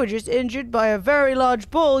like you were just injured by a very large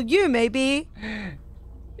ball, you may be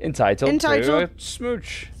entitled to a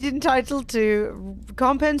smooch. Entitled to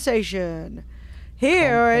compensation.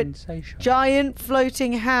 Here at Giant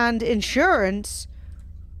Floating Hand Insurance,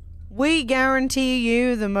 we guarantee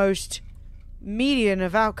you the most median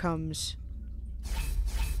of outcomes.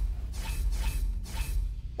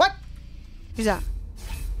 What? Who's that?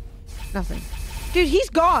 Nothing. Dude, he's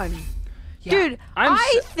gone. Yeah, Dude,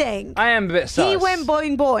 I think I am a bit sus. he went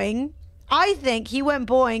boing boing. I think he went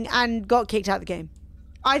boing and got kicked out of the game.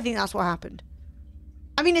 I think that's what happened.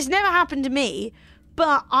 I mean, it's never happened to me,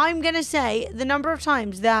 but I'm going to say the number of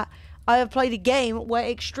times that I have played a game where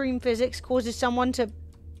extreme physics causes someone to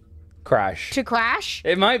crash.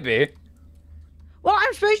 It might be. Well,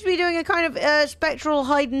 I'm supposed to be doing a kind of spectral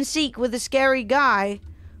hide and seek with a scary guy,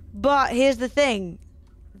 but here's the thing.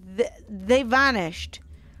 They vanished.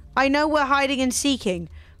 I know we're hiding and seeking,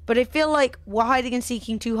 but I feel like we're hiding and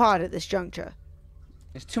seeking too hard at this juncture.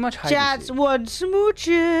 It's too much hide and Chats seek. want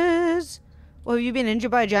smooches. Well, have you been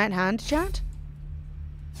injured by a giant hand, chat?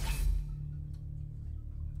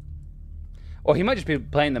 Or he might just be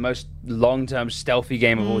playing the most long-term stealthy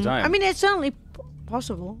game of all time. I mean, it's certainly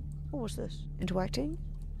possible. What was this? Interacting?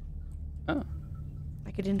 Oh.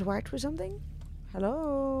 I could interact with something?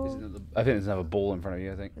 Hello? I think there's another ball in front of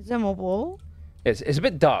you, I think. Is there more ball? It's a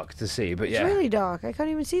bit dark to see, but yeah. It's really dark. I can't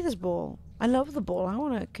even see this ball. I love the ball. I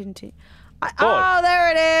want to continue. Oh, there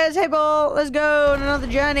it is. Hey, ball. Let's go on another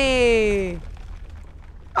journey.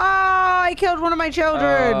 Oh, I killed one of my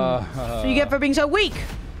children. So you get for being so weak.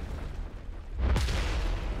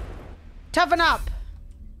 Toughen up.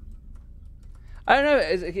 I don't know.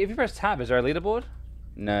 If you press tab, is there a leaderboard?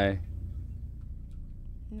 No.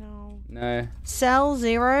 No. Cell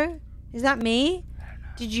 0? Is that me?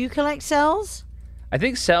 Did you collect cells? I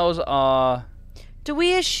think cells are... Do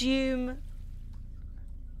we assume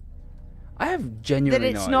I have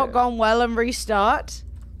genuinely that it's no not idea. gone well and restart?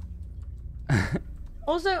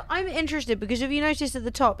 Also, I'm interested because if you notice at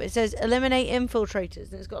the top, it says eliminate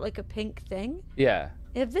infiltrators, and it's got like a pink thing. Yeah.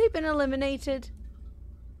 Have they been eliminated?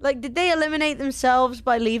 Like, did they eliminate themselves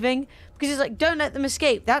by leaving? Because it's like, don't let them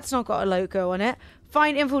escape. That's not got a logo on it.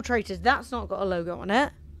 Find infiltrators. That's not got a logo on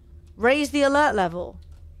it. Raise the alert level.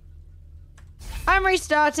 I'm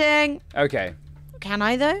restarting. Okay. Can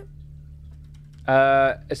I, though?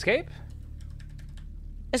 Escape?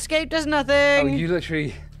 Escape does nothing. Oh, you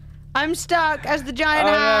literally... I'm stuck as the giant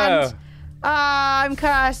Oh, hand. no. I'm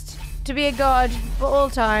cursed to be a god for all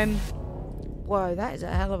time. Whoa, that is a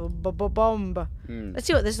hell of a bomb. Let's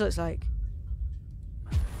see what this looks like.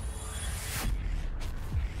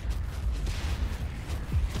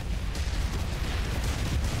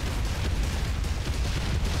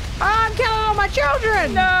 I'm killing all my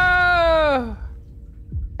children! No!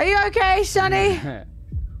 Are you okay, Sonny?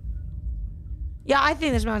 Yeah, I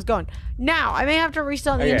think this man's gone. Now, I may have to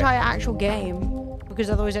restart the entire actual game, because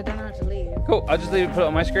otherwise I don't know how to leave. Cool, I'll just leave it, put it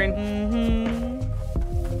on my screen.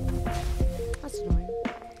 That's annoying.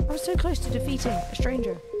 I was so close to defeating a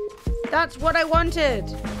stranger. That's what I wanted!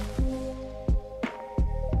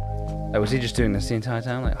 Oh, was he just doing this the entire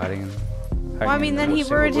time? Like hiding in... Well, I mean, then he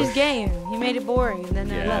single ruined his bush? game. He made it boring, and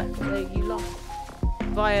then I Yeah. left. So you lost.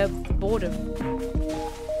 Via boredom.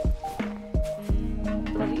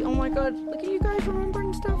 Bloody, oh my god, look at you guys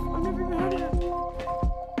remembering stuff. I've never even heard of it.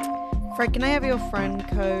 Fred, can I have your friend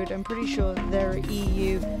code? I'm pretty sure there are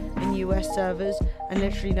EU and US servers, and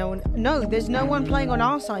literally no one. No, there's no one playing on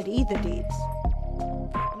our side either, Deeds.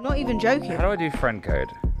 I'm not even joking. How do I do friend code?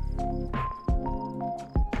 I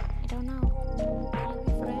don't know.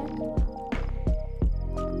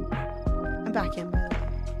 I'm back in, by the way.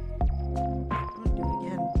 I'm gonna do it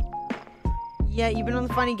again. Yeah, you've been on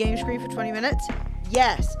the funny game screen for 20 minutes?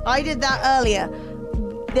 Yes, I did that earlier.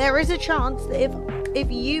 There is a chance that if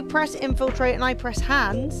you press infiltrate and I press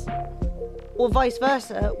hands, or vice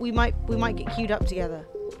versa, we might get queued up together.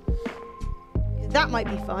 That might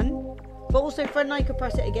be fun. But also Fred and I could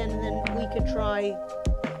press it again and then we could try,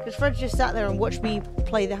 because Fred just sat there and watched me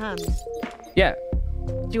play the hands. Yeah.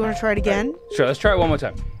 Do you want to try it again? Sure, let's try it one more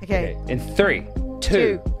time. Okay. In 3,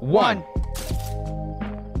 2, 1.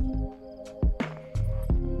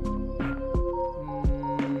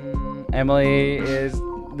 Emily is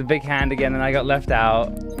the big hand again, and I got left out.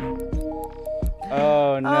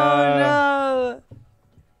 Oh no! Oh no!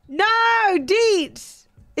 No, Deeds!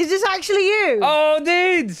 Is this actually you? Oh,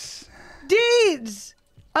 Deeds! Deeds!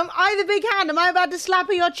 Am I the big hand? Am I about to slap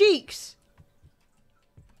at your cheeks?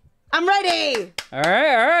 I'm ready! All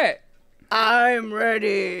right. I'm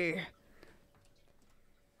ready.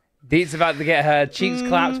 Deeds about to get her cheeks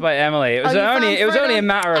clapped by Emily. It was only a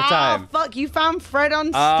matter of time. Oh, fuck, you found Fred on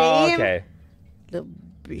Steam? Oh, okay.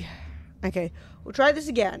 Okay, we'll try this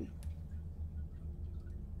again.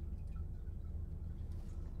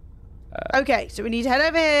 Okay, so we need to head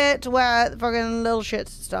over here to where the fucking little shits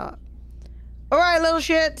start. Alright, little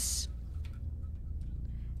shits.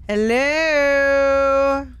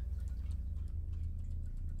 Hello.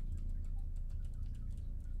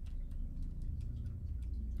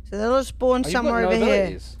 So they'll spawn somewhere over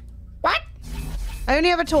here. What? I only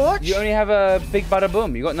have a torch? You only have a big bada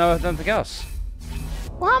boom. You got nothing else.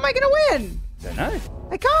 Well, how am I gonna win? Don't know.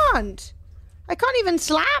 I can't. I can't even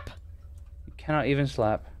slap. You cannot even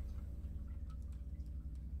slap.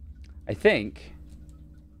 I think.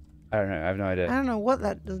 I don't know. I have no idea. I don't know what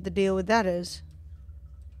the deal with that is.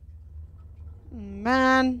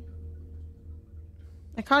 Man.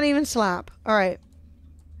 I can't even slap. Alright.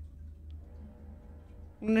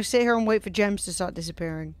 I'm gonna sit here and wait for gems to start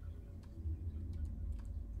disappearing.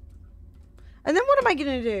 And then what am I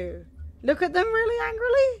gonna do? Look at them really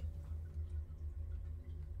angrily?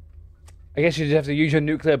 I guess you just have to use your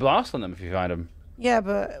nuclear blast on them if you find them. Yeah,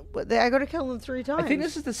 but I gotta kill them 3 times. I think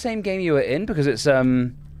this is the same game you were in because it's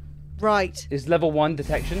Right. It's level 1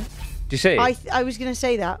 detection. Do you see? I was gonna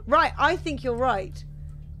say that. Right, I think you're right.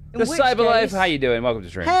 The Cyberlife, how you doing? Welcome to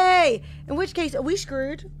stream. Hey! In which case, are we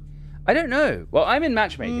screwed? I don't know. Well, I'm in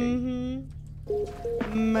matchmaking.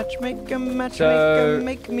 Matchmaker, matchmaker,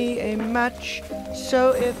 make me a match.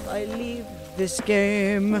 So if I leave this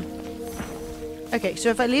game... Okay, so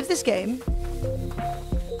if I leave this game...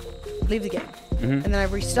 Leave the game. And then I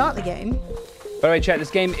restart the game... By the way, chat,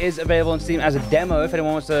 this game is available on Steam as a demo. If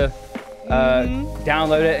anyone wants to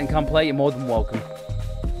download it and come play, you're more than welcome.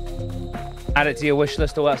 Add it to your wish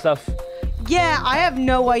list, all that stuff. Yeah, I have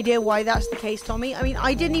no idea why that's the case, Tommy. I mean,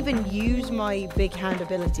 I didn't even use my big hand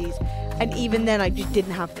abilities, and even then I just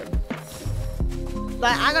didn't have them.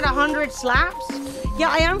 Like, I got 100 slaps. Yeah,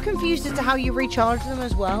 I am confused as to how you recharge them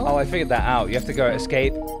as well. Oh, I figured that out. You have to go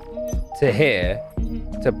escape to here,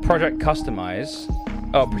 to project customize,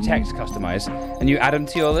 protect customize, and you add them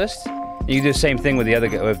to your list. And you can do the same thing with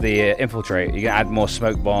the infiltrate. You can add more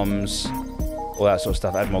smoke bombs, all that sort of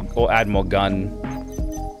stuff. Add more gun.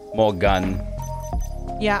 More gun.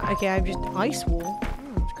 Yeah, okay, I've just... Ice wall?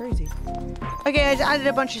 Oh, that's crazy. Okay, I just added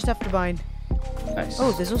a bunch of stuff to bind. Nice.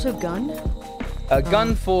 Oh, there's also gun? A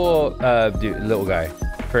gun for little guy.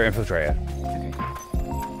 For infiltrator. Okay.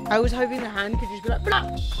 I was hoping the hand could just be like...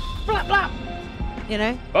 Blap! Blap, blap! You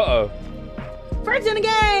know? Uh-oh. Fred's in a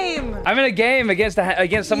game! I'm in a game against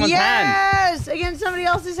someone's hand. Yes! Against somebody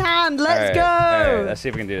else's hand. Let's go! All right, let's see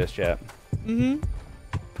if we can do this, chat.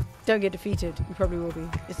 Don't get defeated. You probably will be.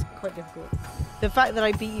 It's quite difficult. The fact that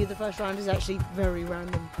I beat you the first round is actually very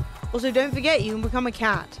random. Also, don't forget, you can become a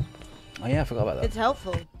cat. Oh yeah, I forgot about that. It's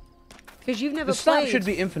helpful. Because you've never the slap played. should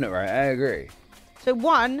be infinite, right? I agree. So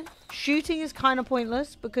 1, shooting is kind of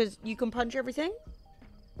pointless because you can punch everything.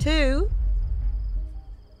 2,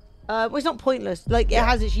 well, it's not pointless. Like, it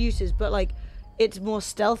has its uses, but like, it's more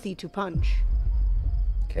stealthy to punch.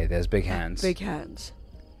 Okay, there's big hands. Big hands.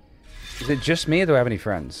 Is it just me or do I have any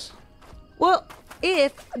friends? Well,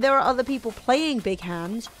 if there are other people playing big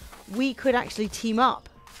hands, we could actually team up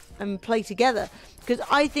and play together. Because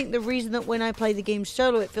I think the reason that when I play the game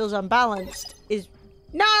solo it feels unbalanced is...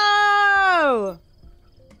 No!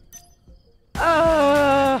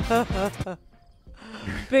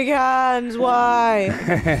 Big hands, why?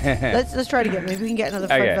 let's try it again. Maybe we can get another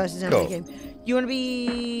Fred versus Emily game. You want to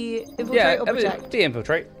be infiltrate or protect? Be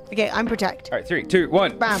infiltrate. Okay, I'm protect. All right, 3, 2,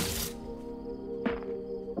 1. Bam.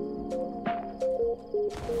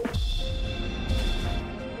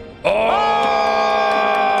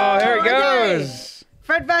 Oh, there it goes.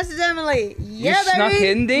 Fred versus Emily. Yeah, you snuck baby.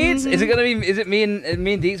 in, Deeds? Is it gonna be? Is it me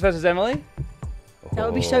and Deeds versus Emily? That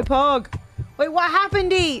would be so pog. Wait, what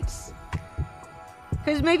happened, Deets?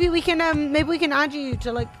 Because maybe we can add you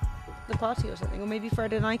to like the party or something, or maybe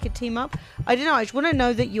Fred and I could team up. I don't know. I just want to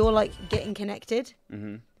know that you're like getting connected.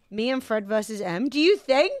 Mm-hmm. Me and Fred versus M. Do you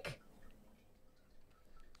think?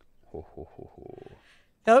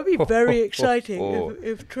 That would be very exciting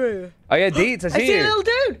if true. Oh yeah, Deets, I see a you. Little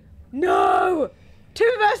dude. No.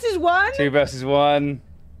 2 versus 1. 2 versus 1.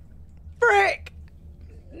 Frick.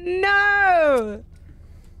 No.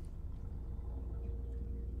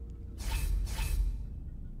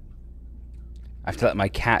 I have to let my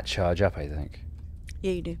cat charge up, I think.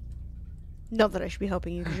 Yeah, you do. Not that I should be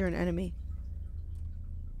helping you because you're an enemy.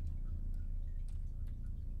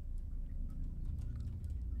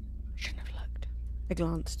 Shouldn't have looked. I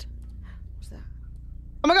glanced. What's that?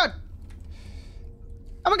 Oh my god!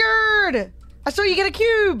 Oh my god! I saw you get a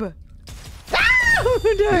cube!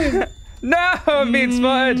 Ah! No, I'm being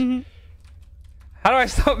spotted. How do I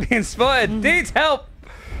stop being spotted? Deeds, help!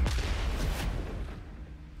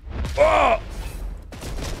 Oh!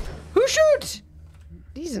 Who shoots?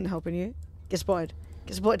 He isn't helping you. Get spotted.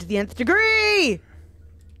 Get spotted to the nth degree!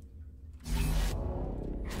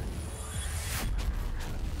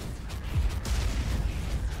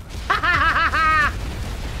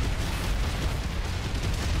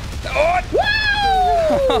 Oh!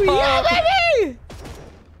 Woo! Yeah, baby!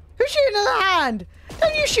 Who's shooting in the hand?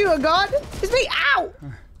 Don't you shoot a god? It's me.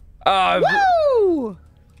 Ow! Woo!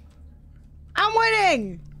 I'm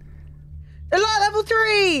winning! Alert level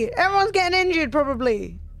 3! Everyone's getting injured,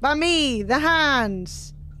 probably. By me, the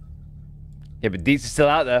hands. Yeah, but Deets is still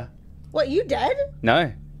out there. What, you dead?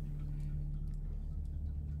 No.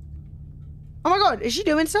 Oh my god, is she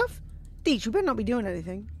doing stuff? Deets, you better not be doing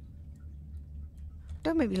anything.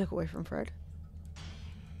 Don't make me look away from Fred.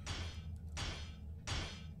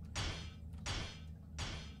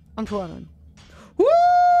 I'm twirling. Woo! Boy!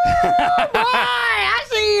 I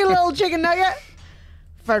see you, little chicken nugget.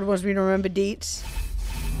 Fred wants me to remember Deets.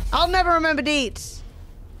 I'll never remember Deets.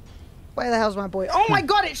 Where the hell's my boy? Oh my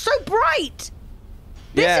god, it's so bright!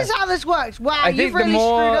 This is how this works. Wow, you've really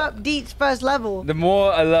screwed up Deets' first level. The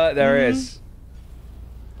more alert there is.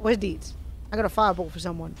 Where's Deets? I got a fireball for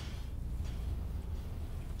someone.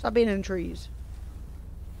 Stop being in trees.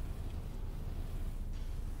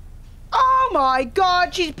 Oh my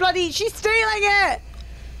god, she's stealing it!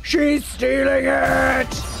 She's stealing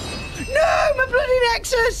it! No, my bloody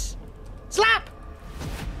Nexus! Slap!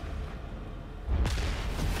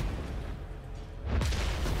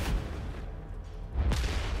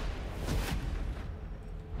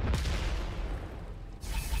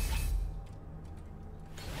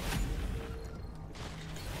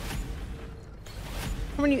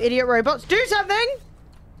 Come on, you idiot robots. Do something!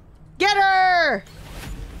 Get her!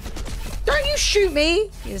 Don't you shoot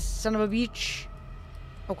me, you son of a bitch.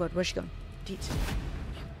 Oh god, where's she gone? Deets.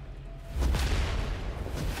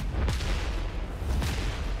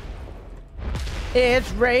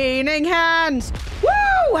 It's raining hands!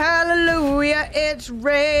 Woo! Hallelujah! It's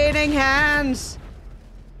raining hands!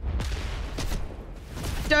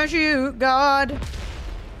 Don't shoot, God!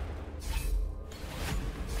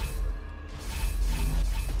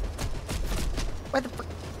 What the fuck?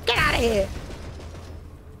 Get out of here!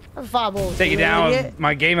 A fireball. Take you down with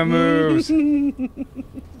my gamer moves.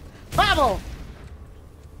 Fireball!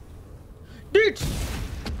 Dude!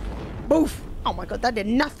 Boof! Oh my god, that did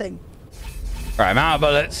nothing. Alright, I'm out of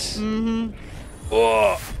bullets. Mm-hmm.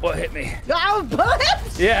 Oh, what hit me? You're out of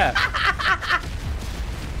bullets? Yeah.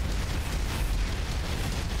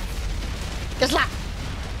 Get slapped.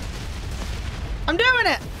 I'm doing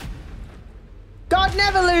it! God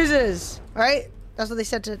never loses! Right? That's what they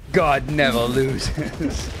said to... God never loses.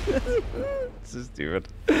 This is stupid.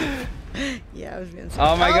 Yeah, I was being...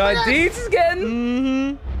 Oh my god, Deets is getting...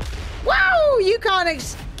 Mm-hmm. Wow! You can't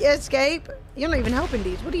escape. You're not even helping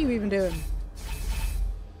Deets. What are you even doing?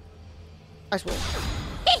 I swear.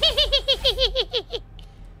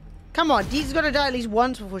 Come on, Deets has got to die at least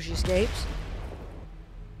once before she escapes.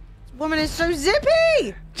 This woman is so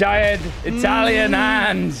zippy! Giant Italian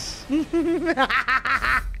hands.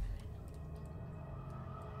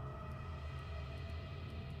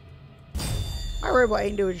 My robot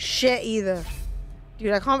ain't doing shit either.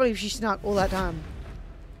 Dude, I can't believe she snuck all that time.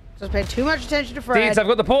 Just paying too much attention to Fred. Deeds, I've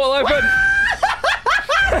got the portal open.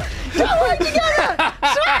 Don't work together!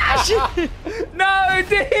 Smash! No,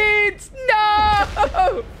 Deeds!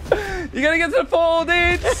 No! You gotta get to the portal,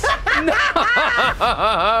 Deeds!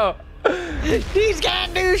 No! These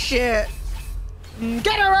can't do shit.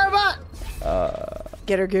 Get her, robot!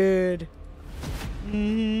 Get her good.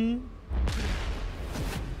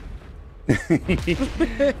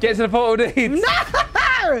 Get to the portal, Deeds!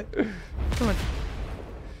 No! Come on.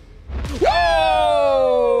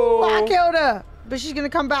 Whoa! I killed her! But she's gonna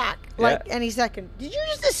come back, like, any second. Did you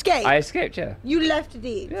just escape? I escaped, yeah. You left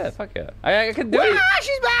Deeds. Yeah, fuck yeah. I can do it.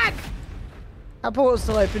 She's back! That portal's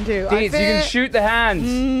still open too. Deeds, you can shoot the hands.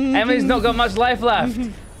 Emily's not got much life left.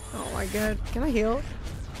 Oh my god. Can I heal?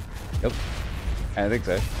 Nope. I don't think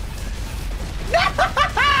so.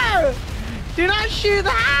 No! Do not shoot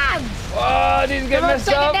the hands! Oh, Deeds get messed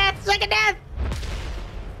up. Second death!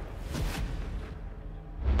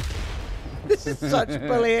 This is such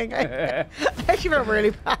bullying. I actually felt really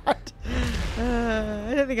bad.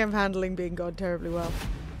 I don't think I'm handling being God terribly well.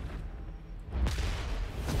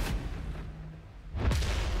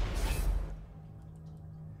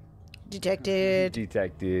 Detected.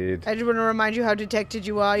 Detected. I just want to remind you how detected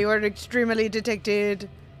you are. You are extremely detected.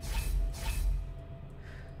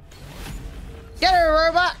 Get her,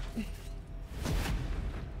 robot!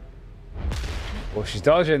 Oh, she's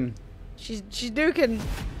dodging. She's duking.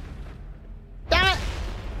 Damn it!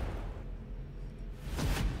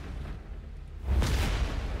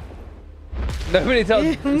 Nobody tell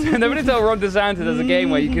Ron DeSantis there's a game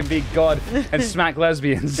where you can be God and smack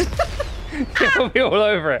lesbians. He'll be all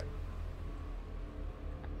over it.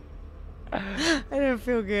 I don't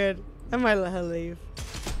feel good. I might let her leave.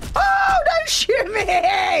 Oh, don't shoot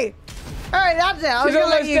me! Alright, that's it. I was She's gonna let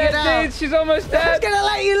almost you get dead, out. dude. She's almost I was dead. gonna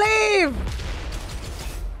let you leave!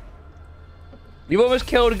 You've almost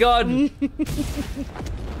killed God.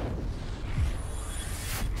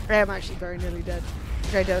 I am actually very nearly dead.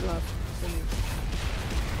 Which I don't love.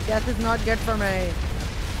 Death is not good for me.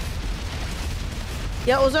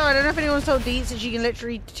 Yeah, also, I don't know if anyone's told Deets that she can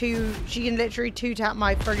literally two tap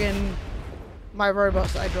my friggin' my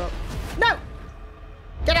robots that I dropped. No!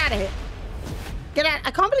 Get out of here! Get out!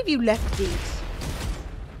 I can't believe you left Deets.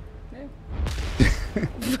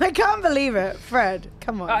 I can't believe it, Fred.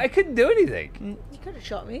 Come on. I couldn't do anything. You could have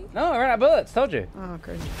shot me. No, I ran out of bullets. Told you. Oh,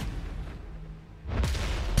 cringe.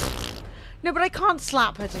 No, but I can't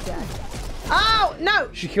slap her to death. Oh, no!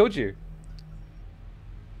 She killed you.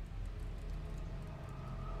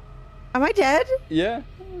 Am I dead? Yeah.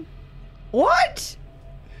 What?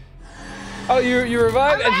 Oh, you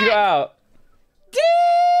revived and you got out.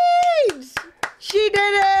 Deeds! She did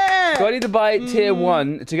it! Do I need to buy tier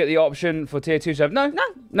 1 to get the option for tier 2 sub? No.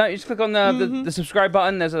 No, you just click on the subscribe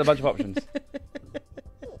button. There's a bunch of options.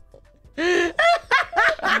 that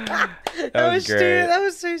was great. That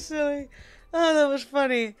was so silly. Oh, that was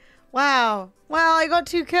funny. Wow. Well, I got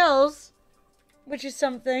 2 kills, which is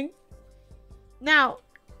something. Now,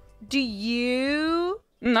 do you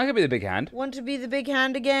I could be the big hand. want to be the big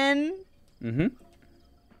hand again? Mm-hmm.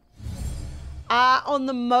 On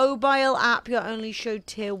the mobile app, you're only showed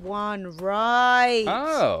tier 1, right?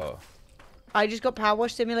 Oh. I just got Power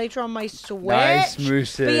Wash Simulator on my Switch. Nice,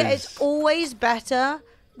 mooses. But yeah, it's always better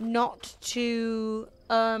not to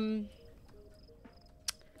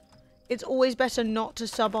it's always better not to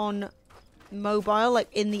sub on mobile, like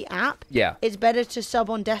in the app. Yeah. It's better to sub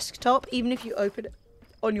on desktop, even if you open it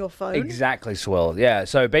on your phone. Exactly, Swill. Yeah,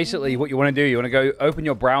 so basically what you want to do, you want to go open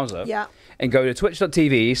your browser and go to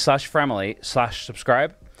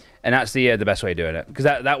twitch.tv/family/subscribe. And that's the best way of doing it. Because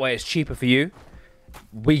that way it's cheaper for you.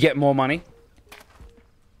 We get more money.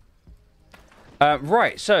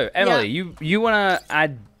 Right, so Emily, you want to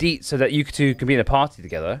add Deet so that you two can be in a party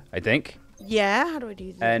together, I think. Yeah, how do I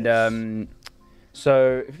do this? And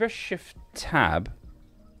so if you press Shift Tab.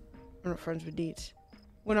 We're not friends with Deets.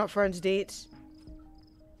 We're not friends, Deets.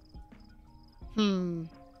 I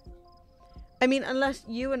mean, unless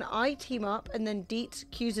you and I team up and then Deets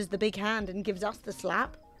accuses the big hand and gives us the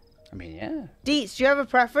slap. I mean, yeah. Deets, do you have a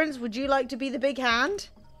preference? Would you like to be the big hand?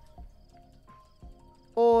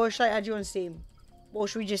 Or should I add you on Steam? Or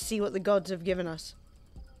should we just see what the gods have given us?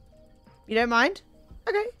 You don't mind?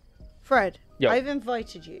 Okay. Fred, I've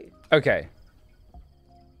invited you. Okay.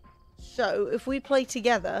 So, if we play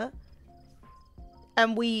together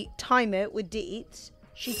and we time it with Deets,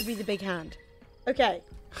 she could be the big hand. Okay.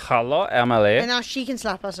 Hello, Emily. And now she can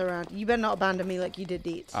slap us around. You better not abandon me like you did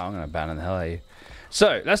Deets. Oh, I'm going to abandon the hell out of you.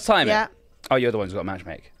 So, let's time it. Oh, you're the one who's got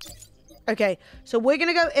matchmake. Okay, so we're going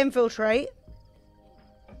to go infiltrate.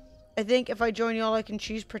 I think if I join y'all, I can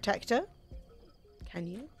choose protector. Can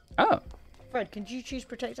you? Oh. Fred, can you choose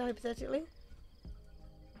protector hypothetically?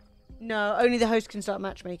 No, only the host can start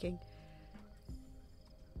matchmaking.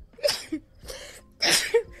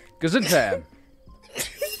 Gesundheit.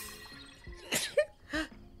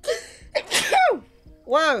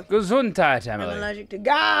 Whoa. Gesundheit, I'm Emily. allergic to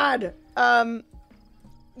God.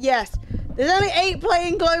 Yes. There's only 8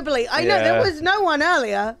 playing globally. I know there was no one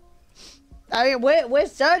earlier. I mean, we're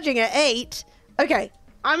surging at 8. Okay,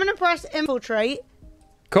 I'm gonna press infiltrate.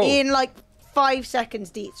 Cool. In like 5 seconds,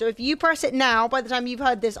 deep. So if you press it now, by the time you've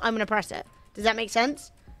heard this, I'm gonna press it. Does that make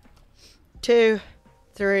sense? 2,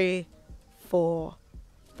 3, 4,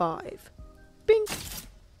 5. Bing.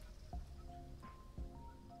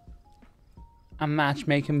 I'm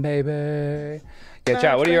matchmaking, baby. Yeah,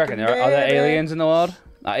 chat. What do you reckon? Are there aliens in the world?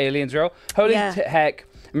 Are aliens real? Holy heck!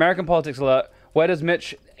 American politics alert. Where does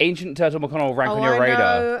Mitch, Ancient Turtle McConnell, rank on your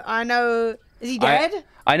radar? I know. Is he dead?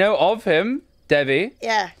 I know of him, Devi.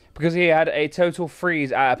 Yeah. Because he had a total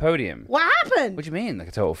freeze at a podium. What happened? What do you mean, like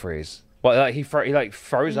a total freeze? What, like he like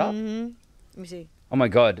froze up? Let me see. Oh my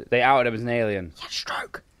god, they outed him as an alien. Yeah,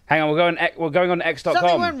 stroke. Hang on, we're going on x.com.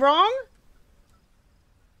 Something went wrong?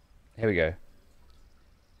 Here we go.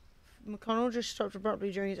 McConnell just stopped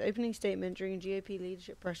abruptly during his opening statement during GOP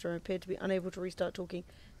leadership pressure and appeared to be unable to restart talking.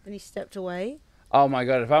 Then he stepped away. Oh my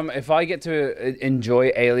god, if I get to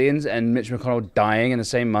enjoy aliens and Mitch McConnell dying in the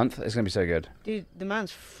same month, it's gonna be so good. Dude, the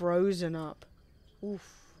man's frozen up. Oof.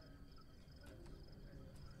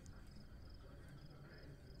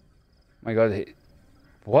 My god,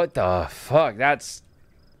 what the fuck? That's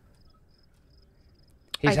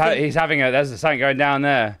he's having there's something going down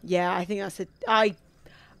there. Yeah, I think that's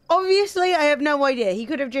obviously I have no idea. He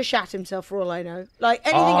could have just shat himself for all I know. Like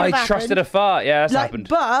anything could have I happened. trusted a fart. Yeah, that's happened.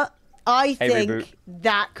 But I think reboot.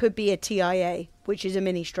 that could be a TIA, which is a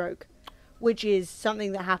mini stroke, which is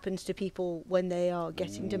something that happens to people when they are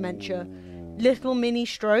getting dementia. Little mini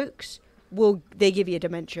strokes they give you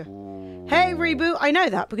dementia. Hey, reboot! I know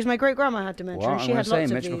that because my great grandma had dementia. What? And she I'm had gonna lots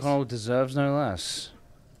say of Mitch these. McConnell deserves no less.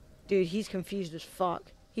 Dude, he's confused as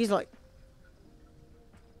fuck. He's like,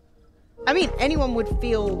 I mean, anyone would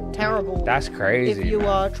feel terrible. That's crazy. If you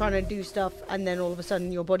are trying to do stuff and then all of a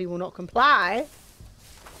sudden your body will not comply.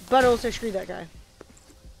 But also screw that guy.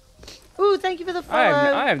 Ooh, thank you for the follow.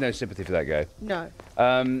 I have no sympathy for that guy. No.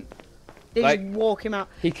 They just walk him out.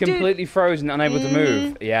 He completely froze and unable to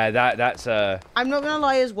move. Yeah, that's I'm not gonna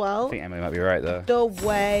lie as well. I think Emily might be right though. The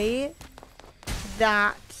way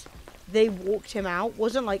that they walked him out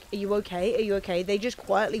wasn't like, "Are you okay? Are you okay?" They just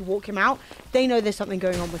quietly walk him out. They know there's something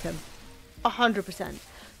going on with him. 100%.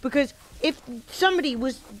 Because if somebody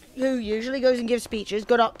who usually goes and gives speeches,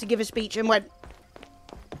 got up to give a speech and went,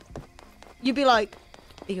 you'd be like,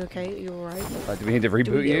 "Are you okay? Are you alright? Like, do we need to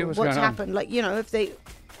reboot you? What's happened?" Like, you know, if you'd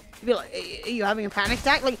be like, "Are you having a panic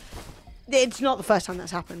attack?" Like, it's not the first time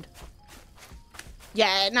that's happened.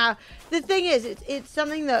 Yeah, now, the thing is, it's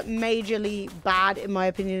something that majorly bad, in my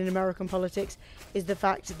opinion, in American politics, is the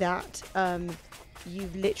fact that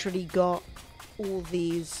you've literally got all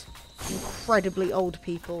these incredibly old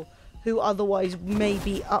people who otherwise may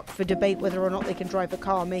be up for debate whether or not they can drive a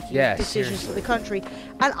car, making decisions for the country.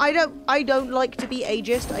 And I don't like to be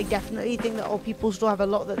ageist. I definitely think that old people still have a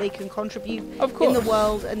lot that they can contribute in the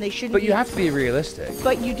world, and they shouldn't. But you have to be realistic.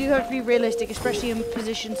 But you do have to be realistic, especially in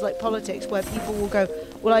positions like politics, where people will go,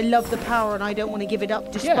 "Well, I love the power and I don't want to give it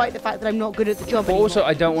up, despite the fact that I'm not good at the job But anymore." also,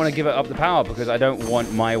 I don't want to give it up the power because I don't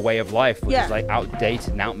want my way of life, which is like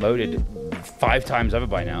outdated and outmoded 5 times over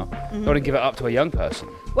by now. I don't want to give it up to a young person.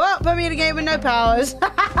 Well, put me in a game with no powers.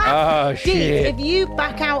 Oh, shit. If you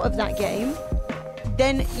back out of that game,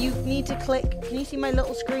 then you need to click, can you see my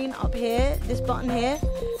little screen up here, this button here?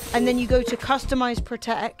 And then you go to Customize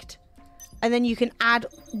Protect, and then you can add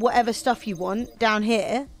whatever stuff you want down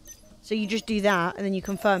here. So you just do that, and then you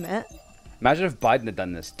confirm it. Imagine if Biden had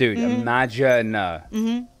done this. Dude, imagine.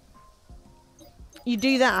 You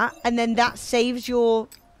do that, and then that saves your,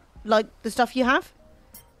 like, the stuff you have.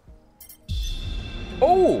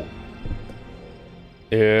 Oh!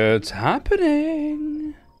 It's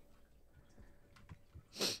happening.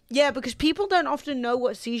 Yeah, because people don't often know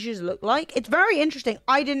what seizures look like. It's very interesting.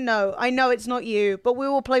 I didn't know. I know it's not you, but we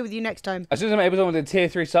will play with you next time. As soon as I'm able to, I want a tier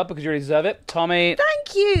 3 sub because you already deserve it. Tommy.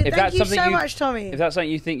 Thank you. Thank you so much, Tommy. If that's something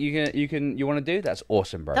you think you want to do, that's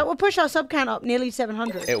awesome, bro. That will push our sub count up nearly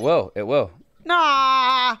 700. It will. It will.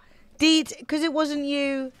 Nah, Deet, because it wasn't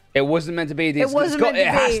you. It wasn't meant to be Deet. It wasn't meant to be.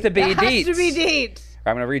 It has to be Deet. It has to be Deet.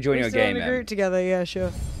 I'm going to rejoin your game, in a man. group together, yeah,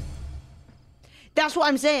 sure. That's what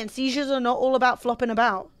I'm saying. Seizures are not all about flopping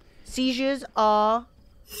about. Seizures are,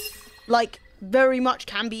 like, very much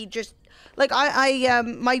can be just, like,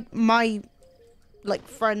 my like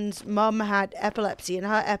friend's mum had epilepsy, and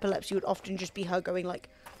her epilepsy would often just be her going like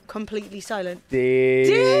completely silent.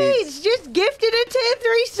 Deeds just gifted a tier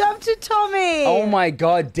 3 sub to Tommy. Oh my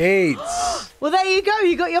God, Deeds. Well, there you go.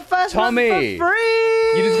 You got your first Tommy, one for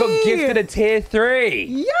free. You just got gifted a tier 3.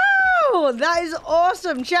 Yo, that is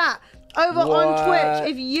awesome, chat. Over on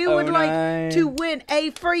Twitch, if you would like to win a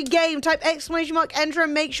free game, type ! enter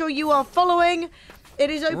and make sure you are following. It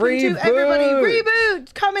is open to everybody.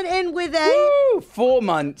 Reboot coming in with a... Woo, 4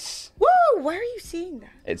 months. Woo, where are you seeing that?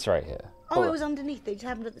 It's right here. Oh, it was underneath. They just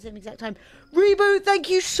happened at the same exact time. Reboot, thank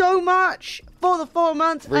you so much for the 4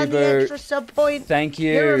 months and the extra sub point. Thank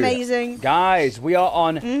you. You're amazing. Guys, we are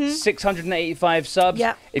on 685 subs.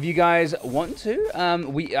 Yeah. If you guys want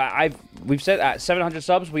to, we've said at 700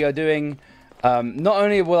 subs, we are doing, not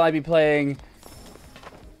only will I be playing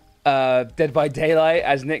Dead by Daylight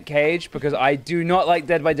as Nick Cage, because I do not like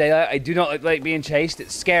Dead by Daylight. I do not like being chased.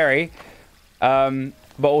 It's scary. But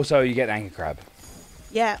also you get an anchor crab.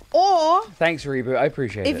 Yeah, or... Thanks, Reboot. I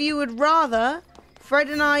appreciate it. If you would rather, Fred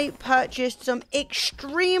and I purchased some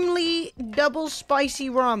extremely double spicy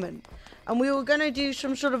ramen. And we were going to do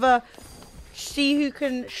some sort of a... See who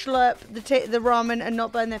can slurp the ramen and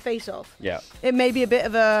not burn their face off. Yeah. It may be a bit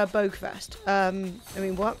of a bogue fest. I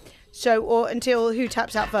mean, what? So, or until who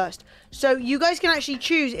taps out first. So you guys can actually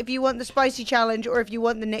choose if you want the spicy challenge or if you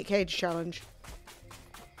want the Nick Cage challenge.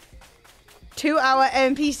 2-hour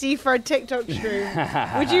NPC Fred TikTok stream.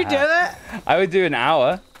 Would you do it? I would do an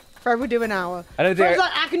hour. Fred would do an hour. I don't think Fred's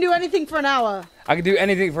like, I can do anything for an hour. I could do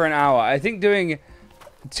anything for an hour. I think doing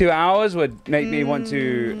 2 hours would make me want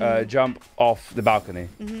to jump off the balcony.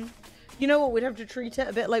 You know what? We'd have to treat it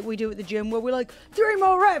a bit like we do at the gym, where we're like, 3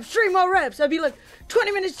 more reps, 3 more reps. I'd be like,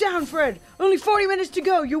 20 minutes down, Fred. Only 40 minutes to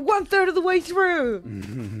go. You're 1/3 of the way through.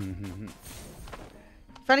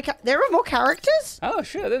 There are more characters? Oh,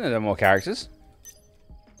 shit. I didn't know there were more characters.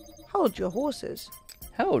 Hold your horses.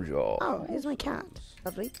 Hold your... Oh, here's my cat.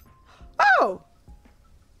 Lovely. Oh!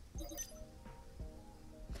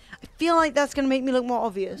 I feel like that's going to make me look more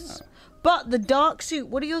obvious. But the dark suit,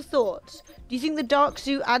 what are your thoughts? Do you think the dark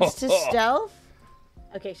suit adds to stealth?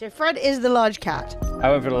 Okay, so Fred is the large cat. I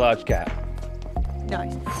went for the large cat.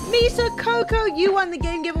 Nice. Misa Coco, you won the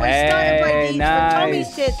game giveaway. Hey, Started by Deeds nice. for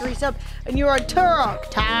Tommy's tier 3 sub. And you're on Turok.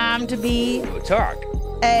 Time to be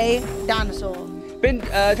Turok. A dinosaur. Been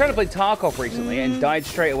trying to play Tarkov recently and died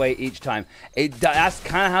straight away each time. That's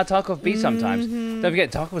kind of how Tarkov be sometimes. Don't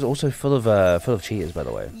forget, Tarkov is also full of cheaters, by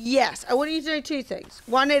the way. Yes, I want you to know 2 things.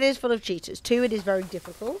 1, it is full of cheaters. 2, it is very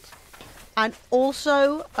difficult. And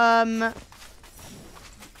also,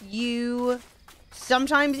 you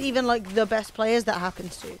sometimes even like the best players that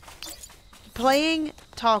happens to. Playing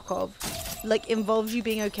Tarkov like involves you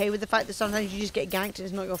being okay with the fact that sometimes you just get ganked and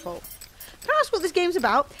it's not your fault. Can I ask what this game's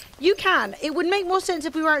about? You can. It would make more sense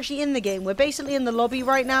if we were actually in the game. We're basically in the lobby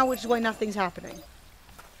right now, which is why nothing's happening.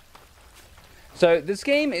 So this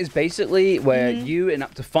game is basically where you and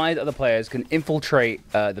up to 5 other players can infiltrate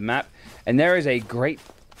the map, and there is a great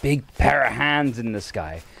big pair of hands in the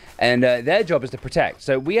sky, and their job is to protect.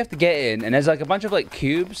 So we have to get in, and there's like a bunch of like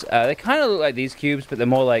cubes. They kind of look like these cubes, but they're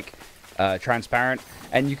more like transparent,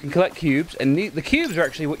 and you can collect cubes, and the cubes are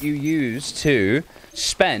actually what you use to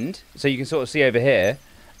spend. So you can sort of see over here,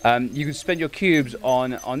 you can spend your cubes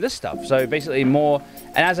on this stuff. So basically more,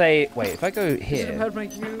 and as a if I go here,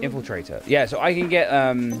 infiltrator, yeah, so I can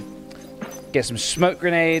get some smoke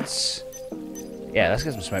grenades. Yeah, let's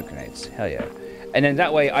get some smoke grenades. Hell yeah. And then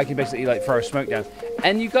that way I can basically like throw smoke down,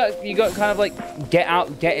 and you got kind of like get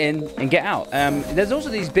out, get in, and get out. There's also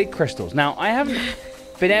these big crystals. Now I haven't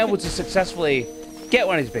been able to successfully get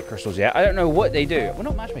one of these big crystals yet. I don't know what they do. We're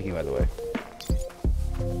not matchmaking, by the way.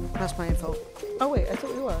 That's my info. Oh wait, I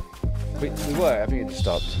thought we were. We were. I think it just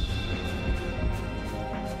stopped.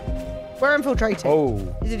 We're infiltrating.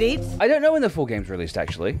 Oh. Is it Eats? I don't know when the full game's released,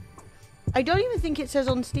 actually. I don't even think it says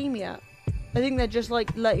on Steam yet. I think they're just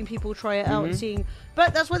like letting people try it out and seeing.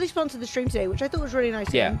 But that's why they sponsored the stream today, which I thought was really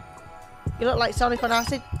nice. Yeah. You look like Sonic on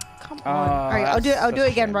acid. Come on. All right, I'll do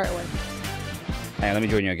it again right away. Hang on, let me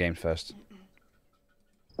join your game first.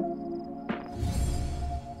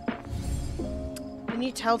 The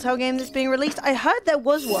new Telltale game that's being released. I heard there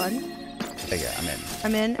was one. There you go, I'm in.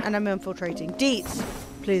 I'm in, and I'm infiltrating. Deets,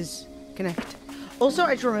 please connect. Also,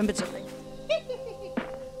 I just remembered something.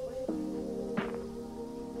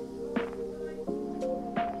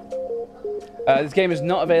 This game is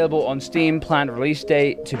not available on Steam. Planned release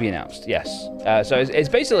date to be announced. Yes. So it's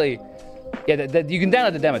basically, yeah, you can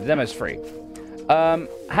download the demo. The demo is free.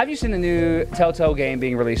 Have you seen the new Telltale game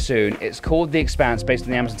being released soon? It's called The Expanse, based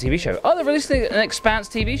on the Amazon TV show. Oh, they're releasing an Expanse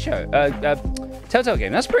TV show. Telltale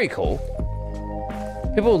game. That's pretty cool.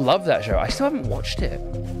 People love that show. I still haven't watched it.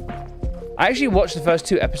 I actually watched the first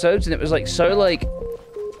 2 episodes, and it was like so like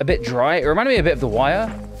a bit dry. It reminded me a bit of The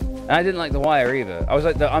Wire, and I didn't like The Wire either. I was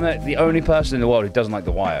like, I'm the only person in the world who doesn't like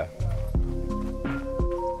The Wire.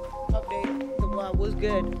 Update: The Wire was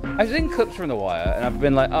good. I've seen clips from The Wire, and I've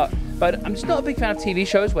been like, oh, but I'm just not a big fan of TV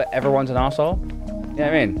shows where everyone's an arsehole. You know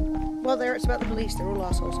what I mean? Well, it's about the police. They're all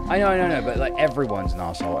assholes. I know, but like everyone's an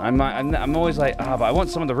arsehole. I'm always like, but I want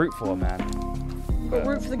someone to root for, man. But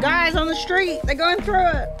root for the guys on the street. They're going through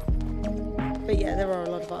it. But yeah, there are a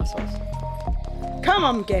lot of assholes. Come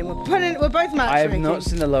on, game. We're both matchmaking. I have not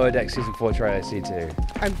seen the Lower Deck season 4 trailer.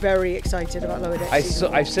 C2. I'm very excited about Lower Deck.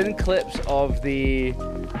 I've seen clips of the.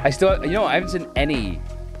 I haven't seen any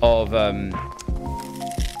of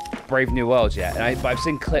Brave New Worlds yet, but I've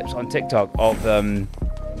seen clips on TikTok of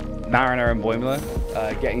Mariner and Boimler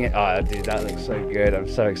getting it. Oh, dude, that looks so good. I'm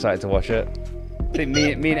so excited to watch it. I think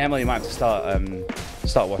me and Emily might have to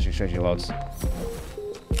start watching Strange New Worlds.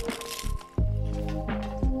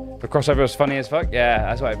 The crossover was funny as fuck? Yeah,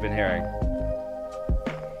 that's what I've been hearing.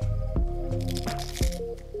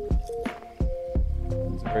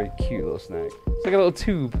 It's a very cute little snack. It's like a little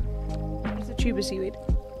tube. It's a tube of seaweed.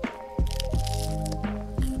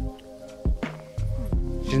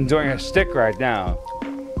 She's enjoying her stick right now.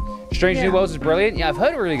 Strange New Worlds is brilliant. Yeah, I've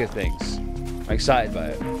heard really good things. I'm excited by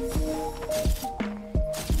it.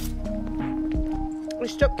 I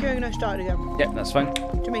stopped queuing and I started again. Yep, that's fine.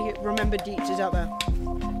 To make it remember Deets is out there.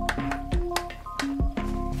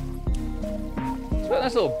 It's got a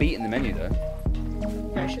nice little beat in the menu though.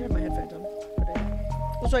 Yeah, I should have my headphones on.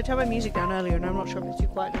 Also, I turned my music down earlier and I'm not sure if it's too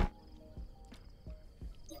quiet now.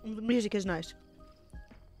 The music is nice.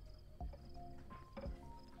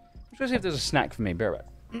 I'm trying to see if there's a snack for me. Bear back.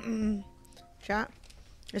 Chat.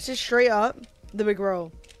 This is straight up the big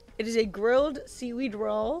roll. It is a grilled seaweed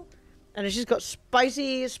roll, and it's just got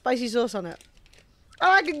spicy sauce on it.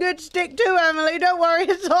 I like a good stick too, Emily. Don't worry,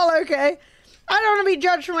 it's all okay. I don't want to be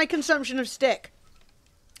judged for my consumption of stick.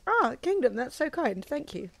 Ah, Kingdom, that's so kind.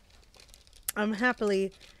 Thank you. I'm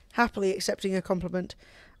happily accepting a compliment.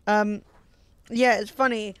 Yeah, it's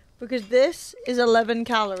funny because this is 11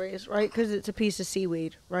 calories, right? Because it's a piece of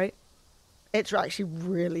seaweed, right? It's actually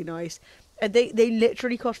really nice. They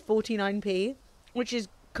literally cost 49p, which is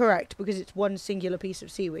correct because it's one singular piece of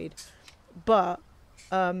seaweed. But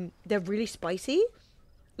they're really spicy.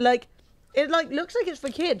 Like, it looks like it's for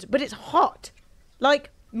kids, but it's hot. Like,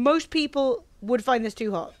 most people would find this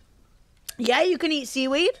too hot. Yeah, you can eat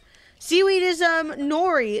seaweed. Seaweed is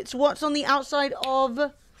nori. It's what's on the outside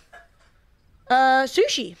of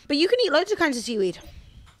sushi. But you can eat loads of kinds of seaweed.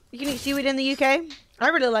 You can eat seaweed in the UK. I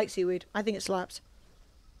really like seaweed. I think it slaps.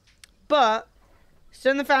 But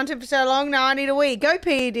stood in the fountain for so long, now I need a wee. Go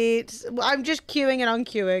pee, I'm just queuing and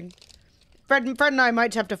unqueuing. Fred and I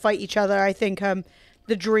might have to fight each other. I think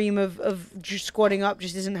the dream of just squatting up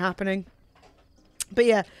just isn't happening. But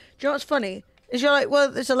yeah, do you know what's funny? Is you're like,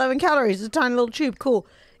 well, it's 11 calories. It's a tiny little tube. Cool.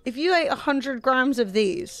 If you ate 100 grams of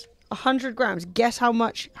these, 100 grams, guess how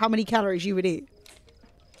many calories you would eat?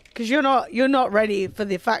 Because you're not ready for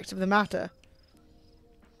the fact of the matter.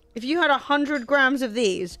 If you had 100 grams of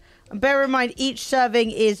these, and bear in mind each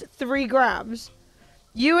serving is 3 grams,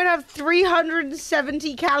 you would have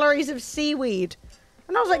 370 calories of seaweed.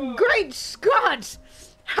 And I was like, great Scott!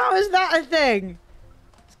 How is that a thing?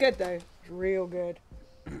 It's good though. It's real good.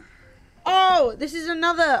 Oh, this is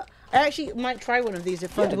another. I actually might try one of these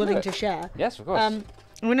if Fud's willing to share. Yes, of course. I'm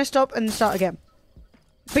going to stop and start again.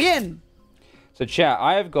 Begin! So chat,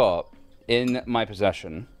 I have got in my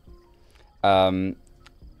possession a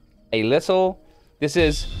little, this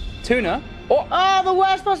is tuna. Oh, the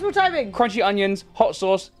worst possible timing. Crunchy onions, hot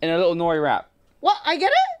sauce, in a little nori wrap. What? I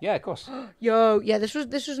get it? Yeah, of course. Yo, yeah, this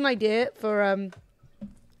was an idea for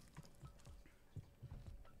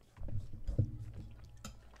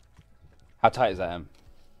How tight is that, Em?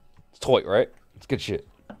 It's tight, right? It's good shit.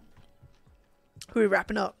 Who are we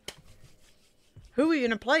wrapping up? Who are we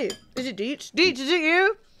gonna play? Is it Deets? Deets, is it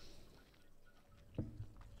you?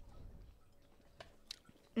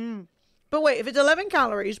 But wait, if it's 11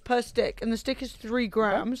 calories per stick and the stick is 3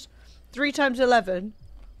 grams, 3 times 11,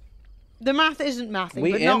 the math isn't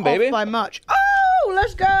mathing, but not off by much. Oh,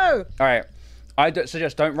 let's go! All right. I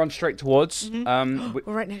suggest don't run straight towards. We're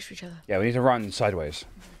right next to each other. Yeah, we need to run sideways.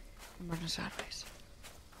 I'm running sideways.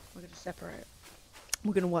 We're going to separate.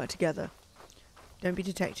 We're going to work together. Don't be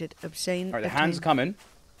detected. Abstain. All right, the hands are coming.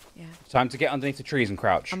 Yeah. It's time to get underneath the trees and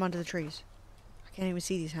crouch. I'm under the trees. I can't even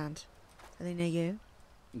see these hands. Are they near you?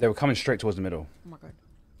 They were coming straight towards the middle. Oh my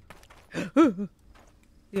god.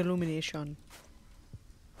 The illumination.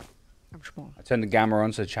 I'm small. I turned the gamma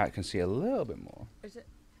on so chat can see a little bit more. Is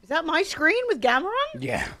that my screen with gamma on?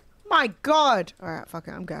 Yeah. My God. All right, fuck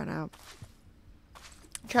it. I'm going out.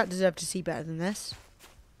 Chat deserve to see better than this.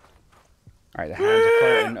 All right, the hands are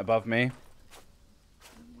floating above me.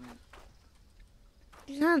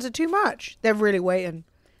 These hands are too much. They're really waiting.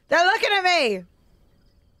 They're looking at me.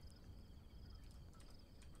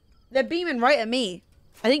 They're beaming right at me.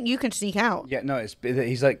 I think you can sneak out. Yeah, no,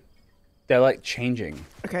 he's like, they're like changing.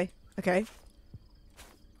 Okay, okay.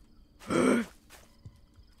 Do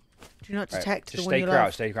not detect right, the just one stay you crouched,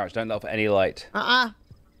 love. stay crouched. Don't let off any light.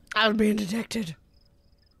 I'm being detected.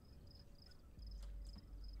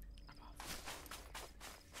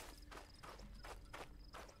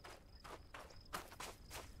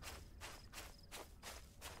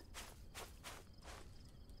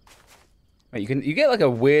 Wait, you get like a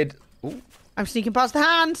weird. Ooh. I'm sneaking past the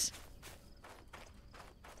hands.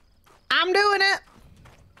 I'm doing it.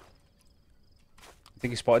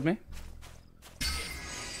 Think he spotted me?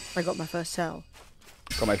 I got my first cell.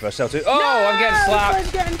 Got my first cell too. Oh, no! I'm getting slapped.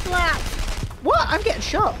 I'm getting slapped. What? I'm getting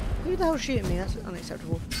shot. Who the hell's shooting me? That's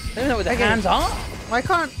unacceptable. I don't know what the hands are. I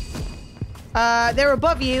can't. They're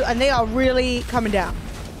above you and they are really coming down.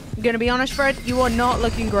 I'm gonna be honest, Fred. You are not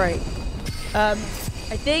looking great. I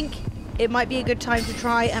think it might be a good time to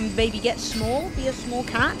try and maybe get small, be a small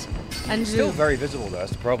cat, and Still very visible though.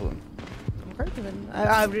 That's the problem. Okay, then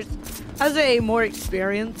I'm just as a more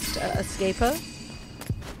experienced escaper.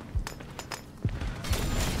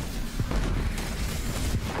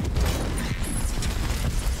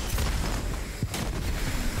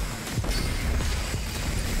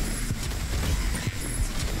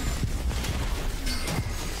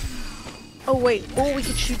 Oh wait, or we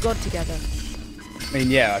could shoot God together. I mean,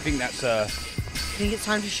 yeah, I think that's Think it's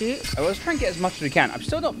time to shoot? I was trying to get as much as we can. I'm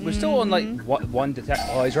still not. We're still on like one detect.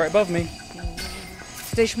 Oh, he's right above me.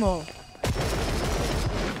 Stay small.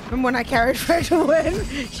 Remember when I carried Fred to win?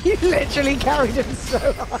 You literally carried him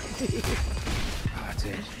so hard, dude. Oh,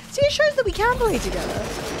 dude. See, it shows that we can play together.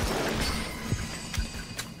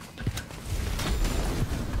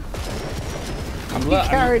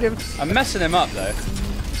 Carried him. I'm messing him up though.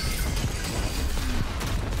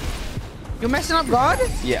 You're messing up God?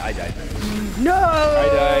 Yeah, I died. No! I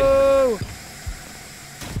died.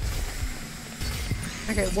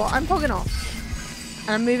 Okay, well, I'm pogging off.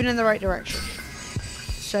 And I'm moving in the right direction.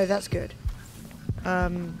 So that's good.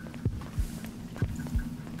 I'm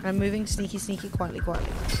moving sneaky, quietly.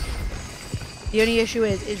 The only issue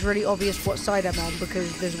is, it's really obvious what side I'm on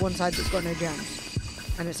because there's one side that's got no gems.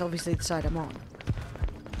 And it's obviously the side I'm on.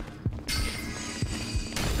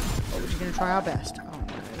 But we're just going to try our best. Oh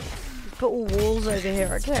no. Just put all walls over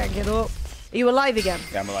here. I can't get up. Are you alive again?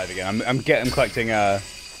 Yeah, I'm alive again. I'm collecting.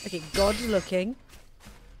 Okay, God's looking.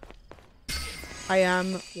 I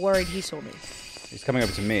am worried he saw me. He's coming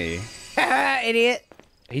over to me. Idiot.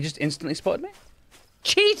 He just instantly spotted me.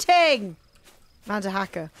 Cheating! Man's a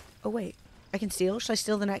hacker. Oh wait, I can steal. Should I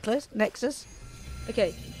steal the nexus?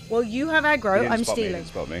 Okay. Well, you have aggro. I'm stealing. He didn't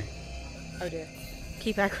spot me. Oh dear.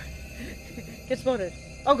 Keep aggro. Get spotted.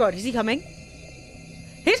 Oh god, is he coming?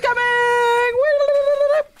 He's coming!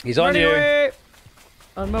 He's on you. Away.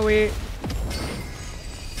 On my way.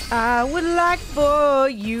 I would like for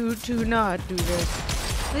you to not do this.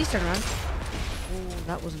 Please turn around. Oh,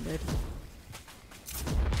 that wasn't good.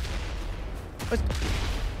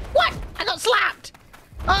 What? I got slapped!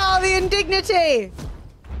 Oh, the indignity!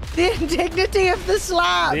 The indignity of the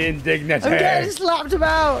slap! The indignity. I'm getting slapped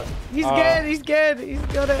about. He's good, he's good. He's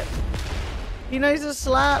got it. He knows a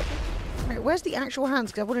slap. Right, where's the actual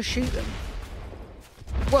hands? Because I want to shoot them.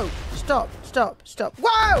 Whoa! Stop!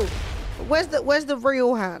 Whoa! Where's the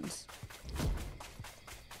real hands?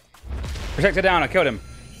 Protector down. I killed him.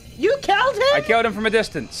 You killed him? I killed him from a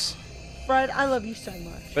distance. Fred, I love you so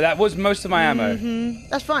much. But that was most of my ammo.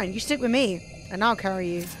 That's fine. You stick with me, and I'll carry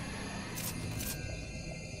you.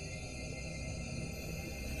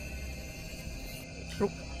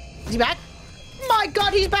 Oh. Is he back? My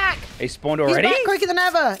God, he's back! He spawned already? He's back quicker than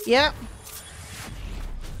ever. Yep.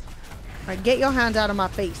 Alright, get your hand out of my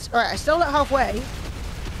face. Alright, I stole it halfway.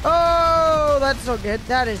 Oh, that's not good.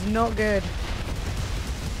 That is not good.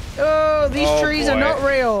 Oh, these trees are not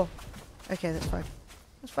real. Okay, that's fine.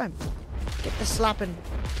 That's fine. Get the slapping.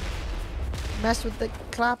 Mess with the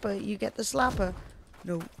clapper, you get the slapper.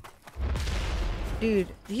 No. Dude,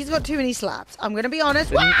 he's got too many slaps. I'm gonna be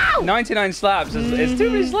honest. Wow! 99 slaps. It's too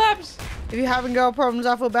many slaps. If you haven't got problems,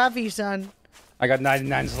 I feel bad for you, son. I got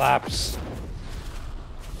 99 slaps.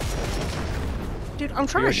 Dude, I'm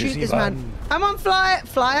trying to shoot this man. I'm on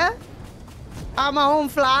flyer. I'm on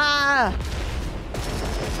flyer.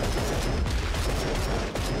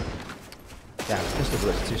 Damn, pistol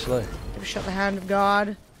bullets are too slow. Never shot the hand of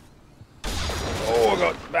God. Oh, I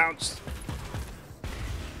got bounced.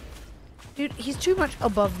 Dude, he's too much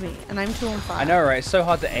above me, and I'm too on fire. I know, right? It's so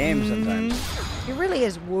hard to aim sometimes. He really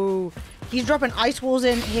is. Woo. He's dropping ice walls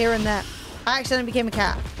in here and there. I accidentally became a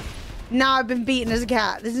cat. Now I've been beaten as a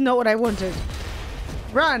cat. This is not what I wanted.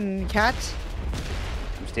 Run, cat.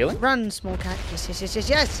 I'm stealing? Run, small cat. Yes, yes, yes, yes,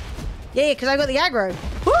 yes. Yeah, because I got the aggro.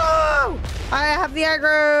 Woo! I have the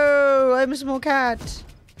aggro. I'm a small cat.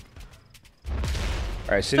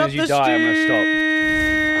 Alright, as soon as you die, I'm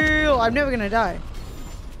gonna stop. I'm never gonna die.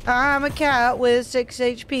 I'm a cat with 6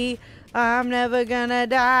 HP. I'm never gonna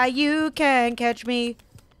die. You can't catch me.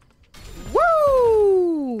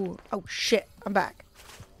 Woo! Oh shit, I'm back.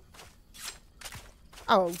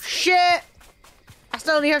 Oh shit! I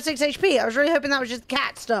still only have 6 HP. I was really hoping that was just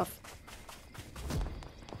cat stuff.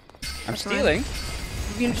 I'm stealing.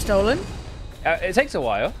 Have you stolen? It takes a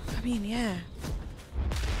while. I mean, yeah.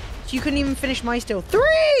 So you couldn't even finish my steal.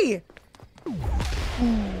 3!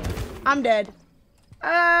 I'm dead.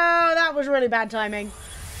 Oh, that was really bad timing.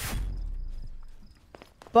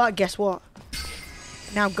 But guess what?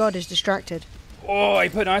 Now God is distracted. Oh, he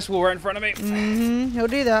put an ice wall right in front of me. He'll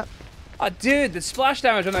do that. Oh, dude, the splash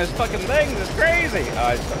damage on those fucking things is crazy. Oh,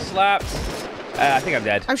 I just got slapped. I think I'm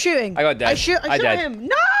dead. I'm shooting. I got dead. I shot dead. him.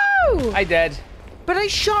 No! I dead. But I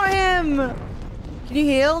shot him. Can you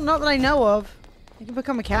heal? Not that I know of. You can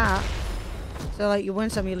become a cat. So, like, you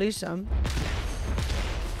win some, you lose some.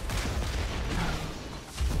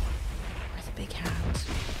 With a big hand.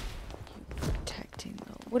 You protecting,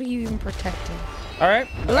 though. What are you even protecting? Alright.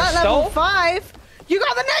 Level 5? You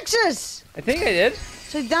got the Nexus! I think I did.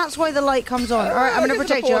 So that's why the light comes on. Alright, I'm gonna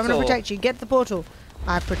protect you. I'm gonna protect you. Get the portal.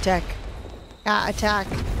 I protect. I attack.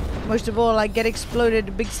 Most of all, I get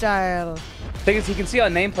exploded big style. Thing is, you can see our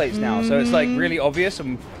nameplates now, so it's like really obvious.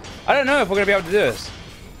 And I don't know if we're gonna be able to do this.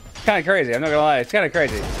 It's kind of crazy. I'm not gonna lie. It's kind of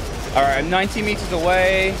crazy. All right, I'm 90 meters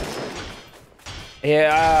away.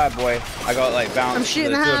 Yeah, boy, I got like bounced. I'm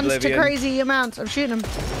shooting the hands to crazy amounts. I'm shooting them.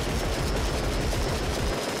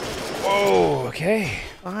 Oh, okay.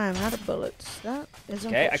 I am out of bullets. That is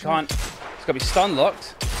okay. I can't. It's gotta be stun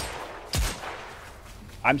locked.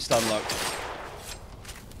 I'm stun locked.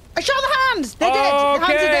 I shot the hands. They're dead. The hands are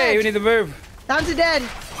Okay, dead. we need to move. The hands are dead.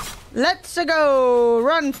 Let's go.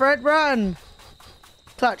 Run, Fred, run.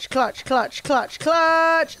 Clutch, clutch, clutch, clutch,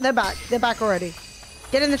 clutch. They're back. They're back already.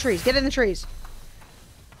 Get in the trees. Get in the trees.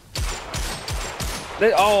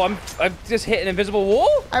 Oh, I'm just hit an invisible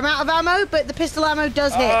wall? I'm out of ammo, but the pistol ammo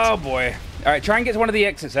does hit. Oh, boy. All right, try and get to one of the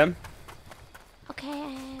exits, Em. Okay,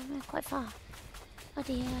 I'm quite far. Oh,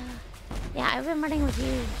 dear. Yeah, I've been running with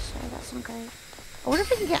you, so that's not great. I wonder if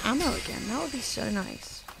we can get ammo again. That would be so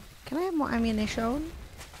nice. Can I have more ammunition?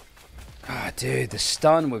 Ah, dude, the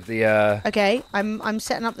stun with the... Okay, I'm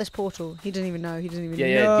setting up this portal. He doesn't even know. He doesn't even know.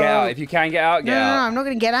 Yeah, get out. If you can get out, get out. No, I'm not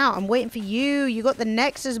going to get out. I'm waiting for you. You got the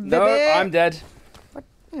Nexus, baby. No, I'm dead. What?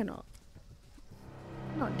 You're not.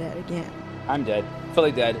 I'm not dead again. I'm dead.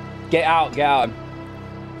 Fully dead. Get out, get out.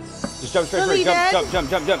 Just jump straight through.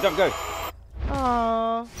 Jump, go.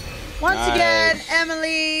 Aww. Once again,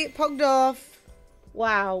 Emily pogged off.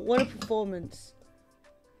 Wow, what a performance.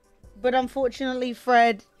 But unfortunately,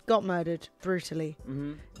 Fred got murdered brutally.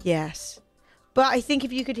 Yes. But I think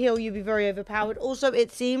if you could heal, you'd be very overpowered. Also, it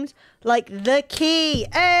seemed like the key.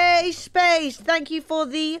 A space. Thank you for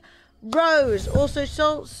the rose. Also,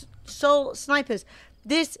 soul snipers.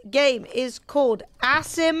 This game is called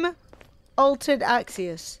Asym Altered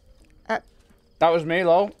Axios. That was me,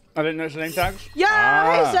 lol. I didn't notice the name tags.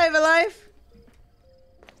 Yeah, save a life.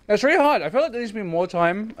 It's really hard. I feel like there needs to be more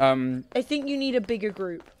time. I think you need a bigger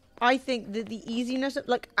group. I think that the easiness of,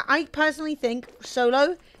 like, I personally think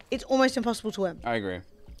solo, it's almost impossible to win. I agree.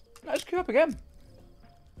 Let's queue up again.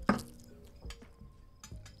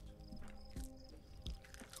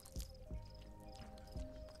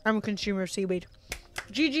 I'm a consumer of seaweed.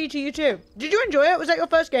 GG to you too. Did you enjoy it? Was that your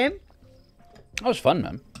first game? That was fun,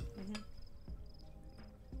 man.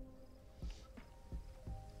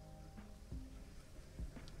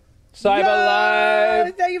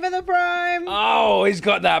 Cyberlife! Thank you for the prime! Oh, he's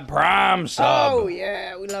got that prime sub. Oh,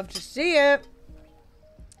 yeah. We love to see it.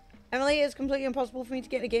 Emily, it's completely impossible for me to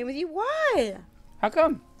get in a game with you. Why? How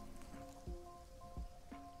come?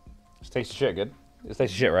 It's tasty shit, good? It's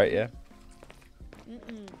tasty shit, right? Yeah.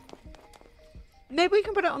 Maybe we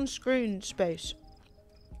can put it on screen space.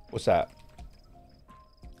 What's that?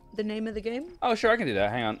 The name of the game? Oh, sure, I can do that.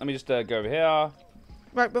 Hang on. Let me just go over here.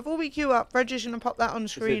 Right, before we queue up, Fred's just going to pop that on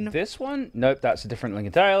screen. Is it this one? Nope, that's a different link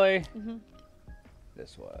entirely.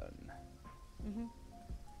 This one.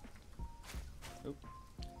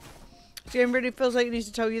 Game really feels like it needs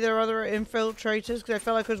to tell you there are other infiltrators because I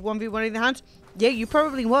felt like I was 1v1ing the hands. Yeah, you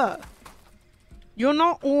probably were. You're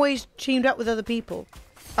not always teamed up with other people.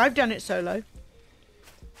 I've done it solo.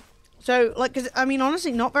 So, like, cause, I mean,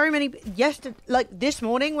 honestly, not very many. Like this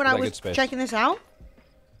morning when I was checking this out,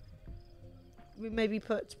 we maybe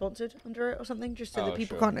put sponsored under it or something, just so that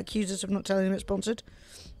people can't accuse us of not telling them it's sponsored.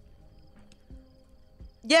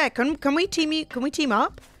 Yeah, can we team Can we team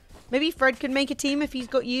up? Maybe Fred can make a team if he's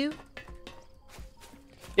got you.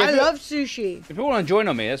 Yeah, I love sushi. If people want to join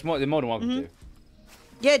on me, they're more than welcome to.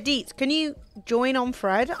 Yeah, Deets, can you join on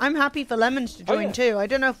Fred? I'm happy for Lemons to join too. I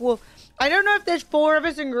don't know if there's 4 of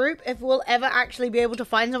us in group, if we'll ever actually be able to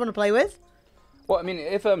find someone to play with. Well, I mean,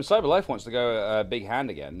 if Cyberlife wants to go big hand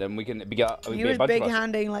again, then we can be a bunch of us. He was big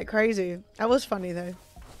handing like crazy. That was funny though.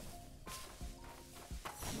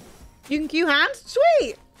 You can queue hand?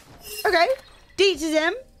 Sweet! Okay. Deets is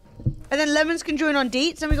in. And then Lemons can join on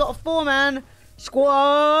Deets, and we got a 4-man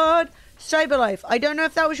squad. Cyberlife. I don't know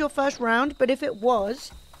if that was your first round, but if it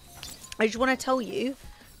was, I just want to tell you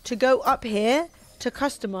to go up here to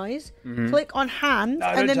customize, click on hand,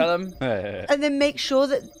 and then make sure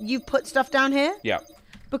that you put stuff down here. Yeah.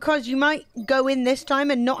 Because you might go in this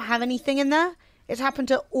time and not have anything in there. It's happened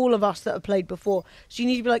to all of us that have played before. So you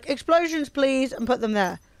need to be like, explosions, please, and put them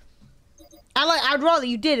there. I'd rather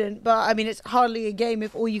you didn't, but I mean, it's hardly a game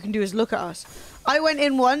if all you can do is look at us. I went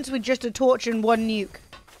in once with just a torch and 1 nuke.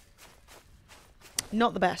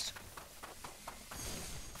 Not the best.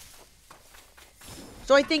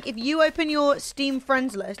 So I think if you open your Steam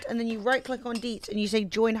friends list and then you right click on Deets and you say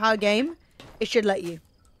join her game, it should let you.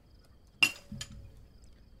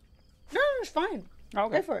 No, it's fine.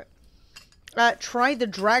 Okay. Go for it. Try the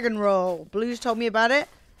dragon roll. Blues told me about it,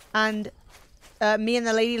 and me and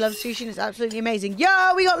the lady love sushi and it's absolutely amazing.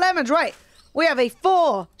 Yo, we got Lemons, right. We have a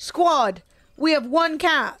 4 squad. We have 1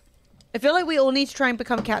 cat. I feel like we all need to try and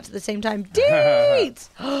become cats at the same time. Deets!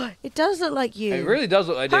 It does look like you. It really does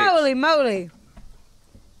look like Deets. Holy moly.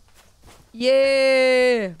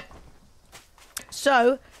 Yeah.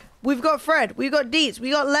 So, we've got Fred. We've got Deets.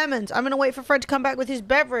 We got Lemons. I'm going to wait for Fred to come back with his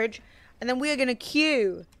beverage. And then we are going to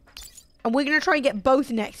queue. And we're going to try and get both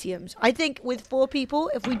Nexiums. I think with 4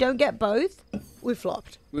 people, if we don't get both, we've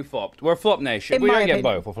flopped. We've flopped. We're a flop nation. If we don't get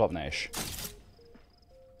both, we're flop nation.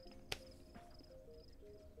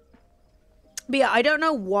 But yeah, I don't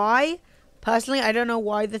know why. Personally, I don't know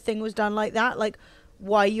why the thing was done like that. Like,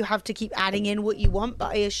 why you have to keep adding in what you want.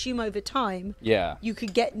 But I assume over time, you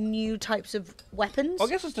could get new types of weapons. Well,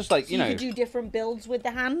 I guess it's just like, so you could do different builds with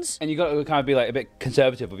the hands. And you got to kind of be like a bit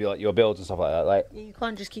conservative with your builds and stuff like that. Like, you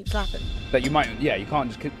can't just keep slapping. That you might, you can't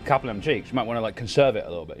just couple them cheeks. You might want to like conserve it a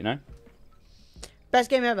little bit, you know? Best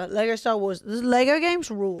game ever, Lego Star Wars. The Lego games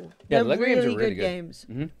rule. Yeah, They're the Lego games are really good games.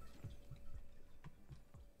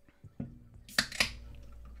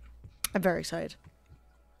 I'm very excited.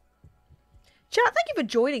 Chat, thank you for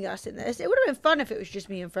joining us in this. It would have been fun if it was just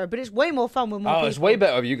me and Fred, but it's way more fun with more people. Oh, it's way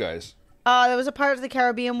better with you guys. There was a Pirates of the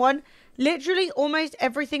Caribbean one. Literally, almost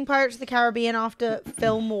everything Pirates of the Caribbean after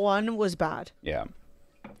film 1 was bad. Yeah.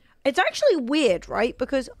 It's actually weird, right?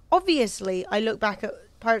 Because obviously, I look back at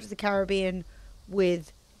Pirates of the Caribbean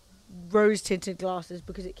with rose-tinted glasses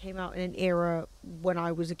because it came out in an era when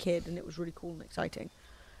I was a kid and it was really cool and exciting.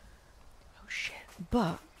 Oh, shit.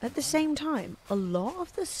 But at the same time, a lot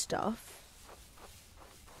of the stuff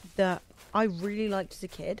that I really liked as a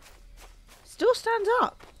kid still stands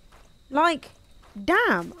up. Like,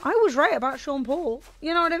 damn, I was right about Sean Paul.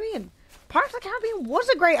 You know what I mean? Pirates of the Caribbean was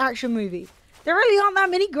a great action movie. There really aren't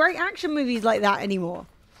that many great action movies like that anymore.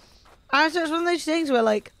 And so it's one of those things where,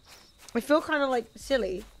 like, I feel kind of, like,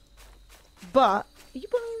 silly. But, are you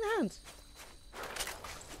bullying the hands?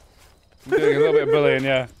 I'm doing a little bit of bullying,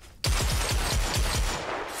 yeah.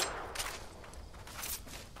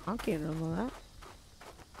 I'm getting on with that.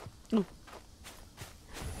 Ooh.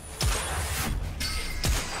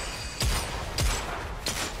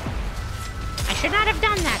 I should not have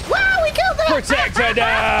done that. Wow, we killed that! Protector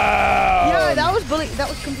down! Yeah, that was bullying. That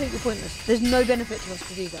was completely pointless. There's no benefit to us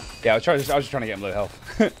to do that. Yeah, I was just trying to get him low health.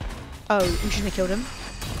 Oh, we shouldn't have killed him.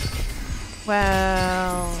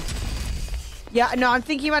 Well. Yeah, no, I'm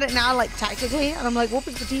thinking about it now, like, tactically, and I'm like, what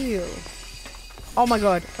was the deal? Oh my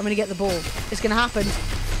god, I'm gonna get the ball. It's gonna happen.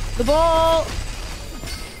 The ball!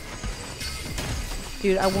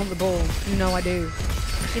 Dude, I want the ball. You know I do.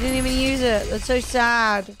 He didn't even use it. That's so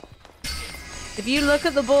sad. If you look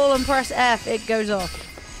at the ball and press F, it goes off.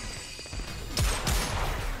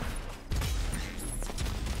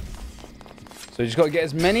 So you just got to get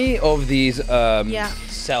as many of these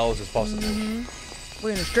cells as possible.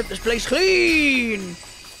 We're gonna strip this place clean.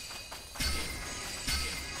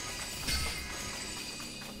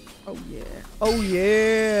 Oh yeah. Oh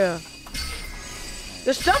yeah.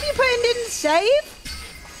 The stuff you put in didn't save?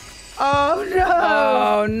 Oh no.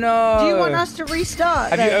 Oh no. Do you want us to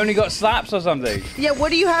restart? Have you only got slaps or something? Yeah, what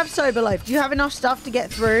do you have, Sober Life? Do you have enough stuff to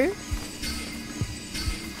get through?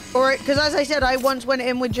 Or, because as I said, I once went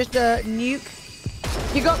in with just a nuke.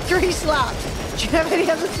 You got 3 slaps. Do you have any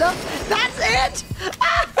other stuff? That's it!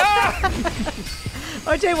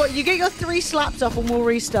 I'll tell you what, you get your 3 slaps off and we'll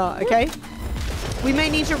restart, okay? We may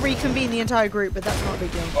need to reconvene the entire group, but that's not a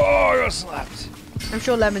big deal. Oh, I got slapped. I'm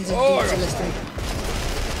sure Lemons and Deeds are listening.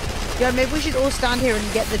 Yeah, maybe we should all stand here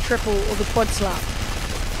and get the triple or the quad slap.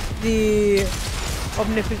 The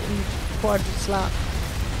omnipotent quad slap.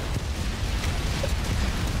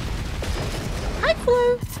 Hi,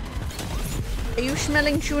 Flo. Are you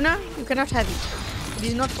smelling tuna? You cannot have it. It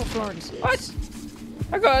is not for Florence. What?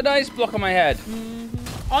 I got a nice block on my head.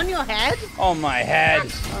 On your head? On my head.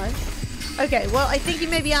 That's fine. Okay, well, I think you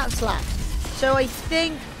may be out slapped. So I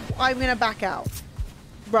think I'm going to back out.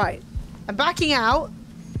 Right. I'm backing out.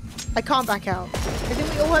 I can't back out. I think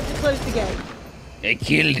we all have to close the gate. They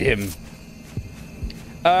killed him.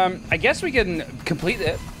 I guess we can complete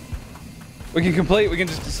it. We can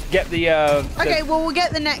just get the... Okay, well, we'll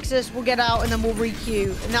get the Nexus, we'll get out, and then we'll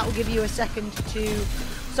re-queue. And that will give you a second to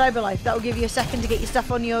Cyberlife. That will give you a second to get your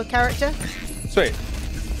stuff on your character. Sweet.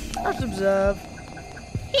 Let's observe.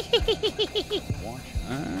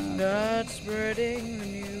 Not spreading the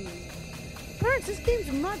news. Parents, this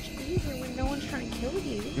game's much easier when no one's trying to kill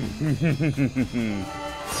you.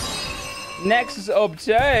 Nexus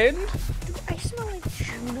obtained. Do I smell like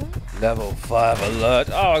tuna? Level 5 alert.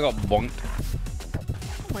 Oh, I got bonked.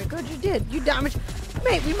 Oh my god, you did. You damaged.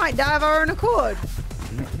 Mate, we might die of our own accord.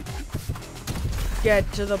 Get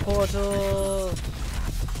to the portal.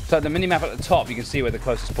 So the mini-map at the top, you can see where the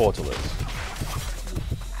closest portal is.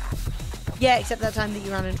 Yeah, except that time that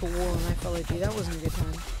you ran into a wall and I followed you. That wasn't a good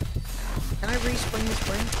time. Can I re-spring the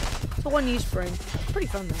spring? It's a one-use spring. Pretty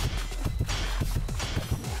fun, though.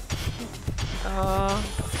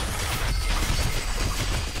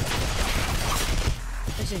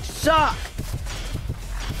 This thing suck!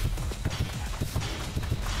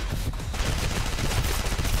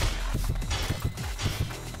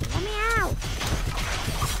 Let me out.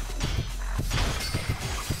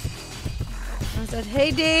 I said, hey,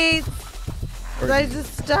 Dave. Where's this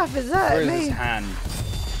stuff? Is that Where is me? his hand?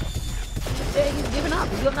 Yeah, he's given up.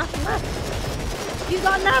 He's got nothing left. He's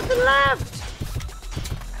got nothing left.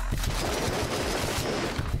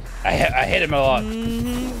 I hit him a lot.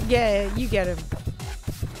 Yeah, you get him.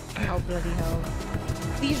 Oh, bloody hell.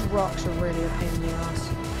 These rocks are really a pain in the ass.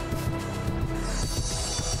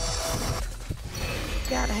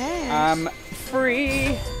 Got hands. I'm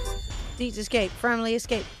free. Deeds escape. Family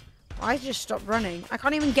escape. I just stopped running. I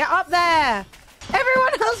can't even get up there.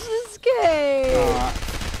 Everyone else escaped.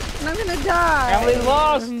 And I'm gonna die. Family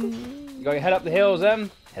lost. You gotta head up the hills, Head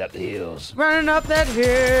up the hills. Running up that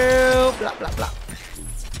hill. Blah, blah, blah.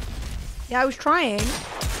 Yeah, I was trying.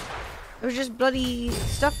 It was just bloody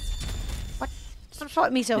stuff. What? Stop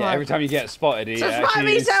spotting me so hard. Yeah, every time you get spotted, he Stop spotting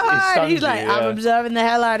me so hard. He's like, I'm observing the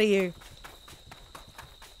hell out of you.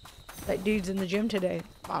 Like dudes in the gym today.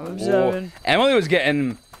 I'm observing. Emily was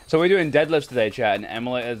getting... So we're doing deadlifts today, chat, and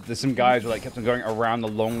Emily, there's some guys who like kept on going around the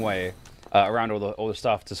long way, around all the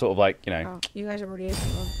stuff to sort of like, you know. Oh, you guys already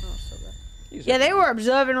opened one. Oh, so bad. Yeah, they were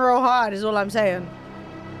observing real hard, is all I'm saying.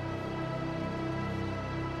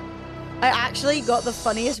 I actually got the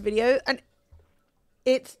funniest video, and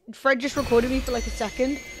it's Fred just recorded me for like a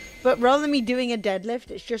second, but rather than me doing a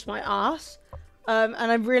deadlift, it's just my ass. And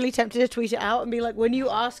I'm really tempted to tweet it out and be like, when you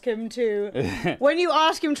ask him to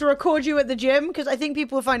record you at the gym, because I think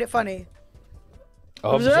people will find it funny.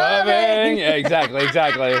 Observing. Yeah, exactly.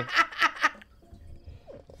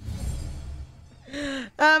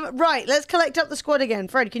 Right, let's collect up the squad again.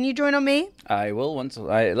 Fred, can you join on me? I will once it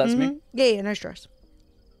lets me. Yeah, no stress.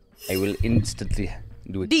 I will instantly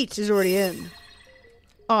do it. Deets is already in.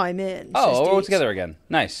 I'm in. Oh, we're all together again.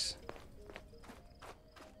 Nice.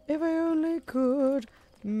 If I only could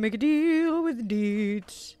make a deal with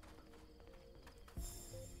Deets.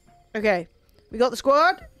 Okay, we got the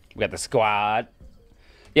squad. We got the squad.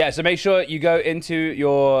 Yeah, so make sure you go into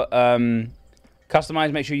your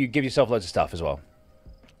customize. Make sure you give yourself loads of stuff as well.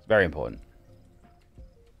 It's very important.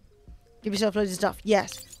 Give yourself loads of stuff.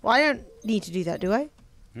 Yes. Well, I don't need to do that, do I?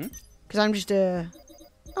 Because I'm just a...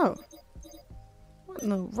 Oh. What in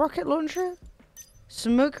the rocket launcher?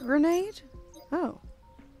 Smoke grenade? Oh.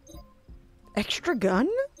 Extra gun?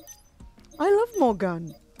 I love more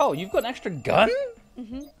gun. Oh, you've got an extra gun?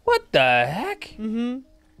 What the heck?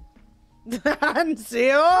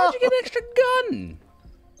 Seal. How'd you get an extra gun?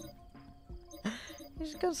 I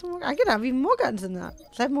just got some more. I could have even more guns than that.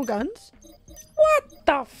 Let's have more guns. What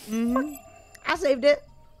the I saved it.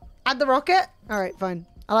 Add the rocket. All right, fine.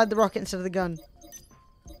 I'll add the rocket instead of the gun.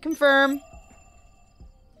 Confirm.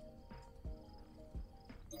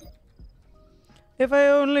 If I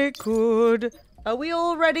only could. Are we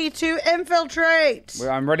all ready to infiltrate?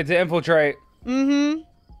 I'm ready to infiltrate. Mm-hmm.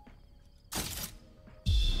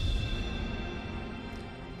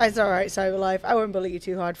 It's alright, Cyberlife. I won't bully you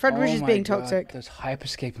too hard. Fred was just being toxic. Those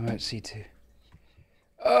hyperscape emotes, C2.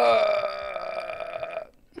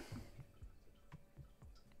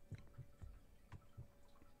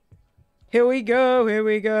 Here we go, here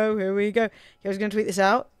we go, here we go. I was going to tweet this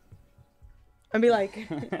out. And be like...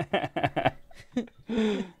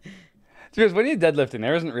 Because when you're deadlifting,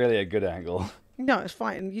 there isn't really a good angle. No, it's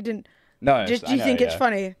fine. You didn't... No, just do you think it's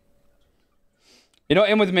funny? You're not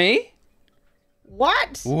in with me?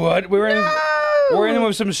 What? What? We're in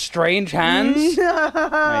with some strange hands? No. Oh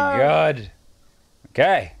my god.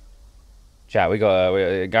 Okay. Chat,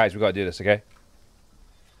 guys, we gotta do this, okay?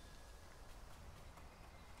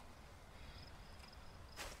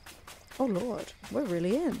 Oh lord, we're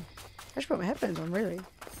really in. I should put my headphones on, really.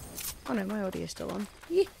 Oh no, my audio's still on.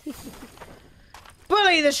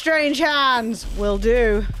 Bully the strange hands! Will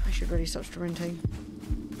do. I should really stop sprinting.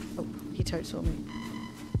 Oh, he totes saw me.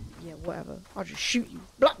 Yeah, whatever. I'll just shoot you.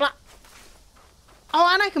 Blah, blah. Oh,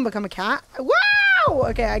 and I can become a cat. Wow!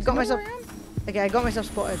 Okay, I got myself... Okay, I got myself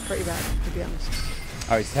spotted pretty bad, to be honest.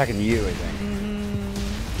 Oh, he's attacking you, I think.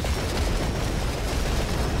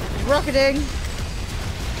 He's rocketing.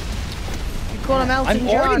 You call him Elton I'm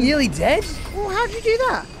John. already nearly dead? Well, how'd you do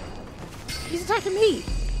that? He's attacking me.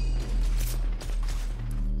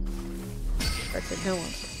 Fred said no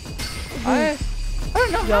one. I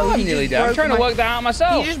don't know how I'm nearly dead. I'm trying to work that out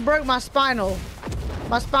myself. You just broke my spinal.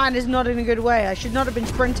 My spine is not in a good way. I should not have been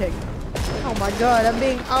sprinting. Oh my god, I'm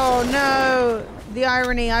being... Oh no! The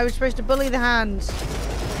irony. I was supposed to bully the hands.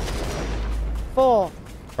 4.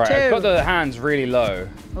 Right, 2. I've got the hands really low.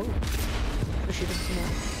 Oh. Push it some more.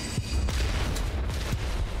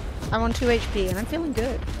 I'm on 2 HP and I'm feeling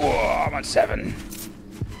good. Whoa, I'm on 7.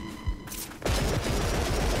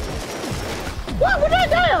 What did I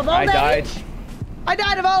die of? Old I age? died. I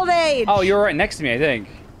died of old age. Oh, you're right next to me, I think.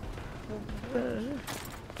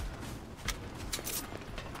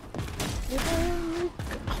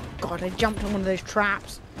 Oh god, I jumped on one of those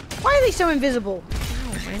traps. Why are they so invisible?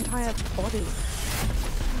 Ow, my entire body.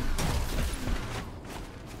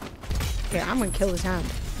 Okay, I'm gonna kill this hand.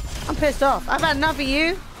 I'm pissed off. I've had enough of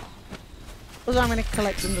you. Also, I'm gonna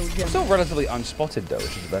collect some little gems. Still relatively unspotted though,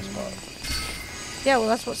 which is the best part. Yeah, well,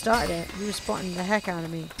 that's what started it. He was spotting the heck out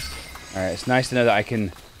of me. Alright, it's nice to know that I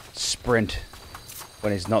can sprint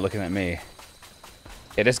when he's not looking at me.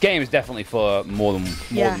 Yeah, this game is definitely for more than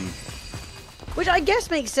Which I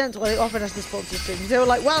guess makes sense why they offered us the sponsor streams. They were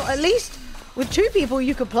like, well, at least with 2 people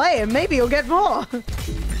you could play and maybe you'll get more.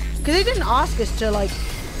 Because they didn't ask us to, like,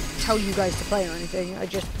 tell you guys to play or anything. It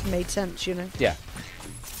just made sense, you know? Yeah.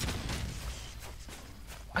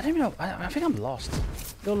 I don't even know. I think I'm lost.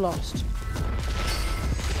 You're lost.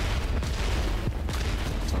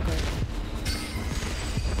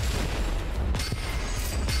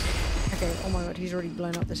 Okay, oh my god, he's already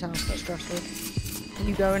blown up this house. That's stressful.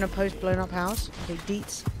 You go in a post-blown up house. Okay,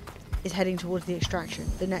 Dietz is heading towards the extraction,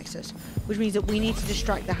 the nexus, which means that we need to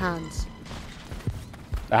distract the hands.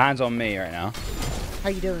 The hand's on me right now. How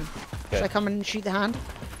you doing? Good. Should I come and shoot the hand?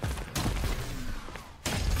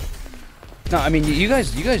 No, I mean you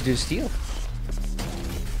guys do steal.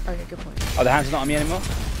 Okay, good point. Oh, the hand's not on me anymore?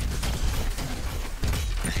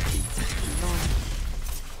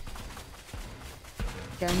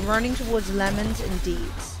 Okay, I'm running towards Lemons and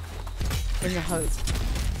Deeds in the hope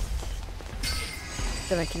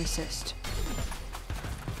that I can assist.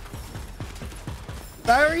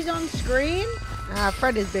 Furry's on screen? Ah,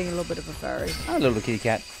 Fred is being a little bit of a furry. I'm a little kitty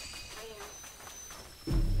cat.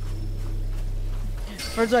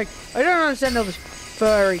 Fred's like, I don't understand all this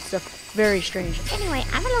furry stuff. Very strange. Anyway,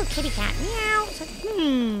 I'm a little kitty cat. Meow. It's like,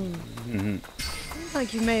 Seems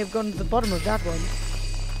like you may have gone to the bottom of that one.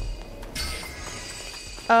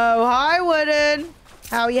 Oh, hi, Wooden.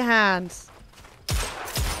 How are your hands?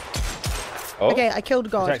 Oh. Okay, I killed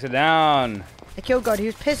God. Protect it down. I killed God. He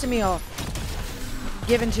was pissing me off.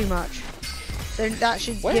 Giving too much. So that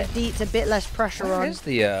should give Dietz a bit less pressure on. Where's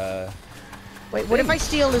the, Wait, what if I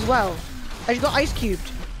steal as well? I just got ice cubed.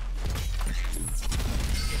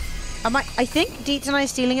 I think Dietz and I are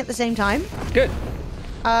stealing at the same time. Good.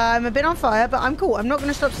 I'm a bit on fire, but I'm cool. I'm not going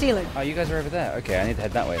to stop stealing. Oh, you guys are over there. Okay, I need to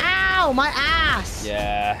head that way. Ow, my ass!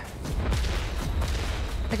 Yeah.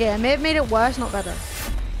 Okay, I may have made it worse, not better.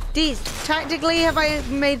 Dietz, tactically, have I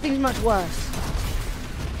made things much worse?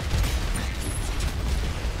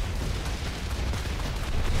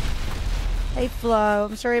 Hey, Flo.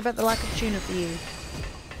 I'm sorry about the lack of tuna for you.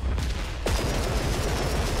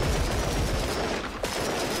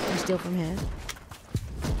 Can I steal from here?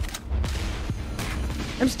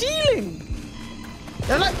 I'm stealing!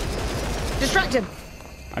 Don't look! Distract him!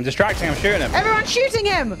 I'm distracting, I'm shooting him. Everyone's shooting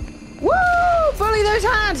him! Woo! Bully those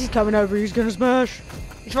hands! He's coming over, he's gonna smash.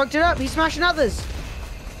 He's fucked it up, he's smashing others.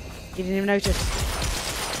 He didn't even notice.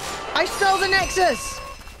 I stole the Nexus!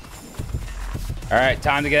 Alright,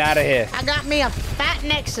 time to get out of here. I got me a fat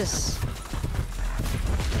Nexus.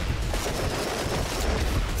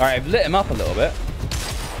 Alright, I've lit him up a little bit.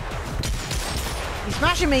 He's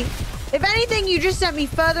smashing me. If anything, you just sent me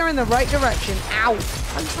further in the right direction. Ow! I'm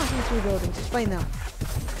smashing through buildings. Explain that.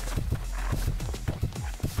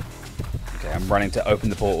 Okay, I'm running to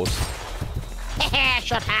open the portals.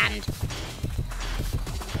 Shot hand.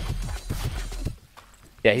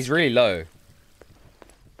 Yeah, he's really low.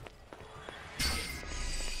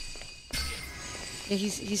 Yeah,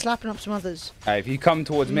 he's slapping up some others. If you come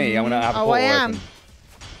towards me, I'm gonna have a portal I am.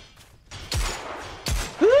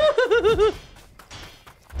 open.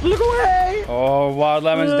 Look away! Oh, Wild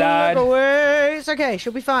Lemon's died. Look away! It's okay.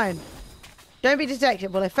 She'll be fine. Don't be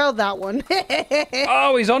detected. Well, I failed that one.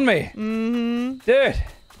 Oh, he's on me. Mm-hmm. Dude.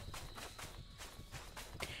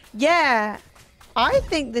 Yeah. I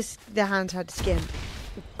think the hands had skin.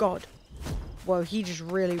 Oh, God. Whoa, he just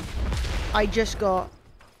really... I just got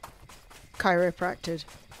chiropracted.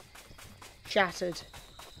 Shattered.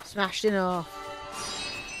 Smashed in half.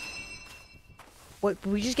 Wait,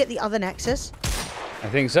 did we just get the other Nexus? I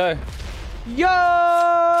think so.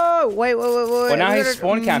 Yo! Wait. Well, now he's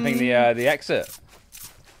spawn camping the exit.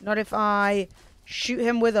 Not if I shoot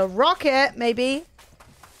him with a rocket, maybe.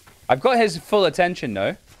 I've got his full attention,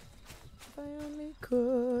 though. If I only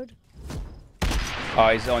could. Oh,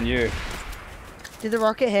 he's on you. Did the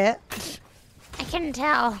rocket hit? I couldn't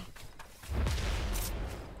tell.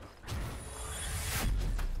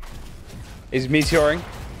 Is meteoring?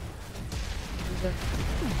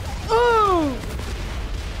 Oh!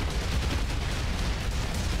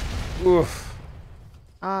 Oof.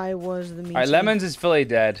 I was the meteor. Alright, Lemons is fully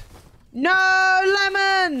dead. No,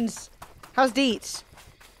 Lemons! How's Deets?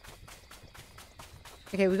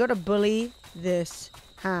 Okay, we gotta bully this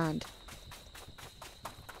hand.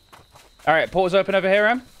 Alright, portal's open over here,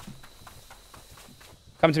 Em.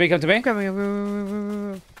 Come to me, come to me. I'm coming.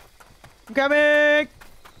 I'm coming!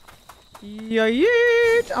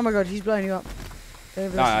 Yeet! Oh my god, he's blowing you up.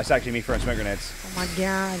 No, it's actually me throwing smoke grenades. Oh my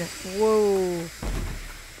god. Whoa.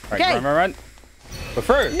 Right, Okay. run. We're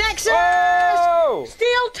through. Nexus! Oh!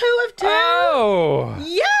 Steal 2 of 2! Oh!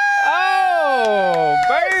 Yeah! Oh,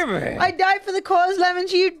 baby! I died for the cause,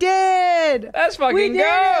 Lemons. You did! Let's fucking we did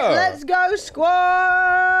go! It. Let's go,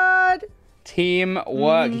 squad!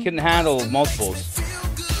 Teamwork. You couldn't handle multiples.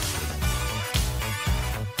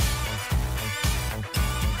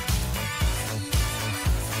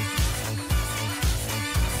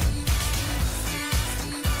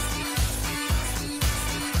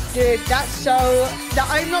 Dude, that's so...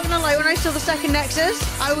 I'm not gonna lie, when I saw the second Nexus,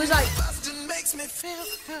 I was like...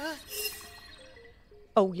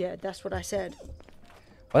 Oh yeah, that's what I said.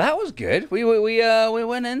 Well, that was good. We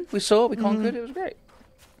went in, we saw, we conquered. It was great.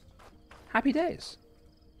 Happy days.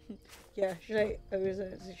 Yeah, should I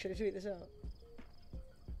tweet this out?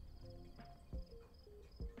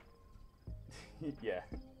 Yeah.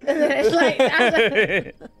 And then it's like...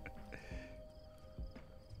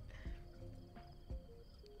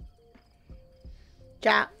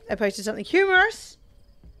 Chat, I posted something humorous.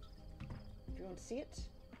 If you want to see it,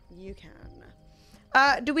 you can.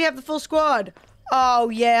 Do we have the full squad? Oh,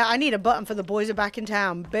 yeah, I need a button for the boys are back in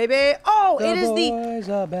town, baby. Oh, it is the boys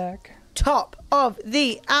are back. Top of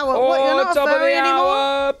the hour. Oh, What, you're not top a of furry the anymore?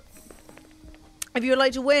 hour. If you would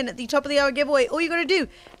like to win the top of the hour giveaway, all you got to do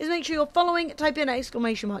is make sure you're following, type in !,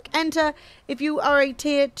 enter. If you are a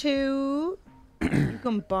tier 2... you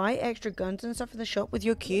can buy extra guns and stuff in the shop with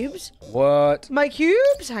your cubes. What? My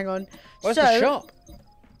cubes? Hang on. Where's the shop?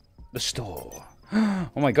 The store. Oh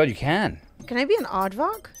my god, you can. Can I be an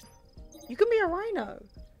aardvark? You can be a rhino.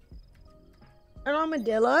 An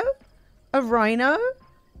armadillo? A rhino?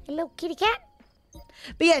 A little kitty cat?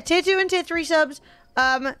 But yeah, tier 2 and tier 3 subs.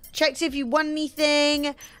 Check to see if you won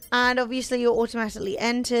anything. And obviously you're automatically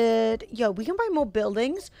entered. Yo, we can buy more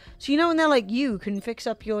buildings. So you know when they're like, you can fix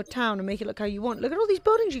up your town and make it look how you want. Look at all these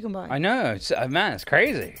buildings you can buy. I know. It's, man, it's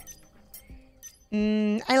crazy.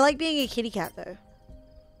 I like being a kitty cat though.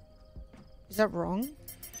 Is that wrong?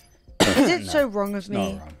 Is it so wrong of me?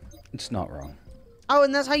 Not wrong. It's not wrong. Oh,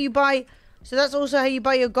 and that's how you buy So that's also how you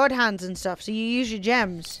buy your god hands and stuff. So you use your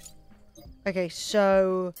gems. Okay,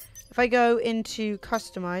 so if I go into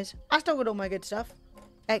customize, I still got all my good stuff.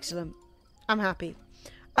 Excellent. I'm happy.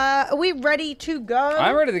 Are we ready to go?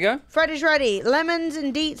 I'm ready to go. Fred is ready. Lemons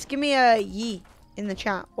and deets, give me a yee in the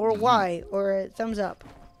chat, or a Y, or a thumbs up,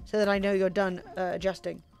 so that I know you're done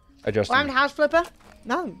adjusting. Adjusting. Well, I'm House Flipper.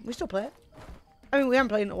 No, we still play it. I mean, we haven't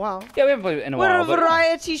played it in a while. Yeah, we haven't played it in a while. What a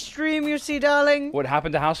variety stream, you see, darling. What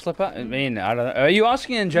happened to House Flipper? I mean, I don't know. Are you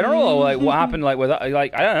asking in general, or like what happened? Like with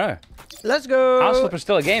like I don't know. Let's go. House Flipper's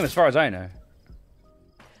still a game, as far as I know.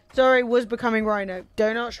 Sorry, was becoming Rhino.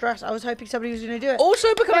 Do not stress. I was hoping somebody was going to do it.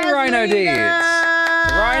 Also becoming Rhino Vaseline!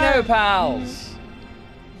 Deeds. Rhino pals.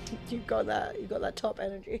 You got that. You got that top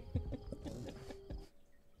energy.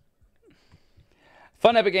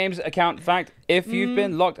 Fun Epic Games account fact: if you've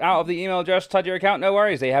been locked out of the email address tied to your account, no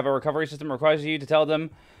worries. They have a recovery system that requires you to tell them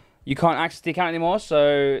you can't access the account anymore,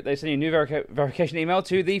 so they send you a new verification email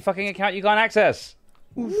to the fucking account you can't access.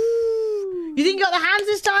 Oof. You think you got the hands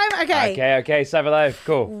this time? Okay. Okay, save a life.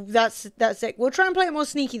 Cool. That's sick. We'll try and play it more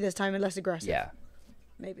sneaky this time and less aggressive. Yeah.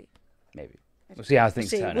 Maybe. We'll see how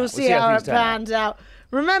things turn out. We'll see how it pans out.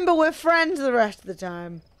 Remember, we're friends the rest of the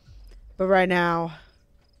time. But right now.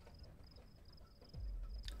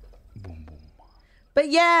 Boom, boom. But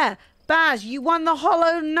yeah, Baz, you won the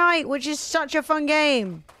Hollow Knight, which is such a fun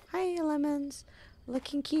game. Hi, lemons.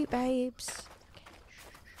 Looking cute, babes.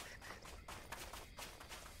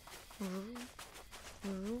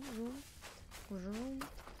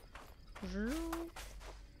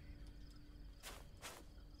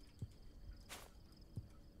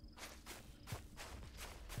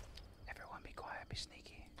 Everyone be quiet, be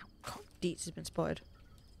sneaky. Deets has been spotted.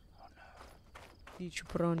 Oh no. Deets,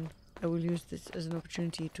 run. I will use this as an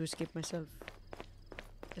opportunity to escape myself.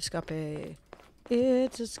 Escape.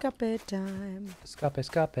 It's escape time. Escape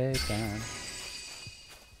time.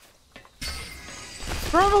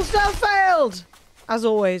 Frontal stealth failed! As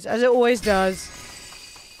always, as it always does.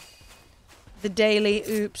 The daily,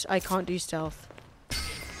 oops, I can't do stealth.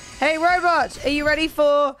 Hey, robots, are you ready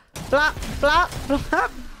for blap, blap,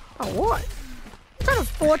 blap? Oh, what? What kind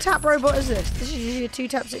of 4-tap robot is this? This is usually a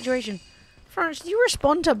 2-tap situation. France, do you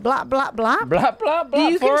respond to blap, blap, blap? Blap, blap, blap. Do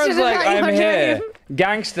you Foreign's consider like, that your I'm here. name?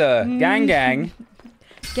 Gangster. Gang, gang.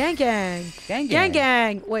 Gang, gang. Gang, Gang,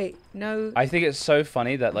 gang. Wait, no. I think it's so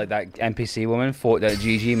funny that like that NPC woman thought that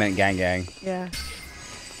GG meant gang, gang. Yeah.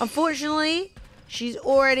 Unfortunately, she's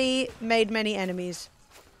already made many enemies.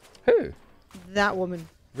 Who? That woman.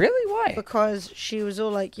 Really? Why? Because she was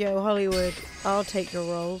all like, yo, Hollywood, I'll take your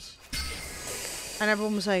roles. And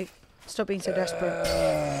everyone was like, stop being so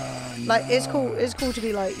desperate. Like, it's cool to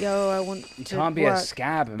be like, yo, I want to You can't be work, a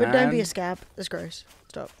scab, man. but don't be a scab. That's gross.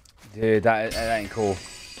 Stop. Dude, that ain't cool.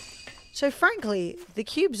 So frankly, the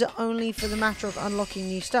cubes are only for the matter of unlocking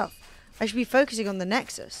new stuff. I should be focusing on the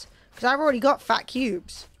Nexus. Because I've already got fat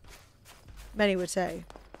cubes. Many would say.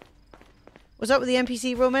 What's up with the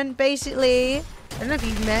NPC woman? Basically, I don't know if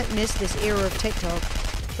you've missed this era of TikTok,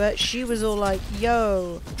 but she was all like,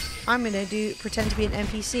 yo, I'm going to pretend to be an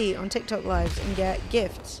NPC on TikTok lives and get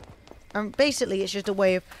gifts. Basically, it's just a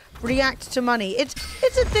way of react to money. It's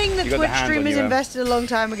a thing that Twitch streamers invested a long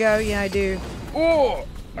time ago. Yeah, I do. Oh!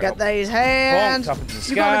 Get these hands.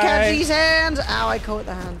 You gotta catch these hands. Ow, I caught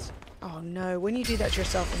the hands. Oh no, when you do that to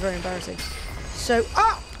yourself, it's very embarrassing. So,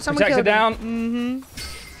 oh, someone killed me. down. Mm-hmm.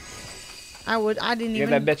 I didn't Give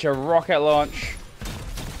even. that bitch a rocket launch.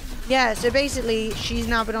 Yeah, so basically, she's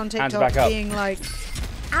now been on TikTok being like,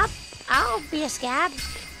 I'll be a scab.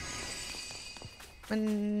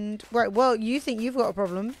 and right, well, you think you've got a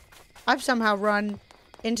problem. I've somehow run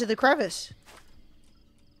into the crevice.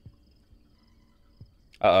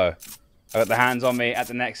 Uh-oh. I got the hands on me at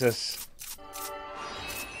the Nexus.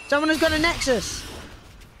 Someone has got a Nexus.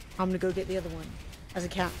 I'm gonna go get the other one as a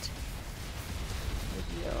cat.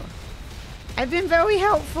 I've been very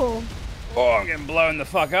helpful. Oh, I'm getting blown the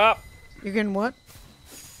fuck up. You're getting what?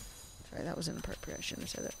 Sorry, that was inappropriate. I shouldn't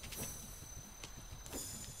have said that.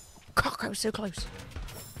 Cock, I was so close.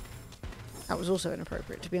 That was also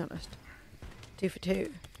inappropriate, to be honest. 2 for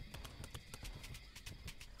 2.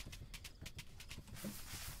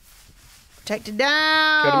 Protected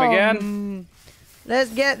down. Killed him again.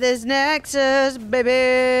 Let's get this Nexus,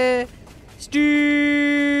 baby.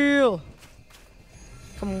 Steal.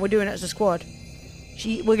 Come on, we're doing it as a squad.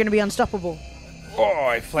 We're going to be unstoppable.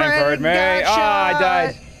 Oh, he flamefired me. I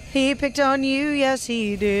died. He picked on you. Yes,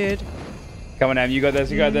 he did. Come on, Em. You got this.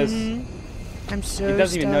 You got this. I'm so He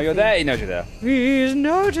doesn't even know you're there. He knows you're there. He's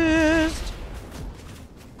noticed.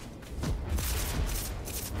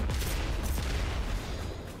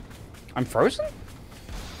 I'm frozen?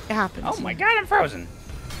 It happens. Oh my god, I'm frozen.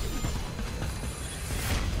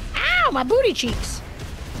 Ow, my booty cheeks.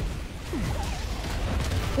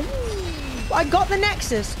 Ooh, I got the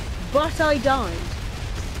Nexus, but I died.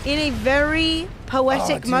 In a very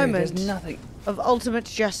poetic moment of ultimate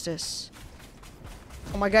justice.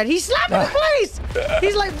 Oh my god, he's slapping the place!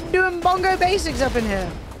 He's like doing bongo basics up in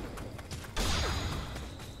here.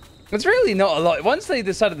 It's really not a lot. Once they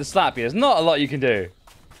decided to slap you, there's not a lot you can do.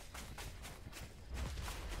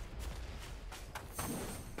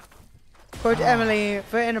 Quote Emily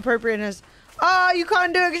for inappropriateness. Oh, you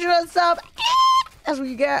can't do it because you're not sub. That's what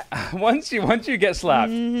you get. once you get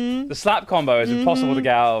slapped, the slap combo is impossible to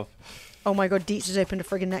get out of. Oh my god, Deets has opened a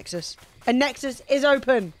friggin' Nexus. A Nexus is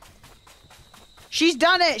open. She's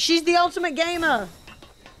done it. She's the ultimate gamer.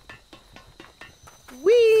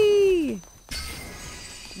 Whee!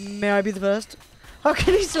 May I be the first? How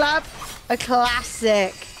can he slap? A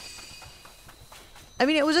classic. I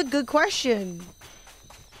mean, it was a good question.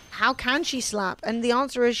 How can she slap? And the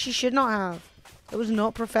answer is she should not have. It was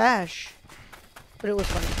not profesh. But it was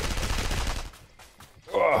funny.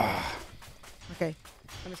 Okay,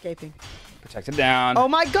 I'm escaping. Protect it down. Oh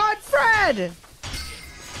my god, Fred!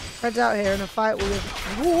 Fred's out here in a fight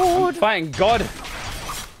with Ward. I'm fighting God.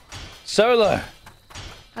 Solo.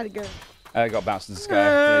 How'd it go? I got bounced in the sky.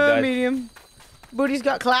 Nearly died. Medium. Booty's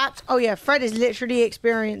got clapped. Oh yeah, Fred is literally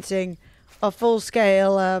experiencing a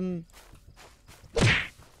full-scale,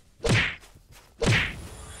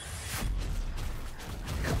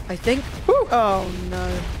 I think. Woo. Oh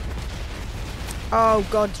no. Oh,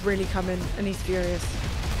 God's really coming, and he's furious.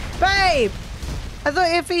 Babe! I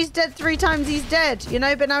thought if he's dead 3 times, he's dead, you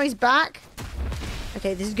know, but now he's back.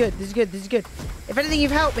 Okay, this is good, this is good, this is good. If anything,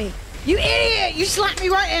 you've helped me. You idiot! You slapped me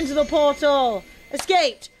right into the portal!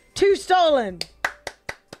 Escaped! 2 stolen!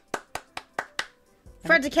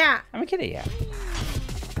 Fred's a cat. I'm a kitty, yeah.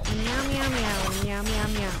 Meow, meow, meow, meow, meow,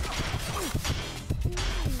 meow.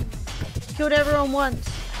 Killed everyone once,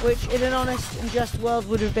 which in an honest and just world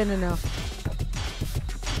would have been enough.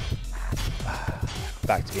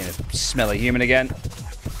 Back to being a smelly human again.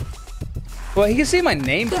 Well, he can see my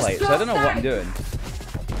nameplate, so I don't know what I'm doing.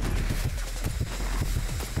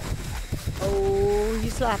 Oh,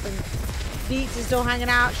 he's slapping. Deets is still hanging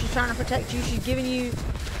out. She's trying to protect you. She's giving you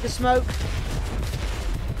the smoke.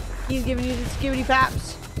 He's giving you the skibbity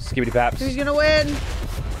paps. Skibbity paps. Who's gonna win?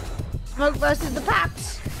 Smoke versus the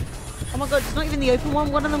paps. Oh my god, it's not even the open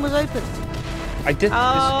one. One of them was open. I did.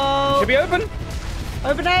 Oh. Should be open.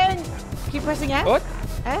 Opening. Keep pressing F. What?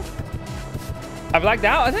 F. I blacked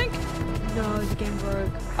out, I think. No, the game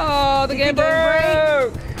broke. Oh, the game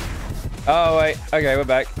broke. Oh wait. Okay, we're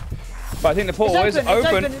back. But I think the portal is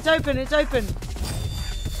open. It's open. It's open.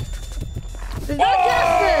 There's no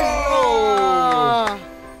justice. Oh.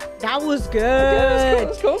 That was good. Okay,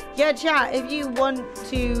 that's cool. Yeah, chat, if you want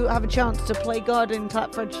to have a chance to play God and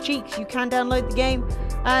clap Fred's cheeks, you can download the game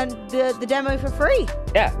and the demo for free.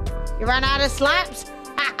 Yeah. You ran out of slaps?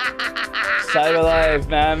 Cyber Life,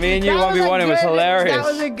 man. Me and you 1v1, it was hilarious. That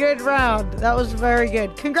was a good round. That was very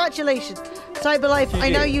good. Congratulations. Cyber Life, I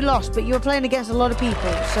know you lost, but you were playing against a lot of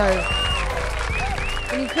people, so...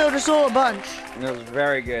 And you killed us all a bunch. It was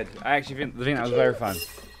very good. I actually think that was very fun.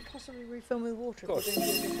 Possibly refill me with water. Of course.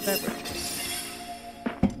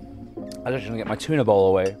 I was just going to get my tuna bowl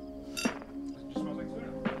away.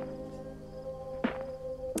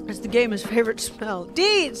 It's the gamer's favorite smell.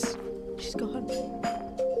 Deeds! She's gone.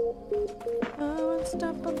 Oh,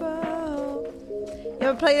 unstoppable. You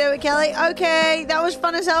ever played it with Kelly? Okay, that was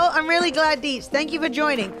fun as hell. I'm really glad, Deeds. Thank you for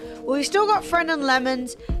joining. Well, we've still got Friend and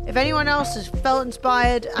Lemons. If anyone else has felt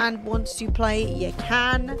inspired and wants to play, you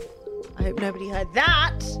can. I hope nobody heard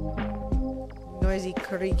that. Noisy,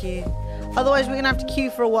 creaky. Otherwise, we're going to have to queue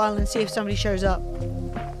for a while and see if somebody shows up.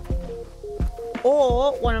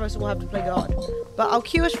 Or one of us will have to play God. But I'll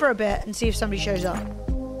queue us for a bit and see if somebody shows up.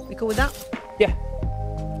 We cool with that? Yeah.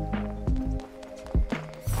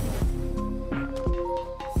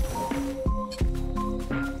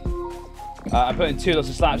 I'm putting 2 lots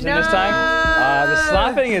of slaps in this time. The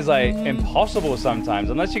slapping is like impossible sometimes,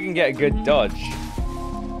 unless you can get a good dodge.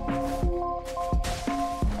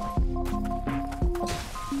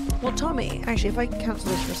 Well, Tommy, actually, if I can cancel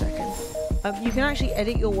this for a second, you can actually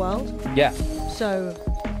edit your world. Yeah. So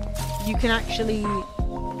you can actually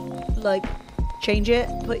like change it,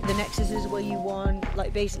 put the nexuses where you want,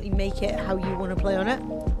 like basically make it how you want to play on it.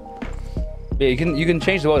 Yeah, you can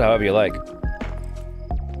change the world however you like.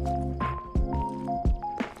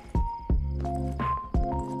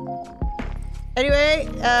 Anyway,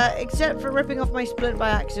 except for ripping off my split by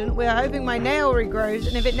accident, we are hoping my nail regrows,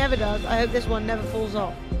 and if it never does, I hope this one never falls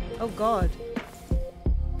off. Oh god.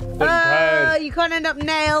 code. You can't end up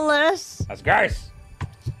nailless. That's gross.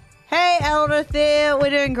 Hey, Elder Thea, we're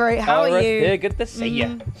doing great. How are you? Yeah, good to see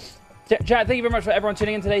you. Chat, thank you very much for everyone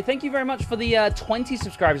tuning in today. Thank you very much for the 20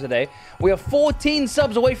 subscribers today. We are 14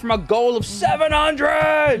 subs away from our goal of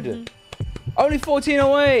 700. Only 14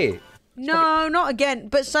 away. No, not again.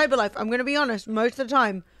 But Cyberlife, I'm going to be honest, most of the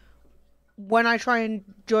time, when I try and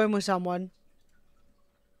join with someone,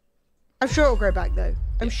 I'm sure it'll grow back, though.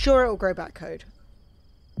 I'm sure it'll grow back, Code.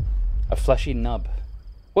 A fleshy nub.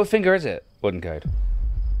 What finger is it, Wooden Code?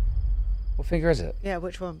 What finger is it? Yeah,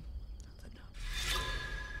 which one?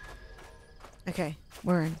 Okay,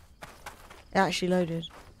 we're in. It actually loaded.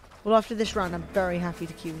 Well, after this round, I'm very happy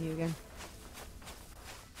to queue with you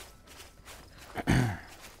again.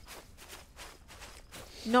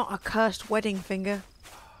 Not a cursed wedding finger.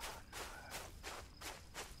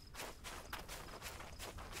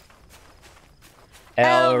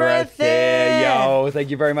 Elrathir, yo,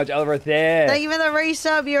 thank you very much, Elrathir. Thank you for the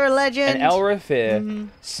resub, you're a legend. And Elrathir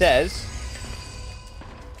says,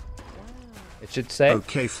 it should say,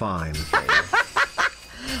 okay, fine.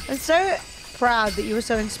 I'm so proud that you were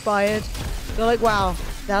so inspired. You're like, wow,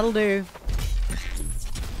 that'll do.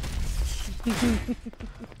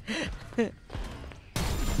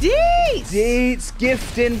 Deets! Deets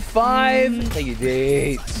gifting 5. Thank you,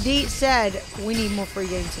 Deets. Deets said, we need more free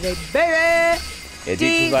games today, baby. Yeah,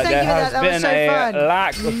 Deets was like, there has been a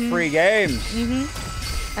lack of free games.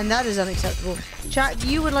 And that is unacceptable. Chat, if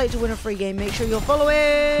you would like to win a free game, make sure you're following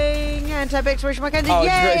and type exclamation mark.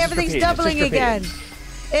 Yay, everything's doubling again.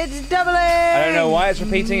 It's doubling. I don't know why it's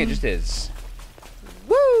repeating, it just is.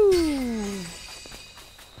 Woo!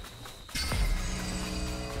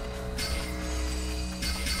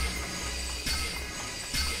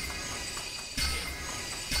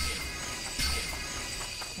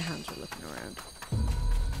 The hands are looking around.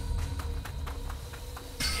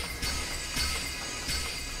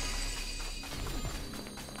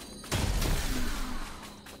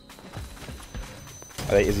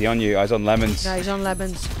 Is he on you? I was on lemons. No, he's on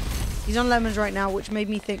lemons. He's on lemons right now, which made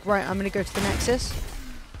me think, right, I'm going to go to the Nexus,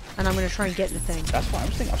 and I'm going to try and get the thing. That's what I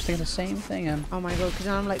was thinking. I was thinking the same thing. Oh my god, because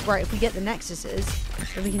I'm like, right, if we get the Nexuses,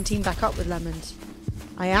 then we can team back up with lemons.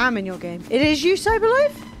 I am in your game. It is you,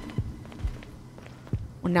 Cyberlife?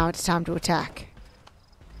 Well, now it's time to attack.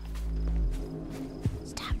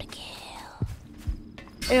 It's time to kill.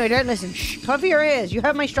 Anyway, don't listen. Shh, cover your ears. You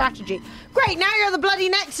heard my strategy. Great, now you're at the bloody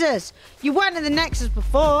Nexus. You weren't in the Nexus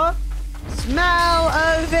before.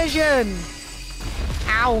 Smell-o-vision.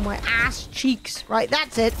 Ow, my ass cheeks. Right,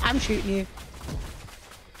 that's it. I'm shooting you.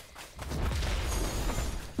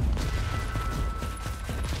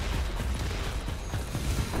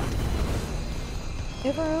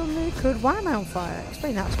 If I only could. Why am I on fire?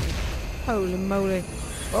 Explain that to me. Holy moly.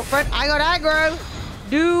 Well, Fred, I got aggro.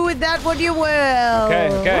 Do with that what you will.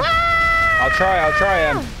 Okay. Ah! I'll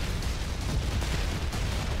try.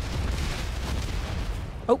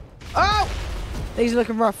 Oh! Things are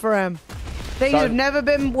looking rough for him. Things have never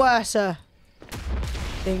been worse.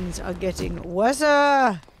 Things are getting worse.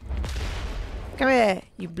 Come here,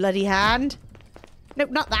 you bloody hand.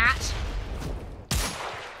 Nope, not that.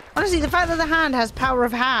 Honestly, the fact that the hand has power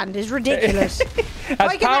of hand is ridiculous.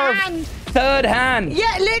 Has power of third hand.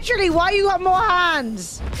 Yeah, literally. Why you got more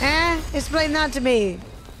hands? Explain that to me.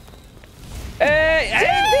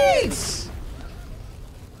 Deets!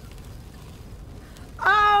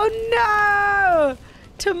 Oh no!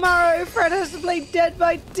 Tomorrow, Fred has to play Dead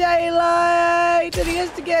by Daylight, and he has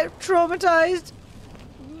to get traumatized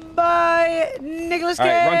by Nicolas Cage.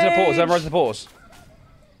 Alright, run to the portals. Run to the portals.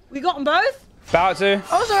 We got them both? About to.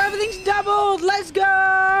 Also, everything's doubled. Let's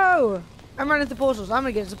go! I'm running to the portals. I'm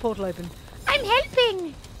gonna get the portal open. I'm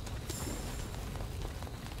helping.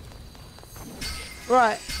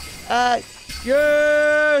 Right.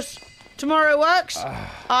 Yes! Tomorrow works.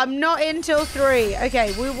 I'm not in till 3.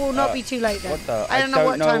 Okay, we will not be too late then. I don't know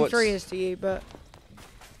what time 3 is to you, but...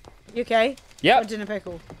 You okay? Yep. What's in a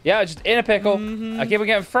pickle? Yeah, just in a pickle. I keep on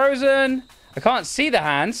getting frozen. I can't see the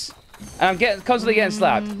hands. And I'm constantly getting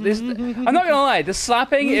slapped. I'm not gonna lie, the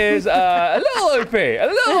slapping is a little OP. A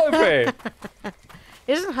little OP.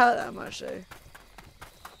 It doesn't hurt that much though.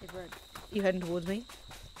 You heading towards me?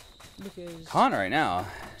 Because Can't right now.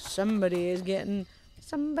 somebody's getting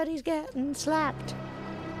slapped.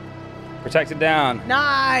 Protect it down.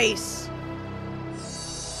 Nice.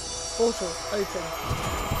 Portal open.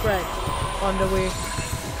 Fred, underwear.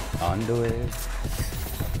 Underwear.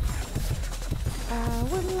 I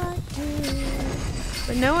would like to,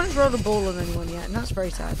 but no one's rolled a ball on anyone yet, and that's very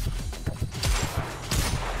sad.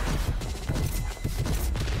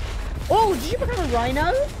 Oh, did you become a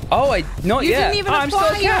rhino? Oh, not you yet. didn't even I'm still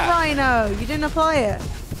apply a your cat. rhino. You didn't apply it.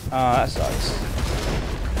 Oh, that sucks.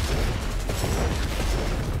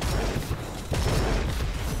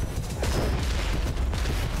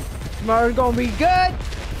 Tomorrow's gonna be good.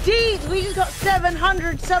 Jeez, we just got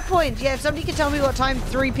 700 sub points. Yeah, if somebody could tell me what time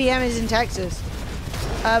 3 p.m. is in Texas.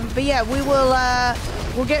 But yeah, we will.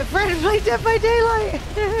 We'll get Fred to play Dead by Daylight.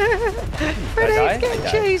 Fred hates getting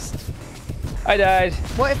chased. I died.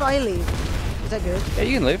 What if I leave? Is that good? Yeah,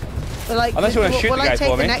 you can leave. But like, Unless you want to shoot the will I guy take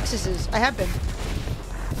for the me. Nexuses? I have been.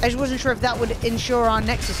 I just wasn't sure if that would ensure our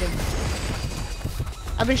Nexusing.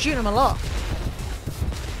 I've been shooting them a lot.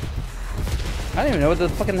 I don't even know what the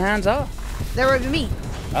fucking hands are. They're over me.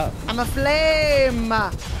 Oh. I'm a flame.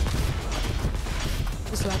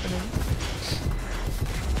 What's happening?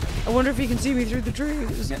 I wonder if he can see me through the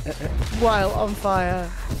trees while on fire.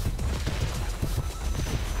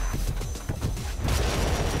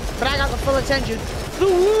 But I got the full attention. The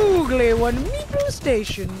Woogly One Meeple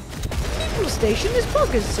Station. Meeple Station is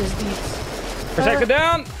bogus, says Deets. Protector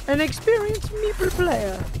down. An experienced Meeple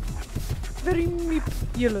player. Very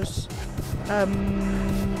meepulous.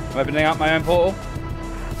 I'm opening up my own portal.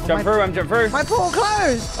 Jump through, I'm jump through. My portal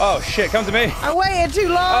closed. Oh shit, come to me. I waited too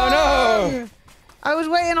long. Oh no. I was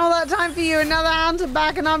waiting all that time for you, and now the hands are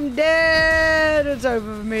back, and I'm dead. It's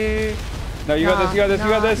over for me. No, you got this, you got this, you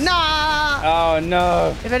got this. Nah. Oh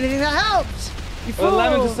no. If anything, that helps. You Well, fool.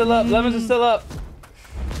 lemons are still up, lemons are still up.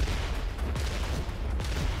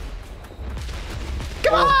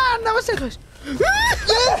 Come on, that was so close.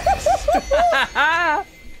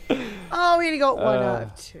 Oh, we only got one out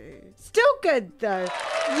of two. Still good though.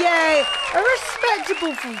 Yay! A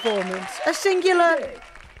respectable performance. A singular.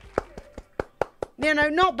 You know,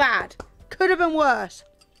 not bad. Could have been worse.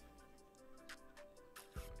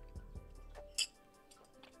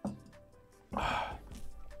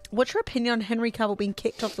 What's your opinion on Henry Cavill being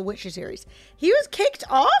kicked off the Witcher series? He was kicked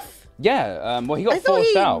off? Yeah, well he got I thought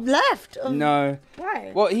forced he out. left. No.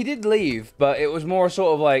 Why? Well, he did leave, but it was more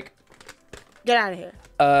sort of like, Get out of here.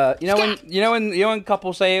 you know when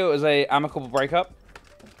couples say it was a amicable breakup?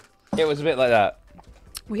 It was a bit like that.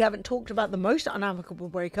 We haven't talked about the most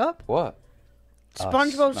unamicable breakup. What?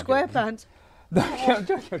 SpongeBob SquarePants.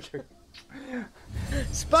 SpongeBob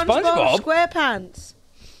SpongeBob? SquarePants.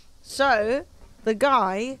 So, the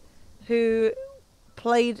guy who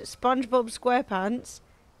played SpongeBob SquarePants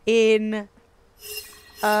in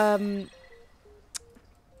on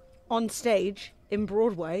stage in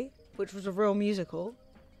Broadway, which was a real musical,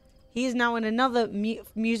 he is now in another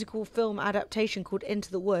musical film adaptation called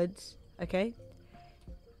Into the Woods. Okay,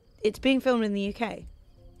 it's being filmed in the UK.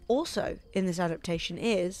 Also in this adaptation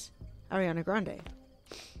is Ariana Grande.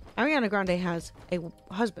 Ariana Grande has a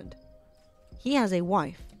husband. He has a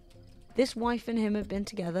wife. This wife and him have been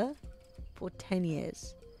together for 10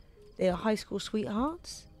 years. They are high school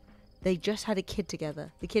sweethearts. They just had a kid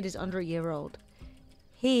together. The kid is under a year old.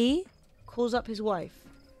 He calls up his wife.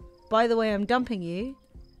 By the way, I'm dumping you.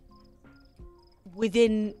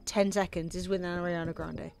 Within 10 seconds is with Ariana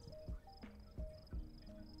Grande.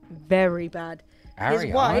 Very bad. His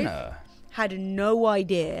wife had no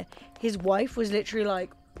idea. His wife was literally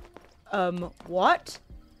like, what?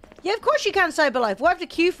 Yeah, of course you can, Cyberlife. We'll have to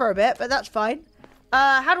queue for a bit, but that's fine.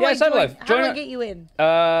 How do I get you in?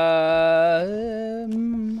 How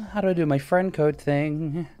do I do my friend code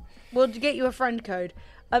thing? We'll get you a friend code.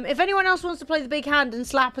 If anyone else wants to play the big hand and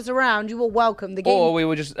slap us around, you are welcome. The game. Or we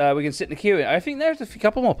will just we can sit in the queue. I think there's a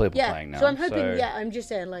couple more people playing now. So I'm hoping. Yeah, I'm just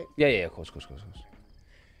saying, like. Yeah, of course.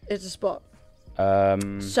 It's a spot. Yeah,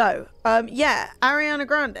 Ariana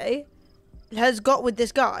Grande has got with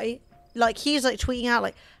this guy. Like, he's like tweeting out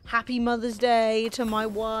like, "Happy Mother's Day to my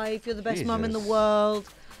wife. You're the best mum in the world.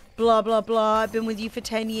 Blah blah blah. I've been with you for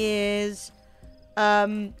 10 years."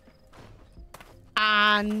 And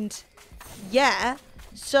yeah,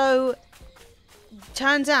 so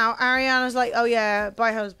turns out Ariana's like, "Oh yeah,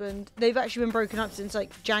 bye husband." They've actually been broken up since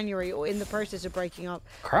like January, or in the process of breaking up.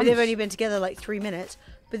 But they've only been together like 3 minutes.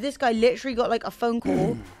 But this guy literally got like a phone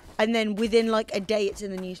call, and then within like a day, it's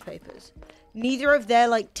in the newspapers. Neither of their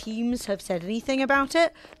like teams have said anything about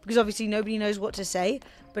it, because obviously nobody knows what to say.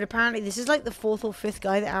 But apparently this is like the 4th or 5th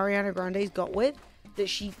guy that Ariana Grande's got with that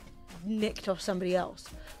she nicked off somebody else.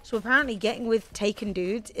 So apparently getting with taken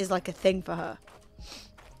dudes is like a thing for her,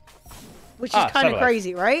 which is kind of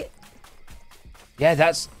crazy, right? Yeah,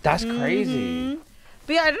 that's crazy.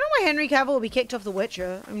 But yeah, I don't know why Henry Cavill will be kicked off The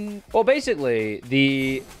Witcher. I mean, well, basically,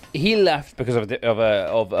 he left because of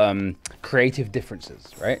creative differences,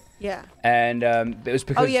 right? Yeah. And it was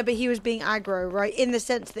because. Oh yeah, but he was being aggro, right? In the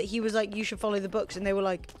sense that he was like, "You should follow the books," and they were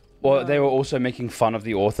like, Well, they were also making fun of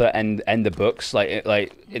the author and the books,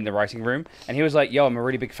 like in the writing room. And he was like, "Yo, I'm a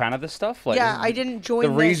really big fan of this stuff." Like, Yeah, I didn't join the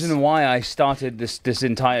reason why I started this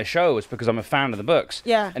entire show was because I'm a fan of the books.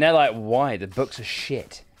 Yeah. And they're like, "Why? The books are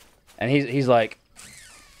shit." And he's like,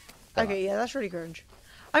 Okay, yeah, that's really cringe.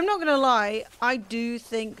 I'm not gonna lie, I do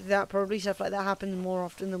think that probably stuff like that happens more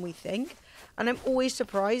often than we think, and I'm always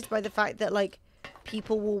surprised by the fact that like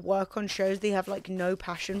people will work on shows they have like no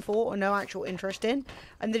passion for or no actual interest in,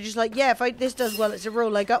 and they're just like, yeah, if this does well, it's a real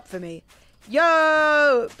leg up for me.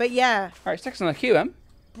 Yo, but yeah. All right, it's next on the queue, Em.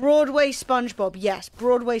 Broadway SpongeBob, yes,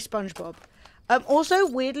 Broadway SpongeBob. Also,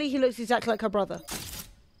 weirdly, he looks exactly like her brother.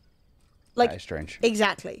 Like, that is strange.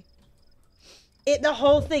 Exactly. The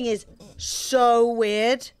whole thing is so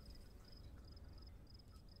weird.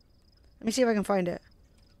 Let me see if I can find it.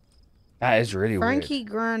 That is really weird. Frankie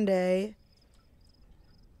Grande.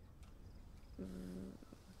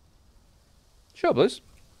 Sure, Blues.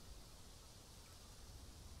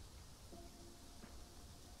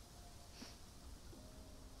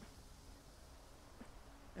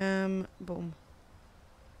 Boom.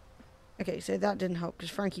 Okay, so that didn't help because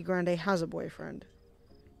Frankie Grande has a boyfriend.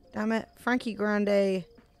 Damn it. Frankie Grande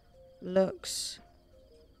looks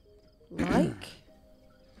like...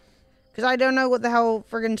 Because I don't know what the hell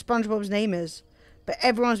friggin' SpongeBob's name is. But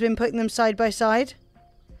everyone's been putting them side by side.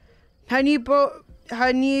 Her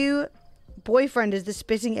new boyfriend is the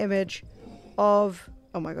spitting image of...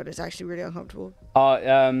 Oh my god, it's actually really uncomfortable.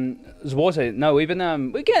 Zwarto, no, we've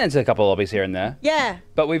been we get into a couple of lobbies here and there. Yeah.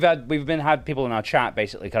 But we've had people in our chat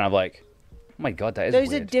basically kind of like, oh my god, that is Those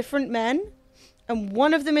weird. are different men. And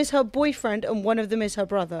one of them is her boyfriend and one of them is her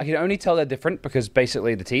brother. I can only tell they're different because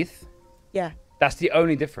basically the teeth. Yeah. That's the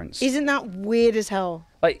only difference. Isn't that weird as hell?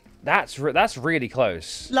 Like, that's really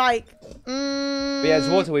close. Like, But yeah,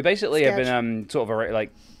 Zwarto, we basically have been sort of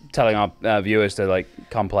like telling our viewers to like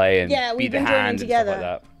come play and beat the hand and stuff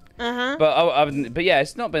like that. But yeah,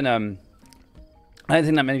 it's not been I don't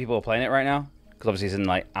think that many people are playing it right now because obviously it's in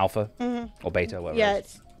like alpha or beta or whatever.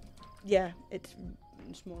 Yeah, it's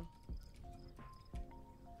small.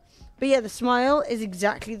 But yeah, the smile is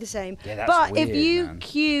exactly the same. Yeah, that's but weird, if you man.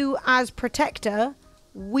 queue as protector,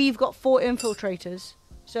 we've got 4 infiltrators.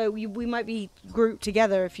 So we might be grouped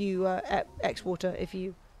together if you X-Water if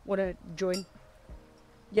you want to join.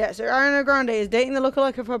 Yeah, so Ariana Grande is dating the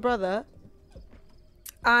lookalike of her brother.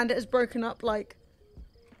 And has broken up, like,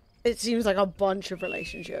 it seems like a bunch of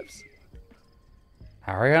relationships.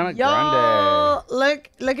 Ariana Yo, Grande.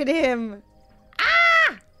 look at him.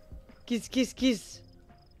 Ah! Kiss, kiss, kiss.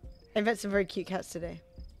 I met some very cute cats today.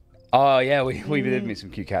 Oh yeah, we did meet some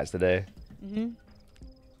cute cats today.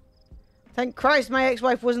 Thank Christ my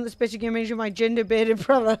ex-wife wasn't the spitting image of my gender-bearded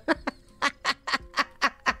brother.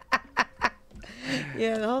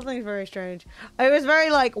 Yeah, the whole thing's very strange. I was very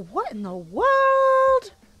like, what in the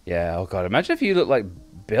world? Yeah, oh god, imagine if you look like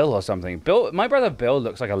Bill or something. My brother Bill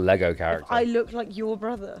looks like a Lego character. I look like your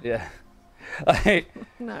brother. Yeah. Like,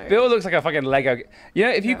 No. Bill looks like a fucking Lego. You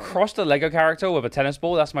know, if you crossed a Lego character with a tennis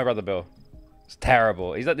ball, that's my brother Bill. It's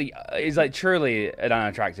terrible. He's like truly an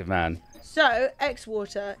unattractive man. So,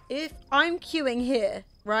 X-Water, if I'm queuing here,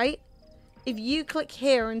 right? If you click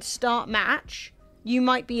here and start match, you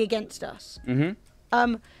might be against us.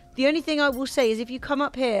 The only thing I will say is if you come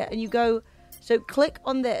up here and you go, so click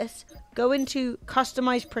on this, go into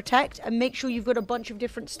customize protect and make sure you've got a bunch of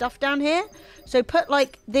different stuff down here. So put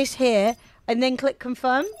like this here and then click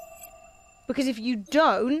confirm. Because if you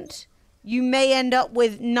don't, you may end up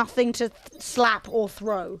with nothing to slap or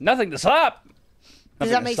throw. Nothing to slap. Does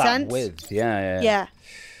Nothing that to make slap sense? With. Yeah. Yeah.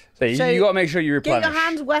 So you got to make sure you replenish. Get your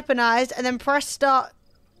hands weaponized and then press start,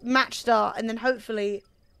 match start, and then hopefully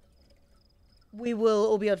we will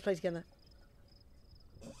all be able to play together.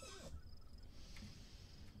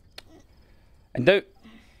 And don't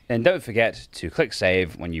forget to click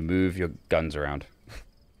save when you move your guns around.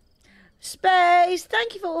 Space,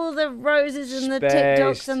 thank you for all the roses and the Space.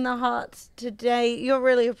 TikToks and the hearts today. You're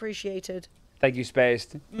really appreciated. Thank you,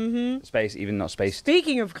 Spaced. Space, even not spaced.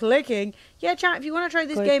 Speaking of clicking, yeah, chat, if you want to try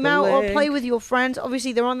this Click game the out or link. play with your friends,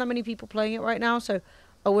 obviously there aren't that many people playing it right now, so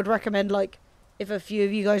I would recommend, like, if a few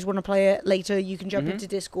of you guys want to play it later, you can jump into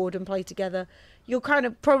Discord and play together. You're kind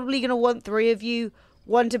of probably going to want 3 of you.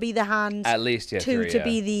 1 to be the hand. At least, yeah. 2 3, to yeah.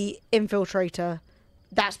 be the infiltrator.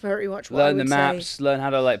 That's pretty much what I Learn would the maps, say. learn how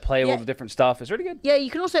to like play Yeah. all the different stuff. It's really good. Yeah, you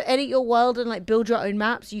can also edit your world and like build your own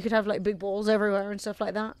maps. You could have like big balls everywhere and stuff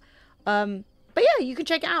like that. But yeah, you can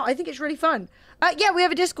check it out. I think it's really fun. Yeah, we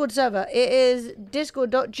have a Discord server. It is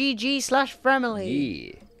discord.gg/Fremily.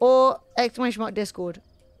 Yeah. Or !Discord.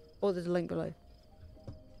 Or there's a link below.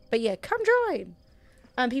 But yeah, come join.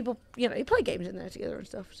 And people, you know, you play games in there together and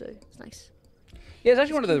stuff, so it's nice. Yeah, it's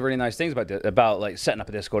actually one of the really nice things about like setting up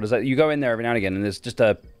a Discord is that you go in there every now and again, and there's just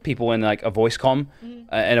people in like a voice comm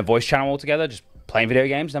and a voice channel all together, just playing video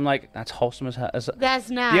games. And I'm like, that's wholesome as hell.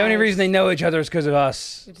 That's nice. The only reason they know each other is because of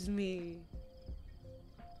us. It is me.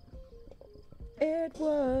 It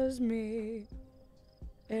was me.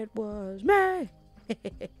 It was me.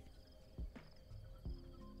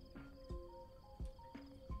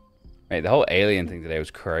 Mate, the whole alien thing today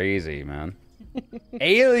was crazy, man.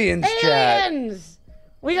 Aliens, chat. Aliens!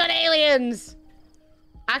 We got aliens!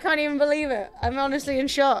 I can't even believe it. I'm honestly in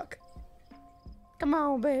shock. Come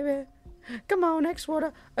on, baby. Come on, next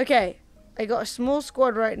water. Okay, I got a small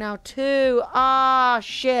squad right now, too. Ah,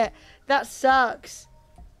 shit. That sucks.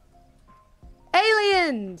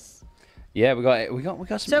 Aliens! Yeah, we got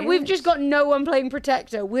some. So aliens. we've just got no one playing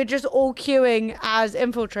Protector. We're just all queuing as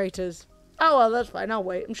infiltrators. Oh, well, that's fine. I'll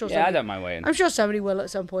wait. I'm sure. Yeah, I don't mind waiting. I'm sure somebody will at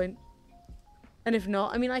some point. And if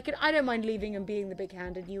not, I mean, I don't mind leaving and being the big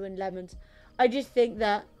hand and you and Lemons. I just think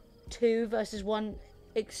that 2 versus 1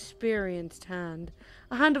 experienced hand.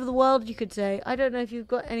 A hand of the world, you could say. I don't know if you've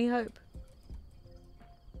got any hope.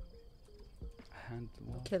 A hand of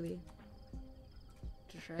the world. Kill you.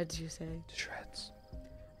 To shreds, you say. To shreds.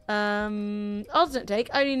 Alternate take.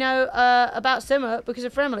 I only know about Simmer because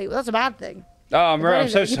of Fremily. Well, that's a bad thing. Oh, I'm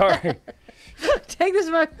so sorry. Take this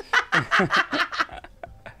smoke.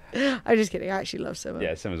 I'm just kidding. I actually love Simmer.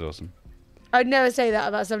 Yeah, Simmer's awesome. I'd never say that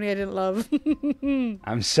about somebody I didn't love.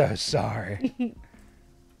 I'm so sorry.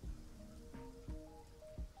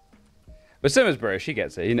 But Simmer's British. He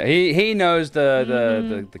gets it. He knows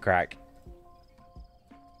the crack.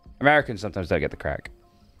 Americans sometimes don't get the crack.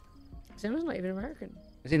 Simmer's not even American.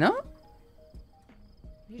 Is he not?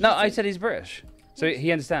 No, I said he's British. So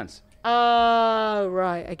he understands. Oh,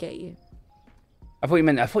 right. I get you. I thought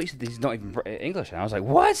you said he's not even English. And I was like,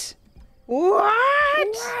 what?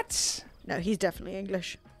 What? No, he's definitely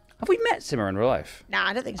English. Have we met Simmer in real life? Nah,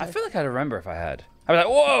 I don't think so. I feel like I remember if I had. I was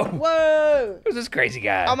like, whoa! Whoa! Who's this crazy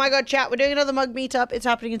guy? Oh my god, chat. We're doing another mug meetup. It's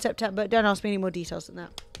happening in September. Don't ask me any more details than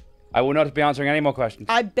that. I will not be answering any more questions.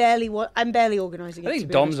 I'm barely organising it. I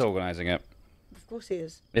think Dom's organising it. Of course he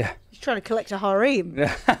is. Yeah. He's trying to collect a harem.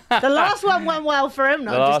 The last one went well for him.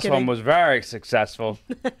 No, the I'm just last kidding. one was very successful.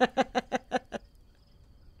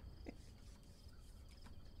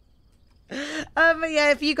 But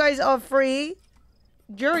yeah, if you guys are free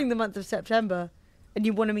during the month of September and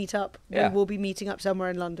you want to meet up, Yeah. we will be meeting up somewhere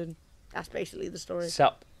in London. That's basically the story.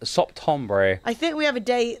 September. I think we have a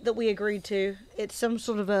date that we agreed to. It's some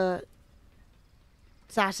sort of a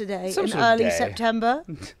Saturday Some in sort of early day. September.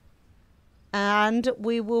 And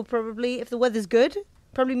we will probably, if the weather's good,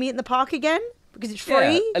 probably meet in the park again because it's free.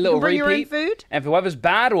 Yeah, a little you can bring your own repeat. food. And if the weather's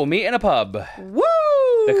bad, we'll meet in a pub. Woo!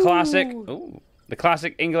 The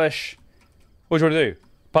classic English. What do you want to do?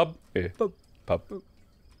 Pub? Yeah. Pub.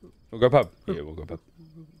 We'll go pub. Yeah, we'll go pub.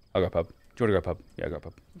 I'll go pub. Do you want to go pub? Yeah, I'll go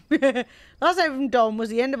pub. Last night from Dom was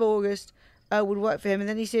the end of August. Would work for him, and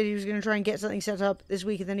then he said he was going to try and get something set up this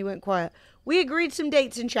week, and then he went quiet. We agreed some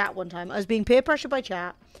dates in chat one time. I was being peer pressured by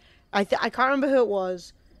chat. I can't remember who it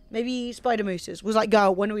was. Maybe Spider Mooses was like, "Go,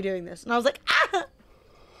 when are we doing this?" And I was like, "Ah,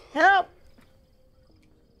 help!"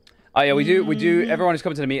 Oh yeah, we do. Everyone who's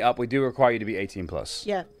coming to the meetup, we do require you to be 18 plus.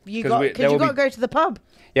 Yeah, because you got to go to the pub.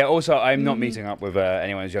 Yeah. Also, I'm not meeting up with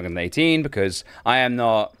anyone who's younger than 18 because I am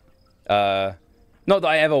not. Not that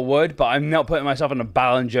I ever would, but I'm not putting myself in a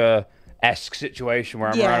Ballinger-esque situation where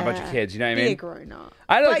I'm around a bunch of kids. You know what I mean? Be a grown up.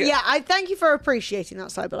 But yeah, I thank you for appreciating that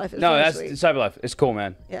Cyberlife. No, that's Cyberlife. It's cool,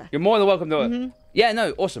 man. Yeah. You're more than welcome to. Yeah,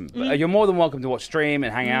 no, awesome. You're more than welcome to watch stream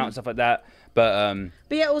and hang out and stuff like that. But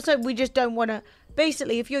yeah, also we just don't want to.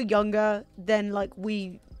 Basically, if you're younger, then like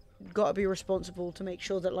we got to be responsible to make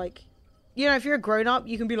sure that like, you know, if you're a grown up,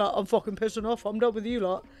 you can be like, I'm fucking pissing off. I'm done with you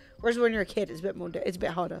lot. Whereas when you're a kid, it's a bit more. It's a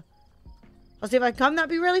bit harder. I'll see if I can come. That'd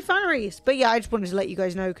be really fun, Reese. But yeah, I just wanted to let you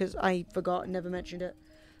guys know because I forgot and never mentioned it.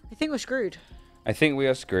 I think we're screwed. I think we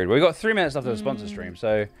are screwed. We've got 3 minutes left of the sponsor stream,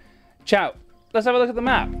 so ciao. Let's have a look at the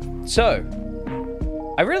map. So,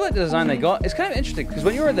 I really like the design they got. It's kind of interesting because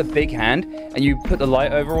when you're at the big hand and you put the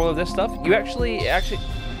light over all of this stuff, you actually.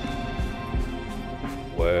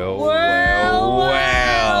 Well.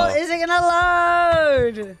 Is it gonna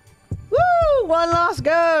load? Woo! One last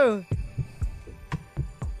go.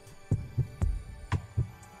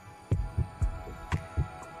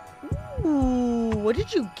 Ooh, what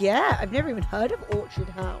did you get? I've never even heard of Orchard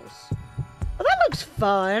House. Oh, that looks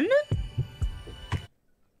fun.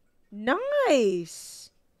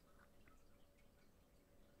 Nice.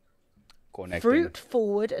 Connecting. Fruit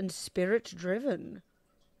forward and spirit driven.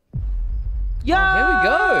 Yeah. Here we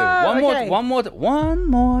go. One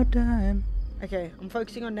more time. Okay, I'm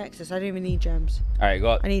focusing on Nexus. I don't even need gems. All right,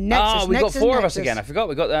 got. I need Nexus. Oh, we got Nexus, 4 of us Nexus. again. I forgot.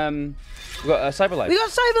 We got Cyberlife. We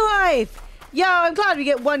got Cyberlife. Yeah, I'm glad we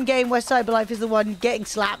get one game where Cyberlife is the one getting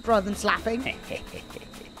slapped rather than slapping.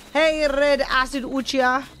 Hey, Red Acid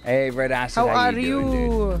Uchiha. Hey, Red Acid. How are doing, you?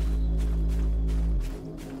 dude?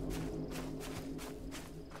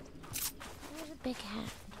 There's a big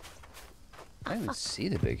hand. I didn't see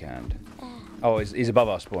the big hand. Oh, he's above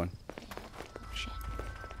our spawn. Shit.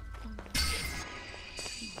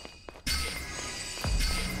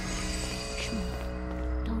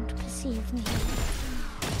 Don't perceive me.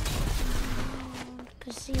 Don't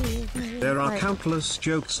perceive me. There are countless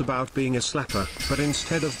jokes about being a slapper, but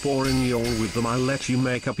instead of boring you all with them, I'll let you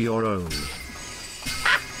make up your own.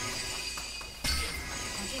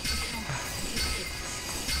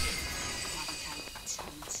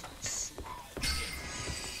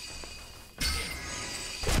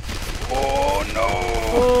 Oh no!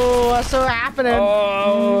 Oh, what's so happening?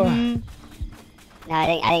 Oh. No, I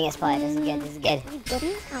think it's fine. This is good. This is good. You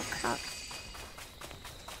didn't? Oh, cock.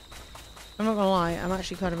 I'm not gonna lie, I'm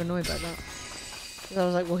actually kind of annoyed by that. 'Cause I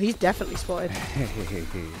was like, well, he's definitely spotted.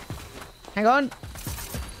 Hang on.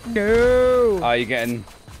 No. Oh, you're getting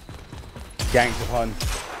ganked upon.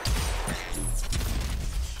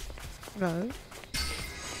 No.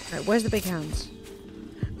 Right, where's the big hands?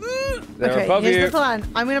 They're okay, above here's you. the plan.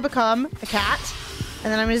 I'm gonna become a cat,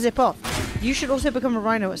 and then I'm gonna zip off. You should also become a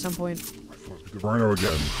rhino at some point. The rhino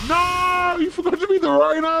again. No! You forgot to be the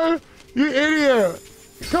rhino! You idiot!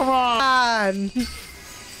 Come on!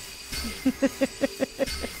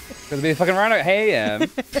 Gonna be a fucking rhino. Hey, Alright,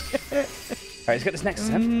 let's get this Nexus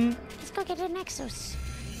in. Let's go get a Nexus.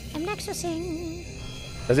 I'm Nexusing.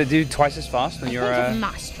 Does it do twice as fast when I you're think it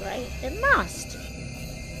must, right? It must.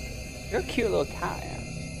 You're a cute little cat, yeah.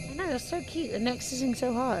 I know, that's so cute. The Nexusing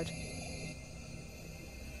so hard.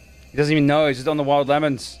 He doesn't even know, he's just on the wild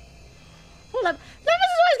lemons. Hold up. Lemons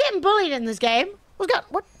is always getting bullied in this game.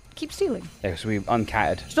 What? Keep stealing. Yeah, so we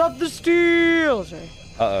uncatted. Stop the steal! Sorry.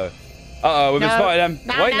 Uh-oh, we've been spotted them.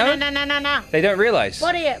 No, Wait, no. No. They don't realise.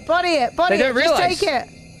 Body it. They don't realise. Just take it.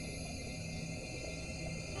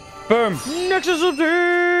 Boom. Nexus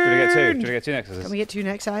obtained. Do we get two Nexuses? Can we get 2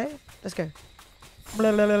 Nexi? Let's go.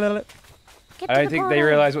 Blah, blah, blah, blah. I don't think they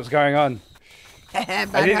realise what's going on. I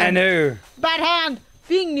think they knew. Bad hand.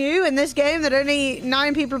 Being new in this game that only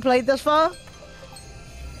 9 people played thus far.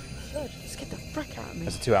 Let's get the frick out of me.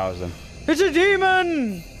 That's 2 hours then. It's a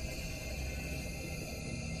demon!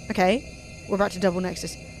 Okay, we're about to double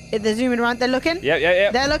Nexus. They're zooming around. They're looking.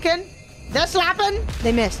 Yep. They're looking. They're slapping.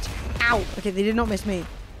 They missed. Ow. Okay, they did not miss me.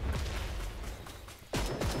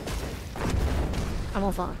 I'm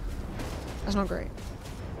on fire. That's not great.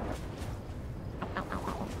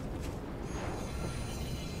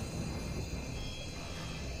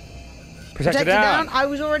 Protected down. I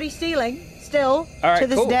was already stealing. Still. All right, to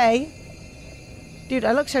this cool. day. Dude,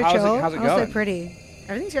 I look so How's it- chill. how's it I look going? so pretty.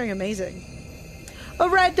 Everything's going amazing. A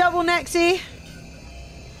red double Nexi.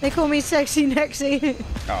 They call me Sexy Nexi.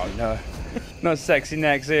 Oh no. Not sexy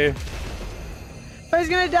Nexy. I was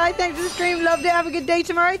going to die. Thanks for the stream. Loved it. Have a good day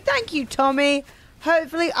tomorrow. Thank you, Tommy.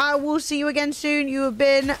 Hopefully, I will see you again soon. You have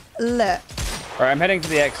been lit. Alright, I'm heading to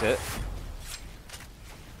the exit.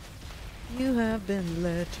 You have been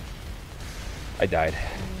lit. I died.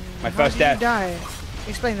 My How first did death. you die?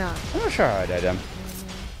 Explain that. I'm not sure how I died,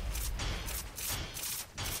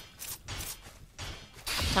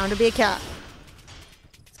 Time to be a cat.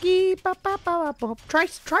 Ski, bop, bop, bop, bop. Try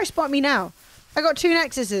spot me now. I got 2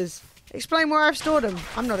 Nexuses. Explain where I've stored them.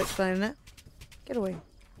 I'm not explaining it. Get away.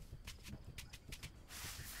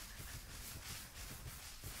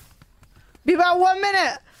 Be about 1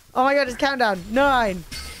 minute. Oh my god, it's countdown. 9,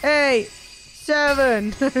 8,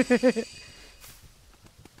 7.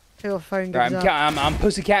 Your phone goes up. I'm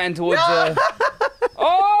pussycatting towards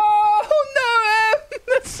Oh no, Em!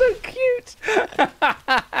 That's so cute.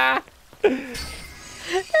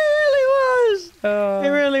 It really was. It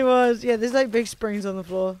really was. Yeah, there's like big springs on the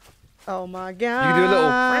floor. Oh my god. You can do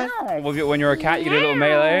a little when you're a cat. You can do a little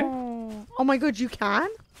melee. Oh my god, you can?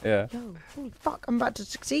 Yeah. Yo, holy fuck! I'm about to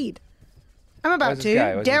succeed. I'm about Where's this guy?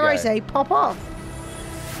 to, Where's dare I this guy? say, pop off.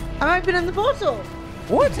 I'm opening the portal.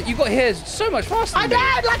 What? You got here so much faster I than me.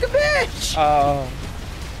 died like a bitch.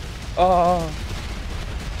 Oh.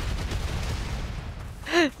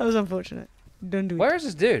 That was unfortunate. Don't do it. Where is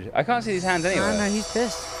this dude? I can't see his hands anywhere. I know, he's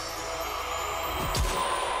pissed.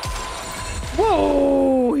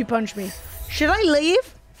 Whoa! He punched me. Should I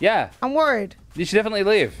leave? Yeah. I'm worried. You should definitely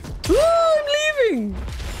leave. Ooh, I'm leaving.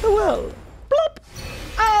 Oh well. Plop.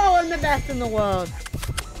 Oh, I'm the best in the world.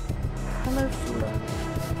 Hello, Sula.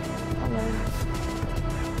 Hello.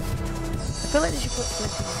 I feel like they should put flip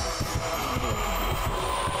in.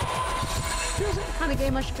 Feels like the kind of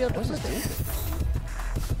game I should be able to flip it.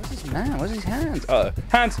 What's this man? What's his hands? Oh,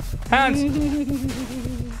 hands! Hands!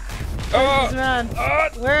 Oh! This man. Oh!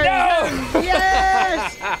 Where are his hands?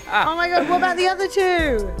 Yes! Oh my god, what about the other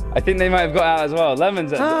two? I think they might have got out as well.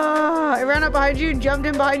 Lemons. Ah, it ran up behind you and jumped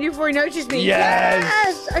in behind you before he noticed me. Yes!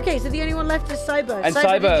 Yes! Okay, so the only one left is Cyber. And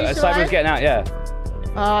Cyber's getting out, yeah.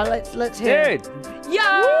 Let's hear. Dude!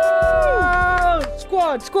 Yo!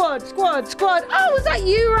 Squad. Oh, was that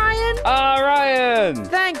you, Ryan? Ryan!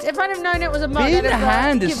 Thanks. If I'd have known it was a mug, Being I'd have the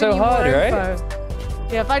hand is given so you more hard, right? info.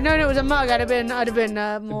 Yeah, if I'd known it was a mug, I'd have been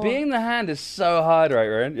more. Being the hand is so hard, right,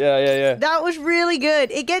 Ryan? Yeah. That was really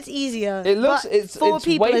good. It gets easier. It looks, but it's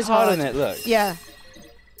people way is harder hard. than it looks. Yeah.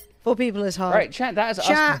 4 people is hard. Right, chat, that is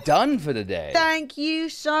us done for the day. Thank you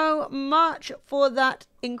so much for that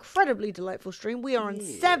incredibly delightful stream. We are on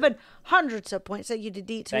 700 sub points. So you did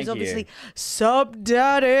Deets, who's obviously sub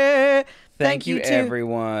daddy. Thank you to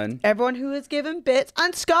everyone who has given bits.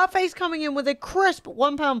 And Scarface coming in with a crisp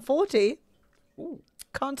 £1.40. Ooh.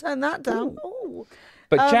 Can't turn that down. Ooh.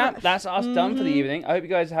 But chat, that's us done for the evening. I hope you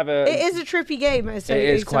guys have a... It is a trippy game. It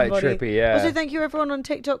is quite trippy, yeah. Also, thank you everyone on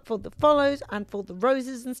TikTok for the follows and for the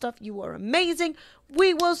roses and stuff. You are amazing.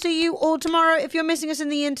 We will see you all tomorrow. If you're missing us in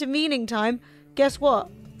the intervening time, guess what?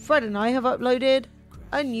 Fred and I have uploaded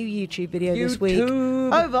a new YouTube video this week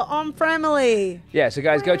over on Family. Yeah, so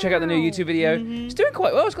guys, go check out the new YouTube video. It's doing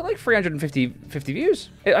quite well. It's got like 350 views.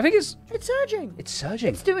 I think it's surging. It's surging.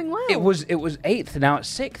 It's doing well. It was 8th, now it's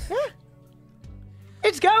 6th. Yeah.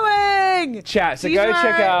 It's going! Chat, so go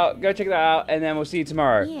check that out, and then we'll see you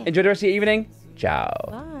tomorrow. Yeah. Enjoy the rest of your evening. Ciao.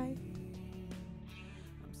 Bye.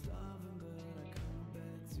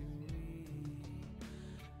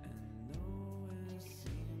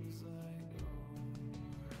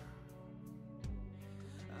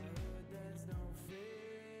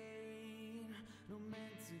 No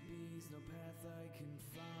meant to be, no path I can